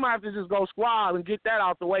battle. We might have to just go squad and get that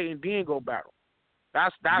out the way and then go battle.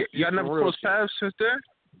 That's y'all never crossed paths since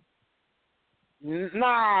then?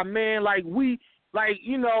 Nah, man. Like, we like,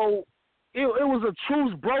 you know, it was a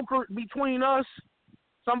truce broker between us.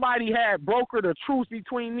 Somebody had brokered a truce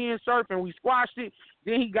between me and Surf, and we squashed it.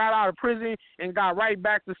 Then he got out of prison and got right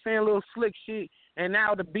back to saying little slick shit, and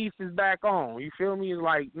now the beef is back on. You feel me? It's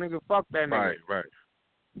like, nigga, fuck that nigga. Right.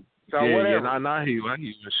 So yeah, whatever. Yeah, not he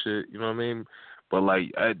and shit. You know what I mean? But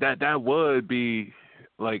like that would be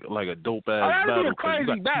like a dope ass battle. That'd be a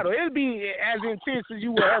crazy battle. It'd be as intense as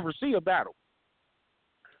you will ever see a battle.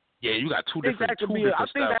 Yeah, you got two different. I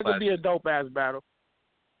think that could be a dope ass battle.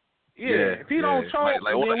 Yeah, if he don't choke,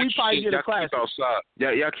 like then we probably get a classic. Keep outside.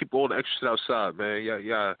 Y'all keep all the extra shit outside, man.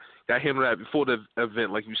 Y'all handle that before the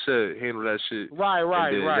event, like you said. Handle that shit. Right.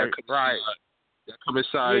 Y'all come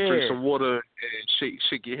inside, drink some water, and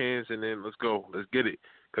shake your hands, and then let's go. Let's get it.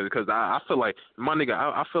 Cause I feel like, my nigga,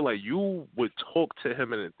 I feel like you would talk to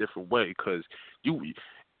him in a different way. Cause you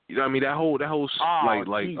know what I mean? That whole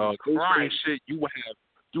shit, you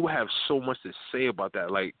would have so much to say about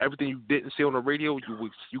that. Like, everything you didn't say on the radio,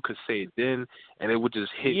 you could say it then, and it would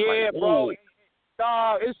just hit. Yeah, like, bro.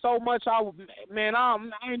 Dog, it's so much I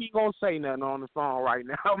ain't even gonna say nothing on the phone right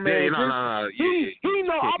now, man. No. He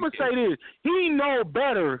know. I'm gonna say this. He know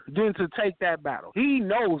better than to take that battle. He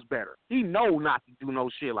knows better. He know not to do no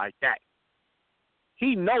shit like that.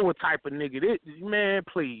 He know what type of nigga this. Man,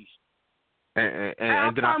 please. And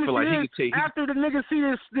then I feel like he could take. After the nigga see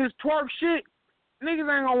this twerk shit, niggas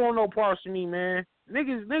ain't gonna want no parts of me, man.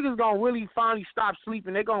 Niggas gonna really finally stop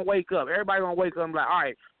sleeping. They gonna wake up. Everybody gonna wake up and be like, all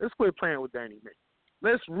right, let's quit playing with Danny, man.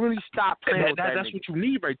 Let's really stop playing with that. That's nigga. what you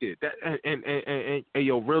need right there. And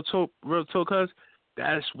yo, real talk, cuz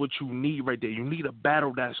that's what you need right there. You need a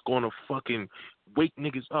battle that's gonna fucking wake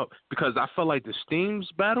niggas up. Because I felt like the Steams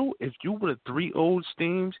battle, if you would have 3-0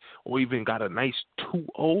 Steams or even got a nice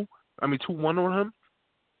 2-1 on him,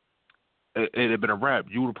 it'd have been a wrap.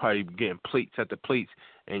 You would probably be getting plates at the plates,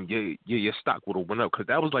 and your stock would have went up, because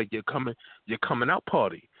that was like your coming out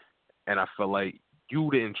party. And I felt like you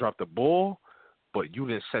didn't drop the ball, but you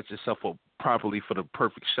didn't set yourself up properly for the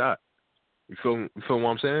perfect shot. You feel what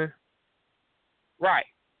I'm saying? Right.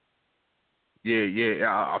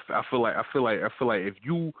 Yeah. I feel like if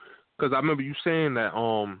you, because I remember you saying that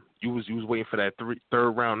you was waiting for that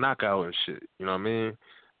third round knockout and shit. You know what I mean?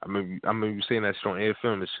 I remember you saying that shit on air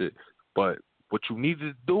film and shit. But what you needed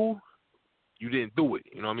to do, you didn't do it.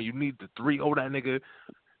 You know what I mean? You need to 3-0 that nigga.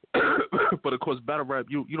 But of course, battle rap,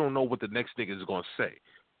 you don't know what the next nigga is gonna say.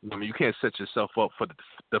 I mean, you can't set yourself up for the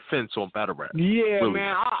defense on battle rap. Yeah, really.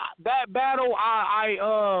 Man. That battle, I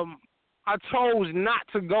chose not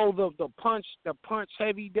to go the punch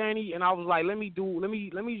heavy, Danny, and I was like, let me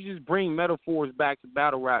just bring metaphors back to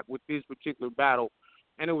battle rap with this particular battle,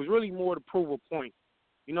 and it was really more to prove a point.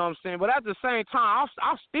 You know what I'm saying? But at the same time,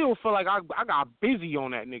 I still feel like I got busy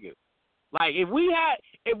on that nigga. Like, if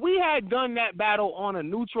we had done that battle on a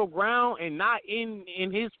neutral ground and not in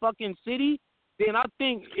his fucking city, then I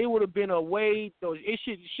think it would have been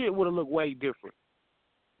shit would have looked way different.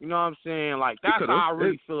 You know what I'm saying? Like, that's how I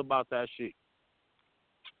really feel about that shit.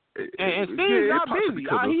 And Steve got busy.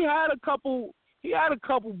 He had a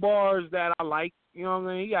couple bars that I liked. You know what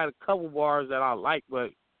I mean? He had a couple bars that I liked,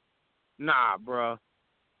 but nah, bro.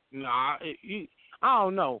 Nah, I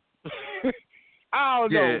don't know. I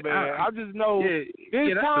don't know, man. I just know this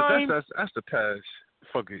time. That's the pass.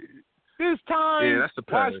 Fuck it. This time, that's the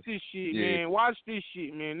pass. Watch this shit, man. Watch this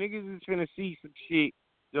shit, man. Niggas is finna see some shit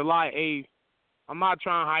July 8th. I'm not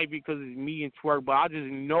trying to hype it because it's me and Twerk, but I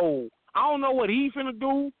just know. I don't know what he finna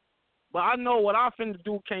do, but I know what I finna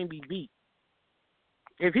do can't be beat.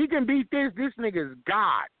 If he can beat this nigga's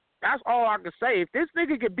God. That's all I can say. If this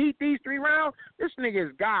nigga can beat these 3 rounds, this nigga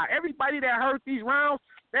is God. Everybody that heard these rounds,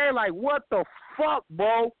 they're like, what the fuck,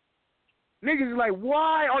 bro? Niggas is like,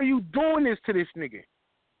 why are you doing this to this nigga?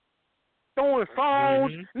 Throwing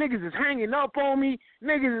phones, niggas is hanging up on me.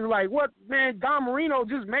 Niggas is like, what, man? Don Marino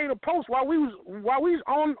just made a post while we was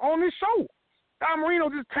on this show. Don Marino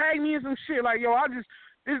just tagged me in some shit like, yo,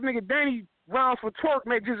 this nigga Danny rounds for Twerk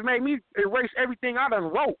just made me erase everything I done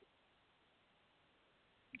wrote.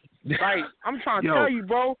 Like, I'm trying to tell you,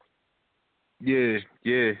 bro. Yeah.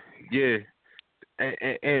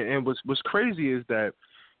 And what's crazy is that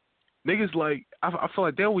niggas, like, I feel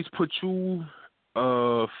like they always put you,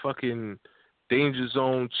 fucking Danger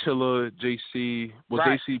Zone, Chilla, JC. Well,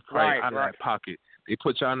 right. JC probably out of that pocket. They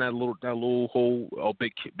put you in that little hole, or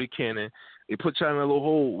Big Cannon. They put you in that little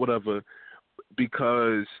hole, whatever,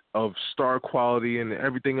 because of star quality and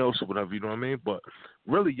everything else or whatever, you know what I mean? But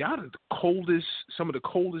really, y'all some of the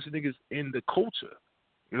coldest niggas in the culture.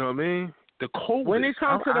 You know what I mean? The coldest. When it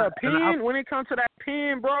comes to that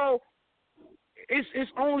pen, bro,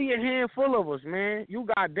 it's only a handful of us, man. You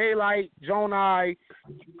got Daylight, Jonai,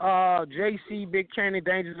 JC, Big Cannon,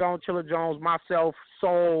 Danger Zone, Chilla Jones, myself,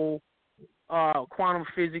 Soul, Quantum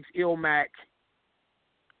Physics, Ilmac,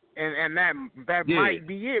 and that might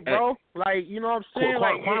be it, bro. Like, you know what I'm saying?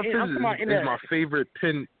 Quantum Physics is my favorite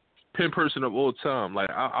pin person of all time. Like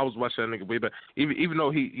I was watching that nigga way back. Even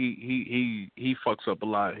though he fucks up a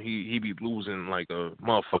lot, he be losing like a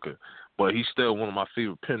motherfucker. But he's still one of my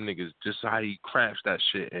favorite pin niggas. Just how he crafts that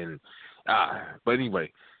shit. And but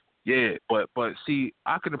anyway, yeah. But see,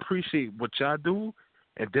 I can appreciate what y'all do,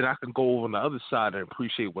 and then I can go over on the other side and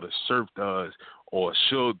appreciate what a Surf does, or a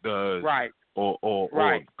Suge does, right,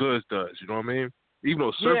 or Goods does. You know what I mean? Even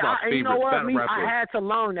though Surf my favorite you know what? battle rapper. I had to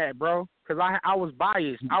learn that, bro, because I was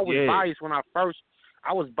biased. I was biased when I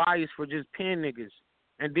was biased for just pin niggas,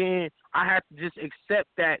 and then I had to just accept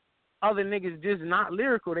that other niggas just not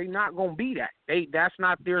lyrical. They not gonna be that. That's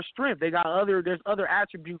not their strength. There's other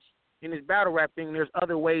attributes in this battle rap thing. There's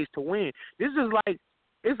other ways to win. This is like,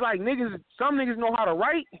 it's like niggas. Some niggas know how to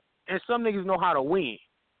write, and some niggas know how to win.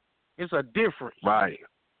 It's a difference. Right.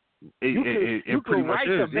 You can write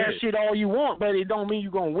the best shit all you want, but it don't mean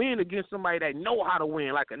you're gonna win against somebody that know how to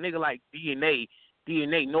win. Like a nigga like DNA.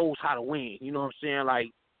 DNA knows how to win. You know what I'm saying?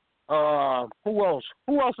 Like, who else?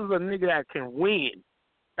 Who else is a nigga that can win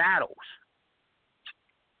battles?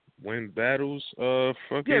 Win battles?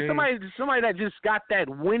 Fucking. Yeah, somebody that just got that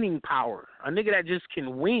winning power. A nigga that just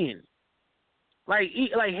can win. Like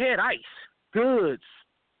Head Ice, Goods.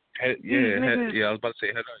 I was about to say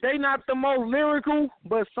Head Ice. They not the most lyrical,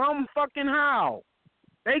 but some fucking how.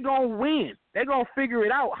 They gonna win. They gonna figure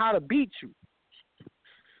it out how to beat you.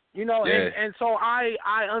 You know, and so I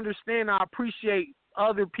understand, I appreciate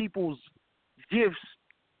other people's gifts,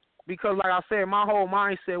 because like I said, my whole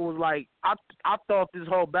mindset was like, I thought this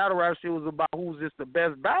whole battle rap shit was about who's just the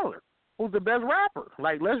best battler, who's the best rapper.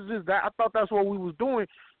 Like, I thought that's what we was doing,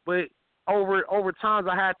 but over times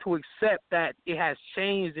I had to accept that it has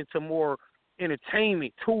changed into more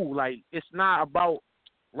entertainment too. Like, it's not about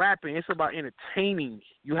rapping, it's about entertaining.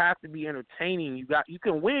 You have to be entertaining. You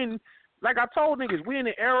can win. Like I told niggas, we in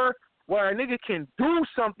an era where a nigga can do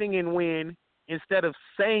something and win instead of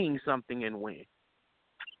saying something and win.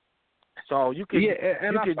 So you can. Yeah,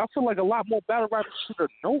 and I feel like a lot more battle rappers should have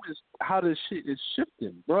noticed how this shit is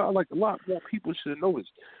shifting, bro. Like, a lot more people should have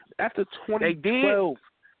noticed. After 2012,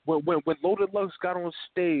 when Loaded Lux got on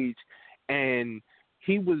stage and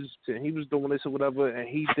he was doing this or whatever, and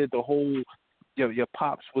he did the whole, your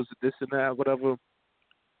pops was this and that, whatever.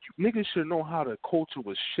 Niggas should know how the culture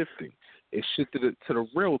was shifting. It shifted it to the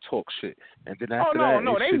real talk shit, and then after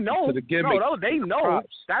they know. To the gimmick, they know.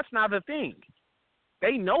 Props. That's not the thing.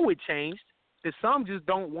 They know it changed. That some just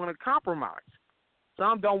don't want to compromise.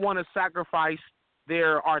 Some don't want to sacrifice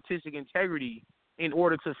their artistic integrity in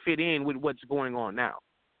order to fit in with what's going on now.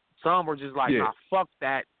 Some are just like, nah, fuck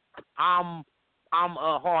that. I'm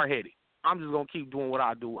hard-headed. I'm just gonna keep doing what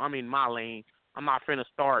I do. I'm in my lane. I'm not finna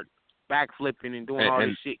start backflipping and doing all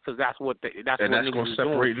this shit, because that's what that's gonna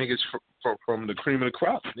separate niggas from the cream of the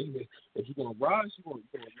crop. If you're gonna rise, you're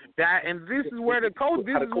gonna that. And this is where the coach.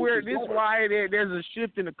 This is why there's a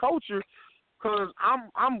shift in the culture. Because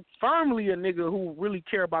I'm firmly a nigga who really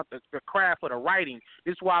care about the craft of the writing.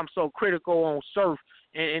 This is why I'm so critical on Surf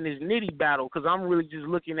and his Nitty battle, because I'm really just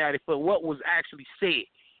looking at it for what was actually said.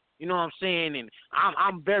 You know what I'm saying? And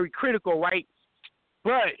I'm very critical, right?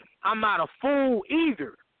 But I'm not a fool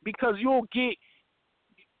either, because you'll get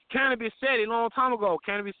 – Cannabis said it a long time ago.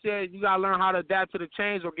 Cannabis said you got to learn how to adapt to the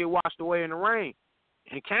change or get washed away in the rain.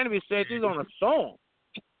 And Cannabis said this on a song.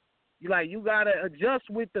 You got to adjust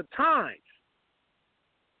with the times.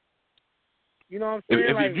 You know what I'm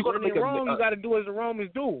saying? If you're gonna make you got to do as the Romans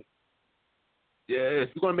do. Yeah, if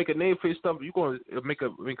you're gonna make a name for yourself, you're gonna make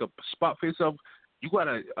a spot for yourself. You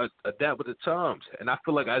gotta adapt with the times. And I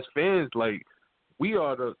feel like as fans, like, we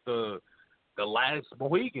are the last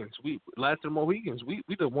Mohegans. We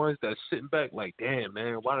the ones that's sitting back like, damn,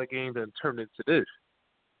 man, why the game done turned into this?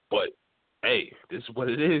 But hey, this is what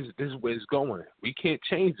it is. This is where it's going. We can't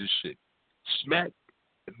change this shit. Smack,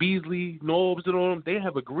 Beasley, Norbs, and all them, they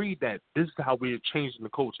have agreed that this is how we're changing the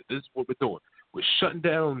culture. This is what we're doing. We're shutting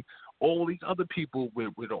down all these other people.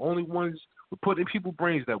 We're the only ones. We're putting in people's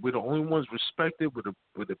brains that we're the only ones respected.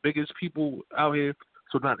 We're the biggest people out here.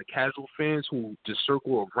 So now the casual fans who just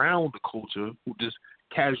circle around the culture, who just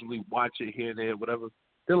casually watch it here and there, whatever,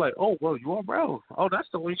 they're like, oh, well, you are around. Oh, that's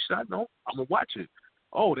the only shit I know. I'm going to watch it.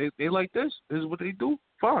 Oh, they like this. This is what they do.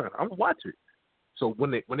 Fine, I'm going to watch it. So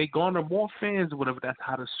when they garner more fans or whatever, that's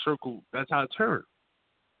how it turns.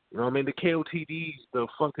 You know what I mean? The KOTDs, the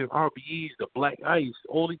fucking RBEs, the Black Ice,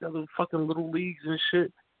 all these other fucking little leagues and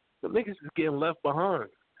shit. The niggas is getting left behind.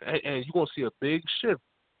 And you're going to see a big shift.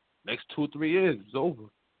 Next 2 or 3 years, it's over.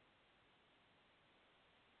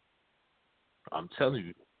 I'm telling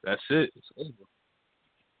you, that's it. It's over.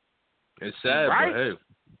 It's sad, right? but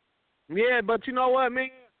hey. Yeah, but you know what, man?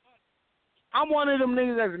 I'm one of them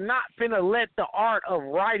niggas that's not finna let the art of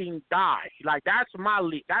writing die. Like, that's my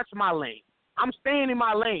lane. I'm staying in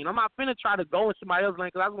my lane. I'm not finna try to go in somebody else's lane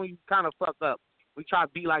because that's when you kind of fuck up. We try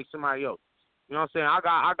to be like somebody else. You know what I'm saying?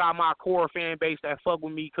 I got my core fan base that fuck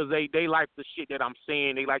with me because they like the shit that I'm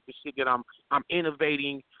saying. They like the shit that I'm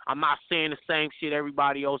innovating. I'm not saying the same shit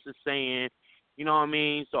everybody else is saying. You know what I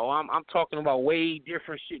mean? So I'm talking about way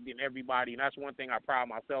different shit than everybody, and that's one thing I pride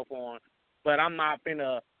myself on. But I'm not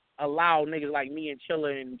finna allow niggas like me and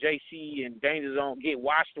Chilla and JC and Danger Zone get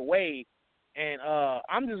washed away. And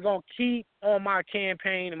I'm just going to keep on my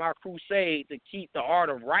campaign and my crusade to keep the art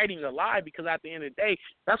of writing alive because at the end of the day,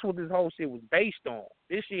 that's what this whole shit was based on.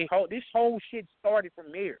 This whole shit started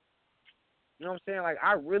from there. You know what I'm saying? Like,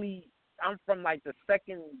 I'm from, like, the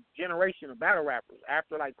second generation of battle rappers.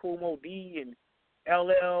 After, like, Kool Moe Dee and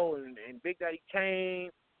LL and Big Daddy Kane,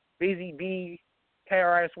 Busy B,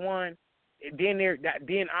 KRS-One. Then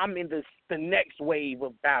I'm in the next wave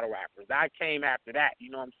of battle rappers. I came after that, you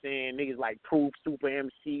know what I'm saying? Niggas like Proof, Super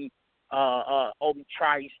MC, Obi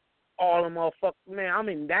Trice, all them motherfuckers. Man, I'm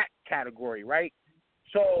in that category, right?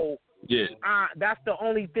 So yeah, that's the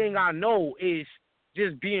only thing I know is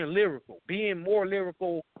just being lyrical, being more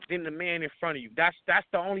lyrical than the man in front of you. That's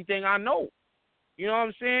the only thing I know. You know what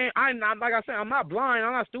I'm saying? Like I said, I'm not blind.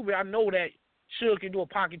 I'm not stupid. I know that Suge can do a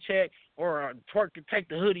pocket check or Twerk can take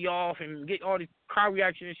the hoodie off and get all this crowd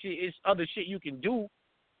reaction and shit. It's other shit you can do,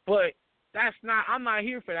 but I'm not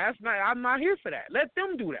here for that. I'm not here for that. Let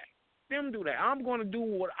them do that. I'm going to do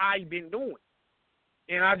what I've been doing,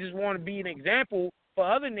 and I just want to be an example for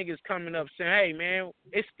other niggas coming up saying, hey man,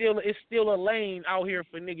 it's still a lane out here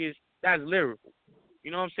for niggas that's lyrical.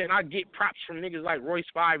 You know what I'm saying? I get props from niggas like Royce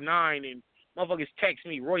 5'9" and motherfuckers text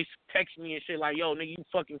me. Royce text me and shit like, yo, nigga, you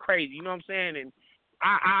fucking crazy. You know what I'm saying? And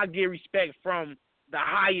I get respect from the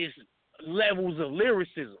highest levels of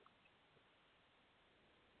lyricism.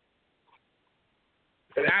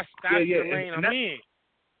 That's the lane I'm in.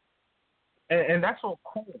 And that's all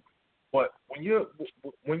cool. But when you're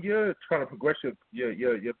trying to progress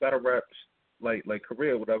your battle raps like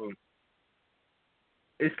career, whatever,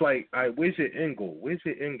 it's like, all right, where's your end goal? Where's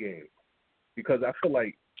your end game? Because I feel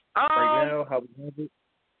like right now, how we have it,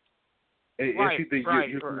 it's either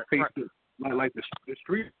you face like the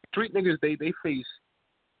street niggas, they face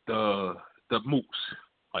the mooks.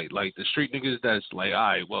 Like the street niggas that's like, all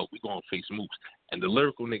right, well, we gonna face mooks. And the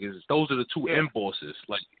lyrical niggas, those are the two end bosses.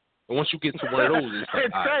 Like, and once you get to one of those, it's like,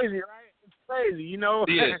 it's crazy, right? It's crazy, you know.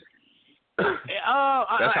 Yeah.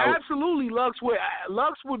 Absolutely, Lux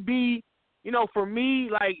would be, you know, for me,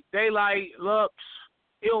 like Daylight, Lux,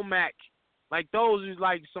 Illmac. Like, those is,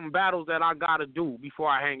 like, some battles that I got to do before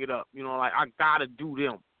I hang it up. You know, like, I got to do them. You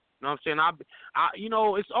know what I'm saying? I you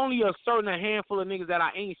know, it's only a certain handful of niggas that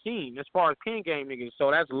I ain't seen as far as pen game niggas.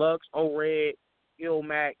 So that's Lux, O-Red,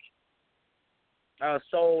 Illmac,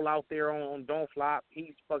 Soul out there on Don't Flop.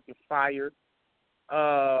 He's fucking fire.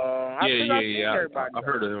 I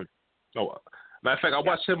heard of him. Oh, matter of fact, I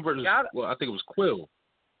watched him versus, well, I think it was Quill.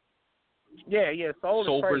 Yeah,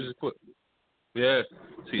 Soul versus Quill. Yeah.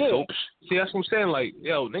 See, that's what I'm saying. Like,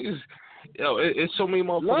 yo, niggas, it's so many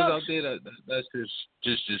motherfuckers out there that's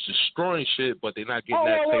just destroying shit, but they're not getting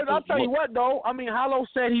that type of I'll tell you what, though. I mean, Hollow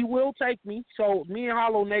said he will take me. So, me and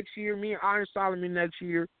Hollow next year, me and Iron Solomon next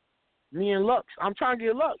year, me and Lux. I'm trying to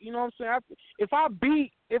get Lux. You know what I'm saying?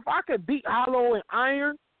 If I could beat Hollow and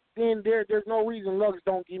Iron, then there's no reason Lux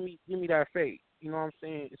don't give me that fade. You know what I'm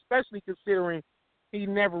saying? Especially considering he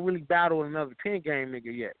never really battled another pen game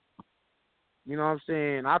nigga yet. You know what I'm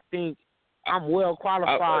saying? I think I'm well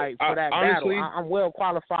qualified for that honestly, battle. I'm well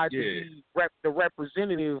qualified to be the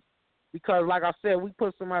representative because, like I said, we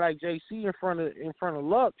put somebody like JC in front of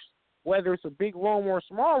Lux, whether it's a big room or a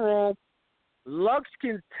small room. Lux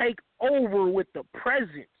can take over with the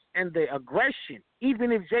presence and the aggression,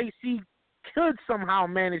 even if JC could somehow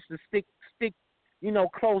manage to stick, you know,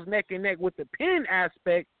 close neck and neck with the pen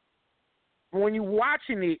aspect. When you're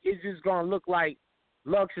watching it, it's just gonna look like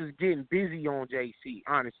Lux is getting busy on JC,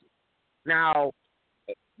 honestly. Now,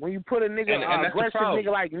 when you put a nigga, aggressive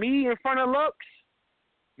nigga like me in front of Lux,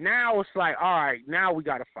 now it's like, all right, now we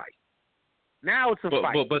got to fight. Now it's a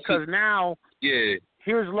fight. Because now,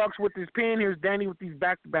 here's Lux with his pen, here's Danny with these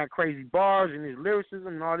back-to-back crazy bars and his lyricism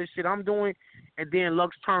and all this shit I'm doing, and then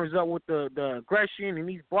Lux turns up with the aggression, and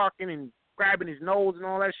he's barking and grabbing his nose and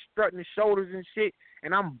all that, strutting his shoulders and shit,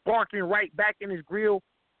 and I'm barking right back in his grill.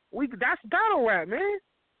 That's battle rap, man.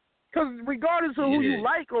 Because regardless of who you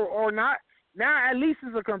like or not, now at least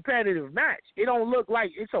it's a competitive match. It don't look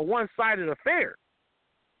like it's a one-sided affair.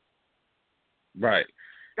 Right.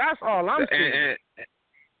 That's all I'm saying.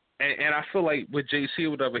 And I feel like with JC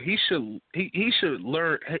or whatever, he should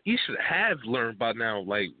learn. He should have learned by now,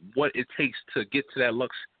 like what it takes to get to that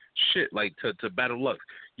Lux shit, like to battle Lux.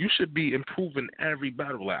 You should be improving every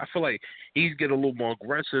battle. Like I feel like he's getting a little more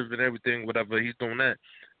aggressive and everything, whatever he's doing that.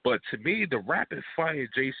 But to me, the rapid fire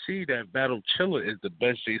JC that battled Chilla is the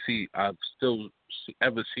best JC I've still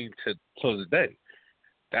ever seen till today.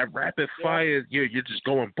 That rapid fire, you're just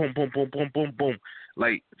going boom, boom, boom, boom, boom, boom.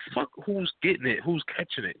 Like, fuck who's getting it, who's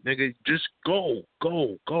catching it, nigga. Just go.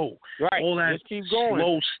 Right. All that just keep going.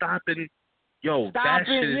 Slow stopping. Yo, that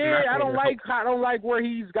shit is not I don't like where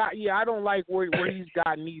he's got. Yeah, I don't like where he's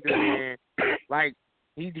gotten either, man. Like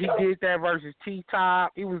he did that versus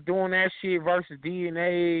T-Top. He was doing that shit versus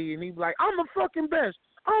DNA, and he was like, "I'm the fucking best.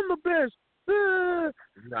 I'm the best."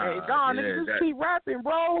 Niggas just keep rapping,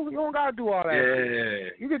 bro. You don't gotta do all that. Yeah.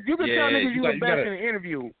 You can tell niggas you the best in the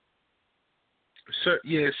interview.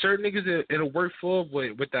 Certain niggas it'll work for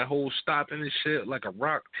with that whole stopping and shit, like a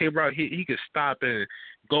Rock. Tay-Rock, he could stop and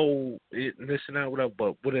go and this and that, whatever.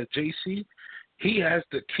 But with a JC, he has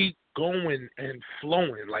to keep going and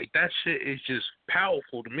flowing. Like that shit is just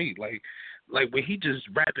powerful to me. Like when he just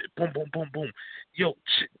rap it, boom, boom, boom, boom. Yo,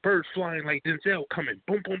 birds flying like Denzel coming,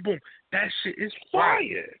 boom, boom, boom. That shit is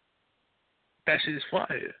fire. That shit is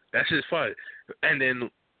fire. And then,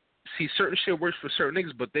 see, certain shit works for certain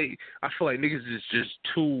niggas, but I feel like niggas is just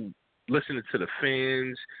too listening to the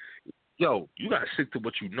fans. Yo, you gotta stick to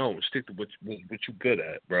what you know, stick to what you good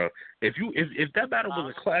at, bro. If that battle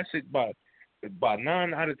was a classic by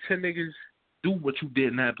 9 out of 10 niggas, do what you did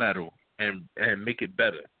in that battle and make it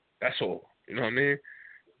better. That's all. You know what I mean?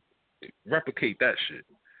 Replicate that shit.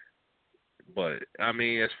 But I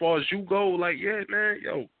mean, as far as you go, like, yeah, man,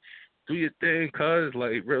 yo, do your thing, cuz,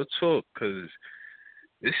 like, real talk, cuz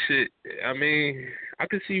this shit, I mean, I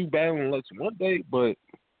can see you battling Lux one day, but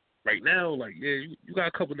right now, like, yeah, you got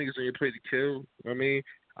a couple niggas on your plate to kill. You know what I mean?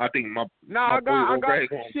 I think I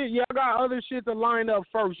got other shit to line up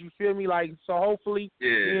first, you feel me? Like, so hopefully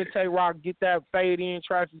me and Tay-Rock get that fade in,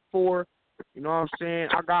 Traffic 4. You know what I'm saying?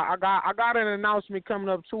 I got an announcement coming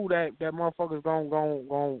up too that motherfuckers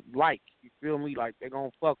gonna like. You feel me? Like they gonna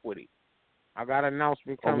fuck with it. I got an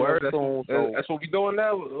announcement coming up soon. That's what we doing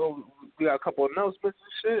now. We got a couple of announcements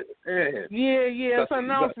and shit. Yeah. It's an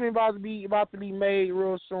announcement about to be made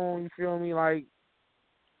real soon. You feel me? Like,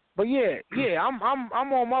 but I'm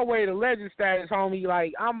on my way to legend status, homie.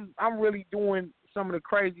 Like I'm really doing some of the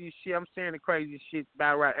craziest shit. I'm saying the craziest shit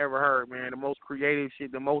battle rap ever heard, man. The most creative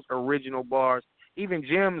shit, the most original bars. Even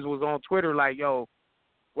Jims was on Twitter like, yo,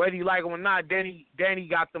 whether you like them or not, Danny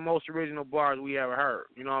got the most original bars we ever heard.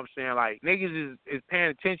 You know what I'm saying? Like, niggas is paying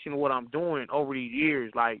attention to what I'm doing over these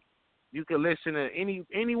years. Like, you can listen to any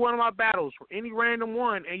one of my battles, any random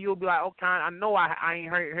one, and you'll be like, okay, I know I ain't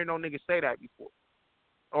heard no nigga say that before.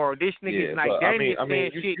 Or this nigga's like, Danny is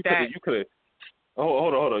saying shit that... You could have...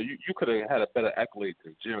 Hold on. You could have had a better accolade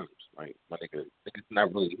than Jims. Like, my nigga, it's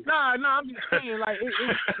not really. Nah, I'm just saying, like, it's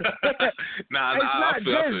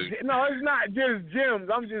not just Jims.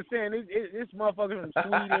 I'm just saying, it's motherfuckers from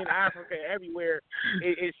Sweden, Africa, everywhere.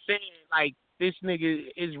 It's saying, like, this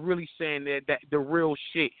nigga is really saying that the real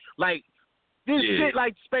shit. Like, this shit,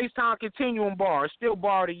 like, Space Time Continuum bar, still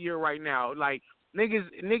bar of the year right now. Like,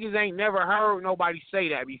 niggas ain't never heard nobody say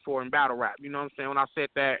that before in battle rap. You know what I'm saying? When I said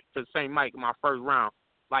that to St. Mike in my first round,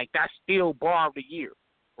 like, that's still bar of the year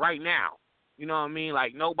right now. You know what I mean?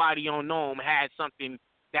 Like, nobody on Gnome had something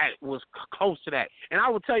that was close to that. And I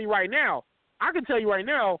will tell you right now, the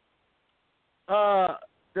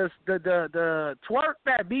twerk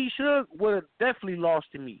that B Suge would have definitely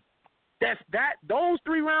lost to me. Those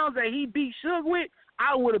 3 rounds that he beat Suge with,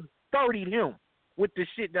 I would have 30'd him with the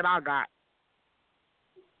shit that I got.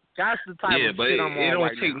 That's the type of shit I'm on. It don't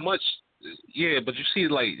right take now. much. Yeah, but you see,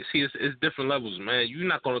 it's different levels, man. You're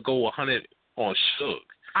not gonna go 100 on Suge.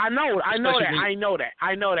 I know that. I know that.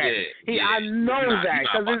 I know that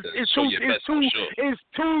because it's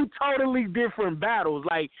two totally different battles.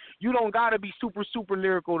 Like, you don't gotta be super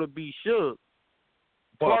lyrical to be Suge.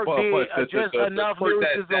 Clark did just enough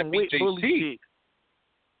lyricism with bully shit.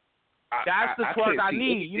 That's the twerk I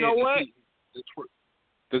need. You know what?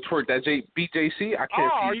 The twerk that beat JC, I can't see.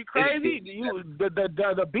 Are you crazy?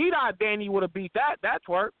 The B-Dot Danny would have beat that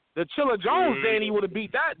twerk. The Chilla Jones Danny would have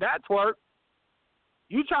beat that twerk.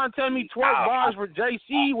 You trying to tell me twerk bars for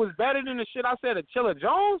JC was better than the shit I said at Chilla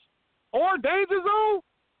Jones or Danger Zone?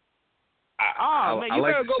 Man, you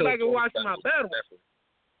better go back and watch my battle.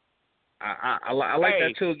 I like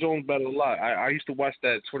that Chilla Jones battle a lot. I used to watch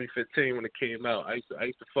that 2015 when it came out. I used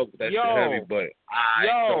to fuck with that shit heavy, but I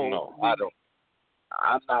don't know.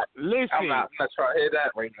 I'm not trying to hear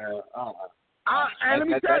that right now. And let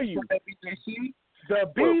me tell you, the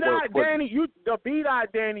B-Dot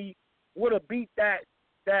Danny would have beat that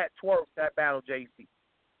twerk, that battle JC.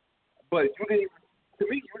 But you didn't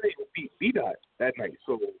beat B-Dot that night,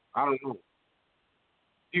 so I don't know.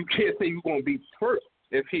 You can't say you're gonna beat twerk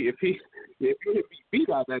if you beat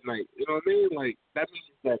B-Dot that night. You know what I mean? Like that means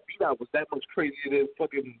that B-Dot was that much crazier than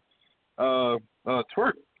fucking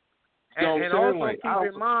twerk. And also keep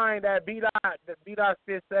in mind that B-Dot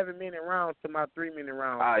spit 7-minute rounds to my 3-minute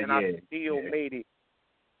rounds, and I still made it.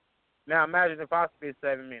 Now imagine if I spit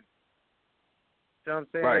 7 minutes. You know what I'm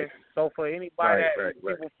saying? Right. So for anybody that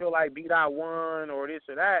people feel like B-Dot won or this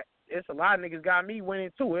or that, it's a lot of niggas got me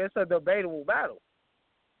winning too. It's a debatable battle.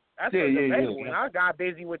 That's a debatable. And I got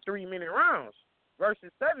busy with 3-minute rounds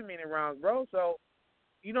versus 7-minute rounds, bro. So,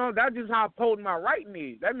 you know, that's just how potent my writing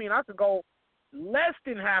is. That means I could go less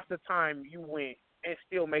than half the time you went and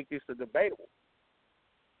still make this a debatable.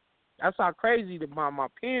 That's how crazy my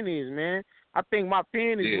pen is, man. I think my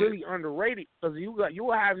pen is really underrated because you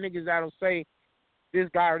will have niggas that'll say this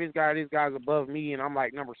guy or this guy or this guy's above me and I'm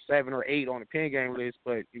like number 7 or 8 on the pen game list.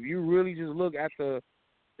 But if you really just look at the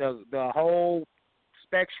whole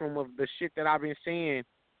spectrum of the shit that I've been seeing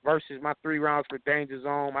versus my 3 rounds for Danger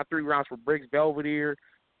Zone, my 3 rounds for Bricks Belvedere,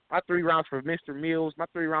 my 3 rounds for Mr. Mills, my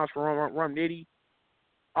 3 rounds for Rum Nitty.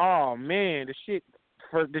 Oh man, the shit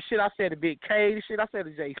I said to Big K, the shit I said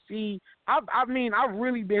to JC. I mean, I've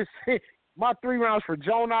really been saying my 3 rounds for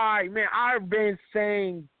Jonai. Man, I've been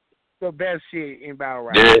saying the best shit in battle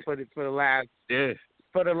rap for the last I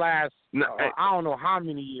don't know how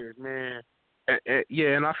many years, man.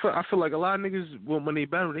 And I feel like a lot of niggas when they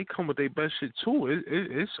battle, they come with their best shit too.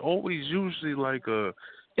 It's always usually like a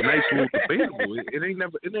nice little debatable. It ain't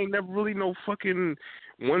never really no fucking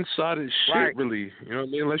one-sided shit, really. You know what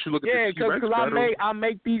I mean? Unless you look at the T-Rex battle. I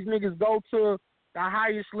make these niggas go to the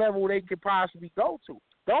highest level they could possibly go to.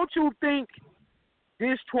 Don't you think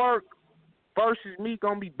this twerk versus me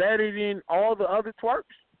gonna be better than all the other twerks?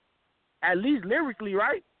 At least lyrically,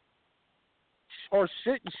 right? Or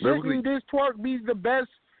shouldn't this twerk be the best?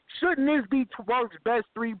 Shouldn't this be twerk's best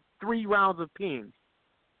three rounds of pins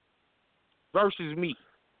versus me?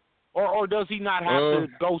 Or does he not have to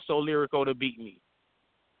go so lyrical to beat me?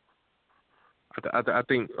 I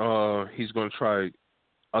think he's going to try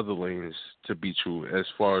other lanes to beat you as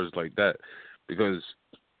far as like that, because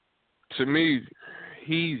to me,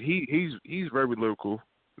 he's very lyrical.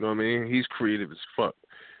 You know what I mean? He's creative as fuck.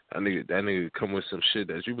 That nigga come with some shit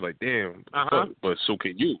that you be like, damn, fuck, but so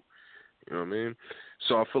can you. You know what I mean?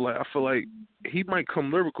 So I feel like he might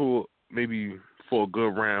come lyrical maybe for a good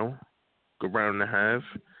round and a half.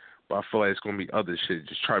 But I feel like it's gonna be other shit.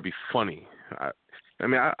 Just try to be funny. I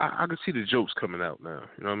can see the jokes coming out now.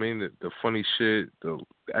 You know what I mean? The funny shit, the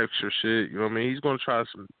extra shit. You know what I mean? He's gonna try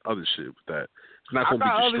some other shit with that. It's not gonna be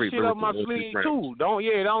just straight shit up my sleeve too. Don't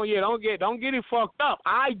get it fucked up.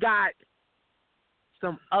 I got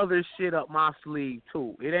some other shit up my sleeve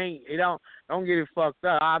too. Don't get it fucked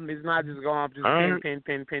up. It's not just going up just pin.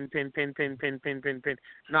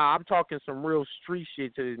 Nah, I'm talking some real street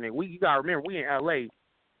shit to this nigga. You gotta remember, we in LA.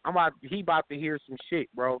 He about to hear some shit,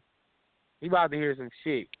 bro. He about to hear some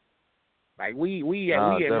shit. Like we at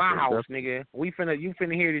my house, nigga. You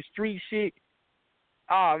finna hear the street shit.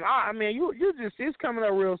 I mean, it's coming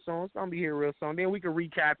up real soon. It's gonna be here real soon. Then we can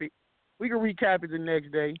recap it. We can recap it the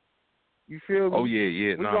next day. You feel me? Oh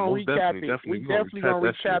yeah. We're gonna recap it. We definitely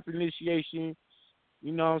gonna recap initiation.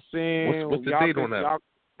 You know what I'm saying? What's the date on that?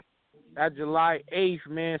 That July 8th,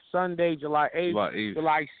 man. Sunday, July 8th.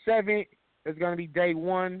 July 7th. It's going to be day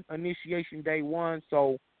 1, initiation day 1.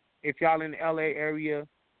 So if y'all in the LA area,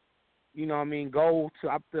 you know what I mean, go to,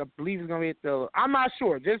 I believe it's going to be I'm not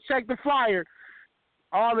sure. Just check the flyer.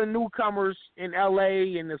 All the newcomers in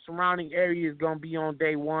LA and the surrounding area is going to be on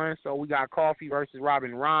day 1. So we got Coffee versus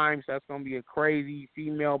Robin Rhymes. That's going to be a crazy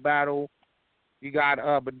female battle. You got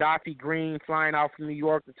Badafi Green flying out from New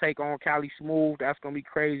York to take on Cali Smooth. That's going to be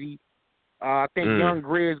crazy. I think Young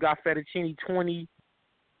Grizz got Fettuccine 20.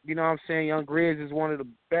 You know what I'm saying? Young Grizz is one of the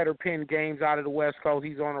better pen games out of the West Coast.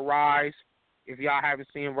 He's on the rise. If y'all haven't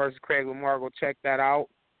seen him versus Craig Lamar, go check that out.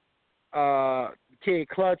 kid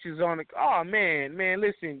clutches on the. Oh man,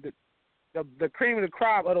 listen, the cream of the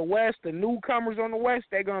crop of the West, the newcomers on the West,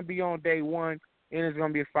 they're gonna be on day one, and it's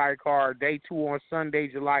gonna be a fire card. Day two on Sunday,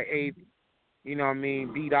 July 8th. You know what I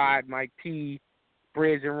mean? B-Dot, Mike P,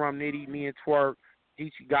 Bridge and Rum Nitty, me and Twerk,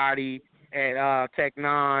 Geechee Gotti at Tech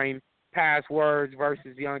 9, Passwords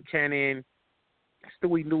versus Young Cannon,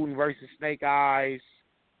 Stewie Newton versus Snake Eyes.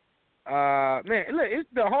 Man, look,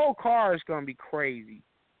 the whole card is gonna be crazy.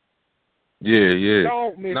 Yeah.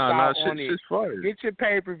 Don't miss out on it. Shit's fire. Get your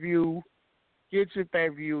pay-per-view. Yeah,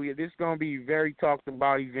 this is gonna be a very talked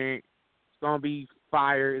about event. It's gonna be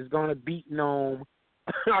fire. It's gonna beat Nome.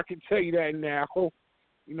 I can tell you that now.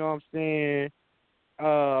 You know what I'm saying?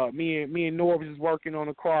 Me and Norbs is working on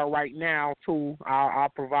a card right now too. I'll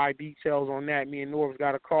provide details on that. Me and Norbs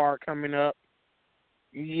got a card coming up.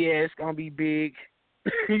 Yeah, it's gonna be big.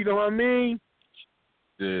 You know what I mean?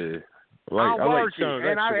 Yeah. I'm working,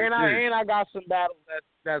 and I got some battles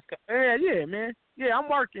that's yeah, man. Yeah, I'm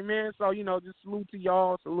working, man. So just salute to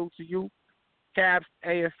y'all, salute to you, Caps,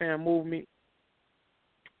 AFM movement.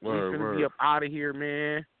 We're gonna be up out of here,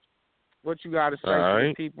 man. What you got to say to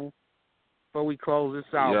the people before we close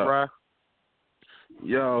this out, bruh?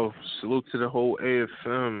 Yo, salute to the whole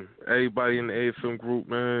AFM, everybody in the AFM group,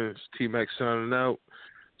 man. It's T-Mac signing out.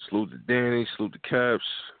 Salute to Danny, salute to Caps,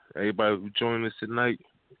 everybody who joined us tonight.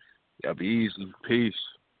 Y'all be easy. Peace.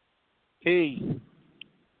 Peace.